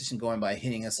keep the conversation going by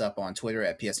hitting us up on Twitter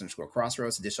at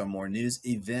PS_Crossroads to dish on more news,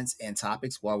 events, and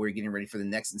topics while we're getting ready for the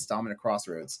next installment of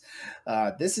Crossroads.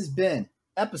 This has been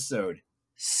episode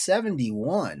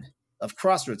 71 of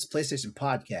Crossroads PlayStation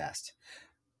Podcast.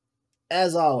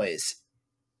 As always,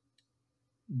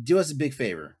 do us a big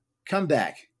favor. Come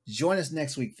back. Join us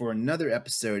next week for another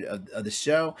episode of the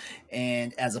show.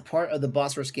 And as a part of the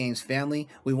Boss Rush Games family,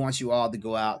 we want you all to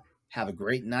go out, have a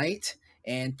great night,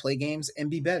 and play games and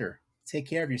be better. Take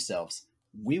care of yourselves.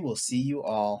 We will see you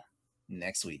all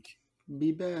next week.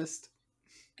 Be best.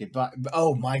 Goodbye.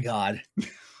 Oh, my God.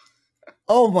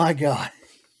 Oh, my God.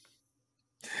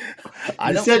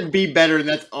 I said be better, and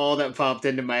that's all that popped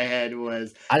into my head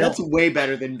was that's way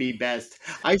better than be best.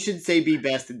 I should say be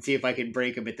best and see if I can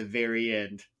break him at the very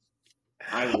end.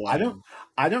 I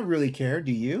don't really care.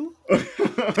 Do you?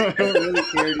 I don't really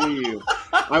care. Do you?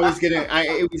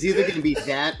 It was either gonna be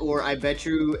that, or I bet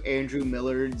you Andrew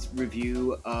Millard's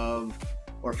review of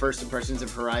or First Impressions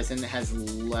of Horizon has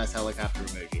less helicopter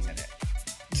emojis in it.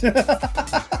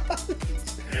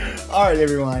 All right,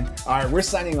 everyone. All right, we're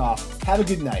signing off. Have a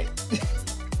good night.